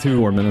wanted to.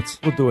 4 minutes.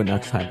 We'll do it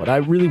next time. But I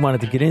really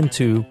wanted to get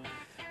into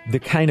the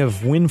kind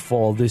of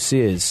windfall this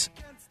is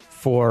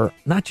for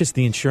not just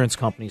the insurance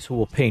companies who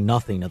will pay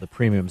nothing of the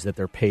premiums that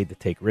they're paid to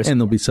take risks.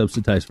 And they'll be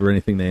subsidized for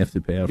anything they have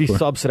to pay out for. Be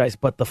subsidized,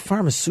 but the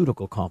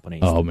pharmaceutical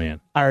companies. Oh, man.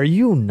 Are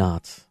you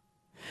nuts?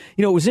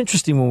 You know, it was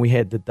interesting when we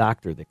had the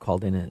doctor that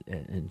called in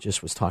and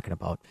just was talking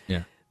about.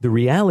 Yeah. The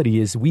reality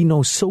is we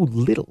know so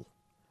little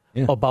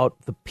about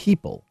the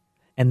people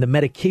and the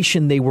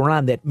medication they were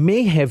on that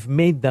may have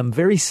made them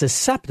very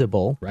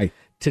susceptible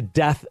to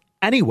death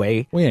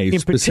anyway. Well, yeah,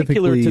 in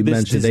particular to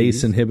this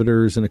disease. ACE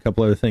inhibitors and a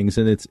couple other things.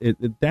 And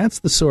that's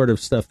the sort of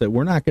stuff that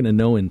we're not going to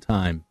know in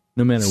time,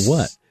 no matter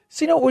what.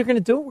 So you know what we're going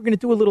to do? We're going to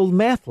do a little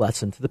math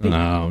lesson to the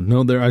people.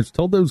 No, I was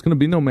told there was going to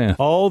be no math.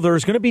 Oh,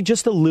 there's going to be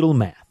just a little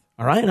math.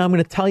 All right, and I'm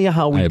going to tell you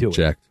how we do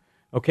it.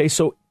 Okay,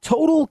 so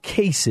total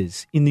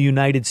cases in the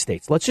United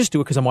States. Let's just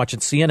do it because I'm watching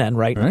CNN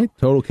right now. All right,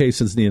 total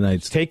cases in the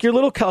United States. Take your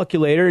little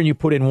calculator and you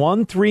put in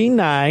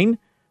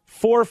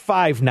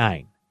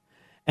 139,459.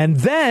 And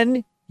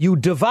then you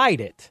divide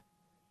it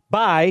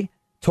by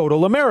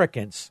total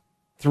Americans,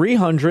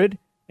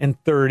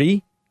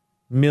 330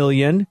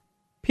 million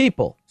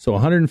people. So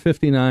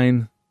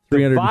 159,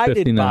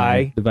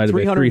 359 divided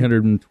by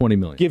 320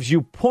 million. Gives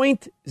you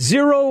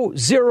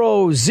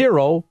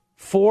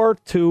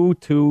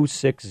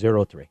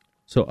 0.000422603.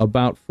 So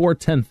about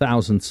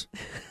 4/10,000ths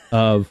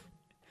of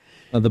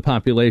the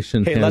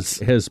population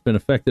has been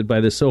affected by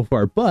this so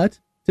far. But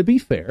to be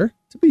fair,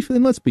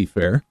 let's be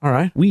fair. All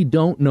right. We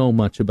don't know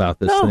much about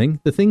this thing.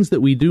 The things that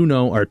we do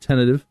know are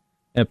tentative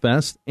at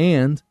best,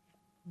 and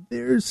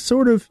there's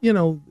sort of,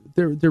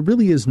 there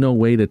really is no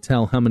way to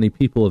tell how many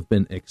people have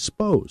been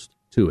exposed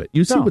to it.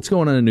 You see what's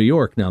going on in New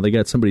York now. They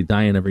got somebody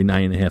dying every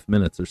 9.5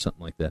 minutes or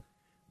something like that.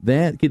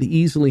 That could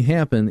easily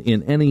happen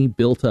in any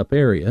built-up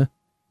area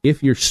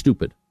if you're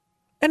stupid.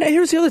 And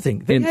here's the other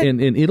thing.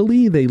 In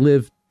Italy, they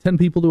live 10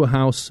 people to a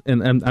house,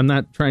 and I'm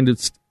not trying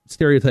to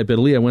stereotype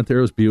Italy. I went there;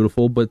 it was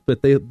beautiful, but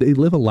they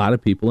live a lot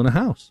of people in a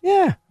house.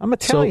 Yeah, I'm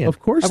Italian. So of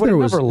course it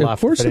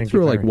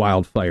threw like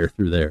wildfire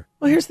through there.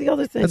 Well, here's the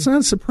other thing. That's not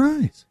a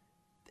surprise.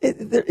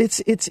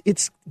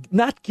 It's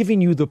not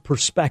giving you the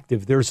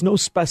perspective. There's no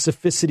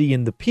specificity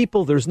in the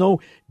people. There's no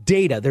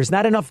data. There's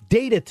not enough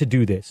data to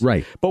do this.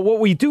 Right. But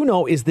what we do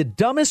know is the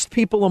dumbest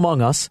people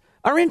among us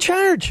are in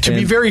charge. To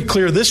be very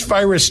clear, this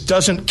virus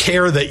doesn't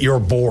care that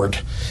you're bored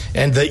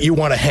and that you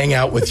want to hang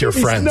out with your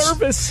friends. He's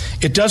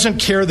nervous. It doesn't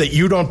care that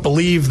you don't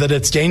believe that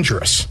it's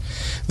dangerous.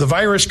 The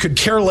virus could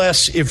care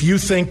less if you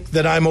think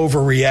that I'm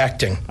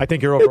overreacting. I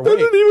think you're overweight. It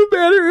doesn't even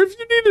matter if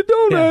you need a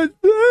donut.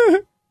 Yeah.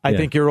 I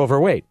think you're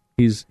overweight.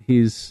 He's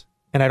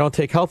and I don't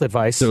take health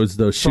advice. Those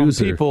shoes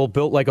from people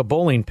built like a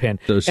bowling pin.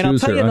 Those and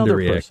shoes I'll tell are you another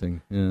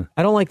underreacting. Yeah.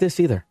 I don't like this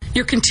either.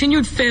 Your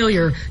continued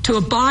failure to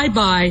abide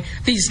by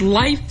these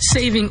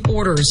life-saving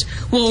orders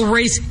will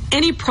erase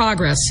any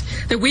progress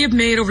that we have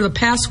made over the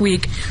past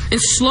week in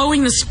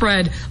slowing the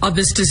spread of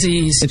this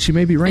disease. And she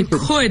may be right,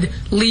 and could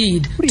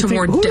lead to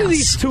more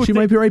deaths. She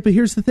might be right, but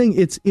here's the thing: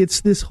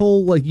 it's this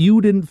whole like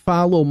you didn't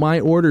follow my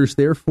orders,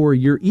 therefore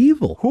you're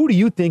evil. Who do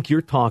you think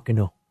you're talking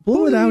to?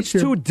 Blow it out. These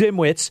two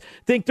dimwits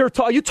think they're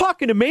talking. You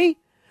talking to me?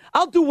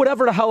 I'll do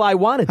whatever the hell I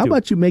want to do. How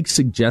about you make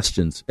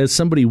suggestions as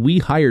somebody we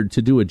hired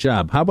to do a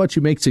job? How about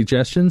you make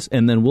suggestions,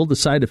 and then we'll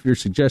decide if your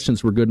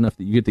suggestions were good enough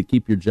that you get to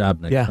keep your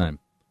job next time.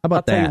 How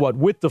about that? I'll tell you what,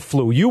 with the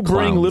flu, you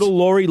bring little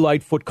Lori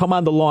Lightfoot, come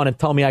on the lawn and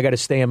tell me I got to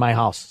stay in my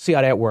house. See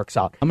how that works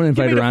out. I'm going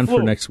to invite her on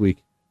for next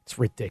week. It's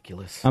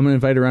ridiculous. I'm going to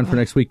invite her on for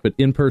next week, but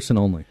in person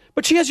only.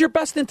 But she has your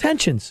best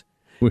intentions.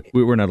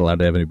 We're not allowed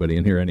to have anybody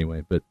in here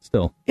anyway, but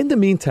still. In the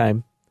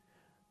meantime,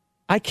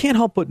 I can't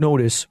help but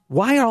notice,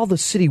 why all the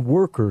city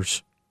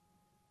workers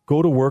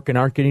go to work and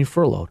aren't getting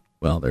furloughed?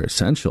 Well, they're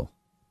essential.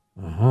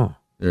 Uh-huh.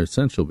 They're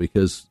essential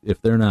because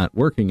if they're not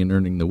working and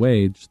earning the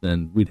wage,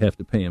 then we'd have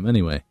to pay them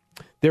anyway.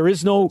 There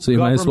is no So you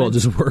might as well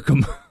just work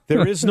them.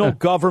 There is no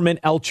government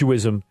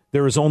altruism.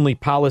 There is only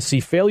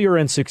policy failure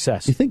and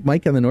success. You think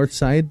Mike on the north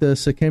side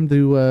succumbed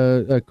to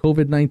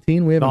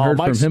COVID-19? We haven't heard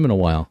from him in a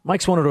while.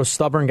 Mike's one of those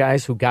stubborn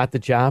guys who got the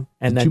job.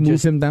 And Did then you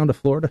move him down to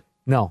Florida?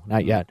 No,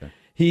 not yet. Okay.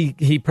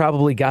 He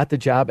probably got the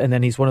job, and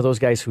then he's one of those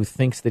guys who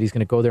thinks that he's going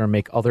to go there and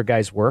make other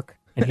guys work.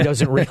 And he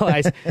doesn't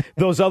realize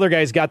those other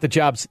guys got the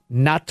jobs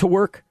not to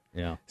work.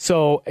 Yeah.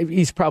 So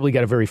he's probably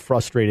got a very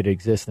frustrated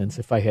existence,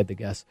 if I had to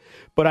guess.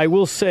 But I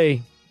will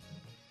say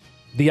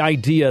the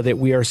idea that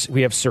we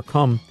have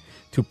succumbed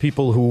to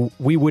people who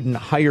we wouldn't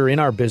hire in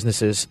our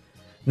businesses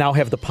now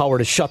have the power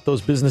to shut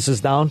those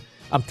businesses down,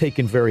 I'm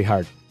taking very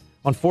hard.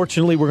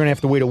 Unfortunately, we're going to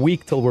have to wait a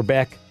week till we're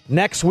back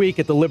next week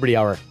at the Liberty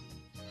Hour.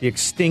 The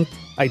extinct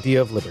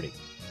idea of liberty.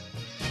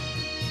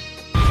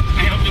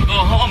 I have to go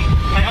home.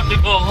 I have to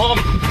go home.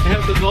 I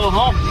have to go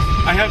home.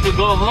 I have to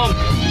go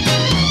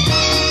home.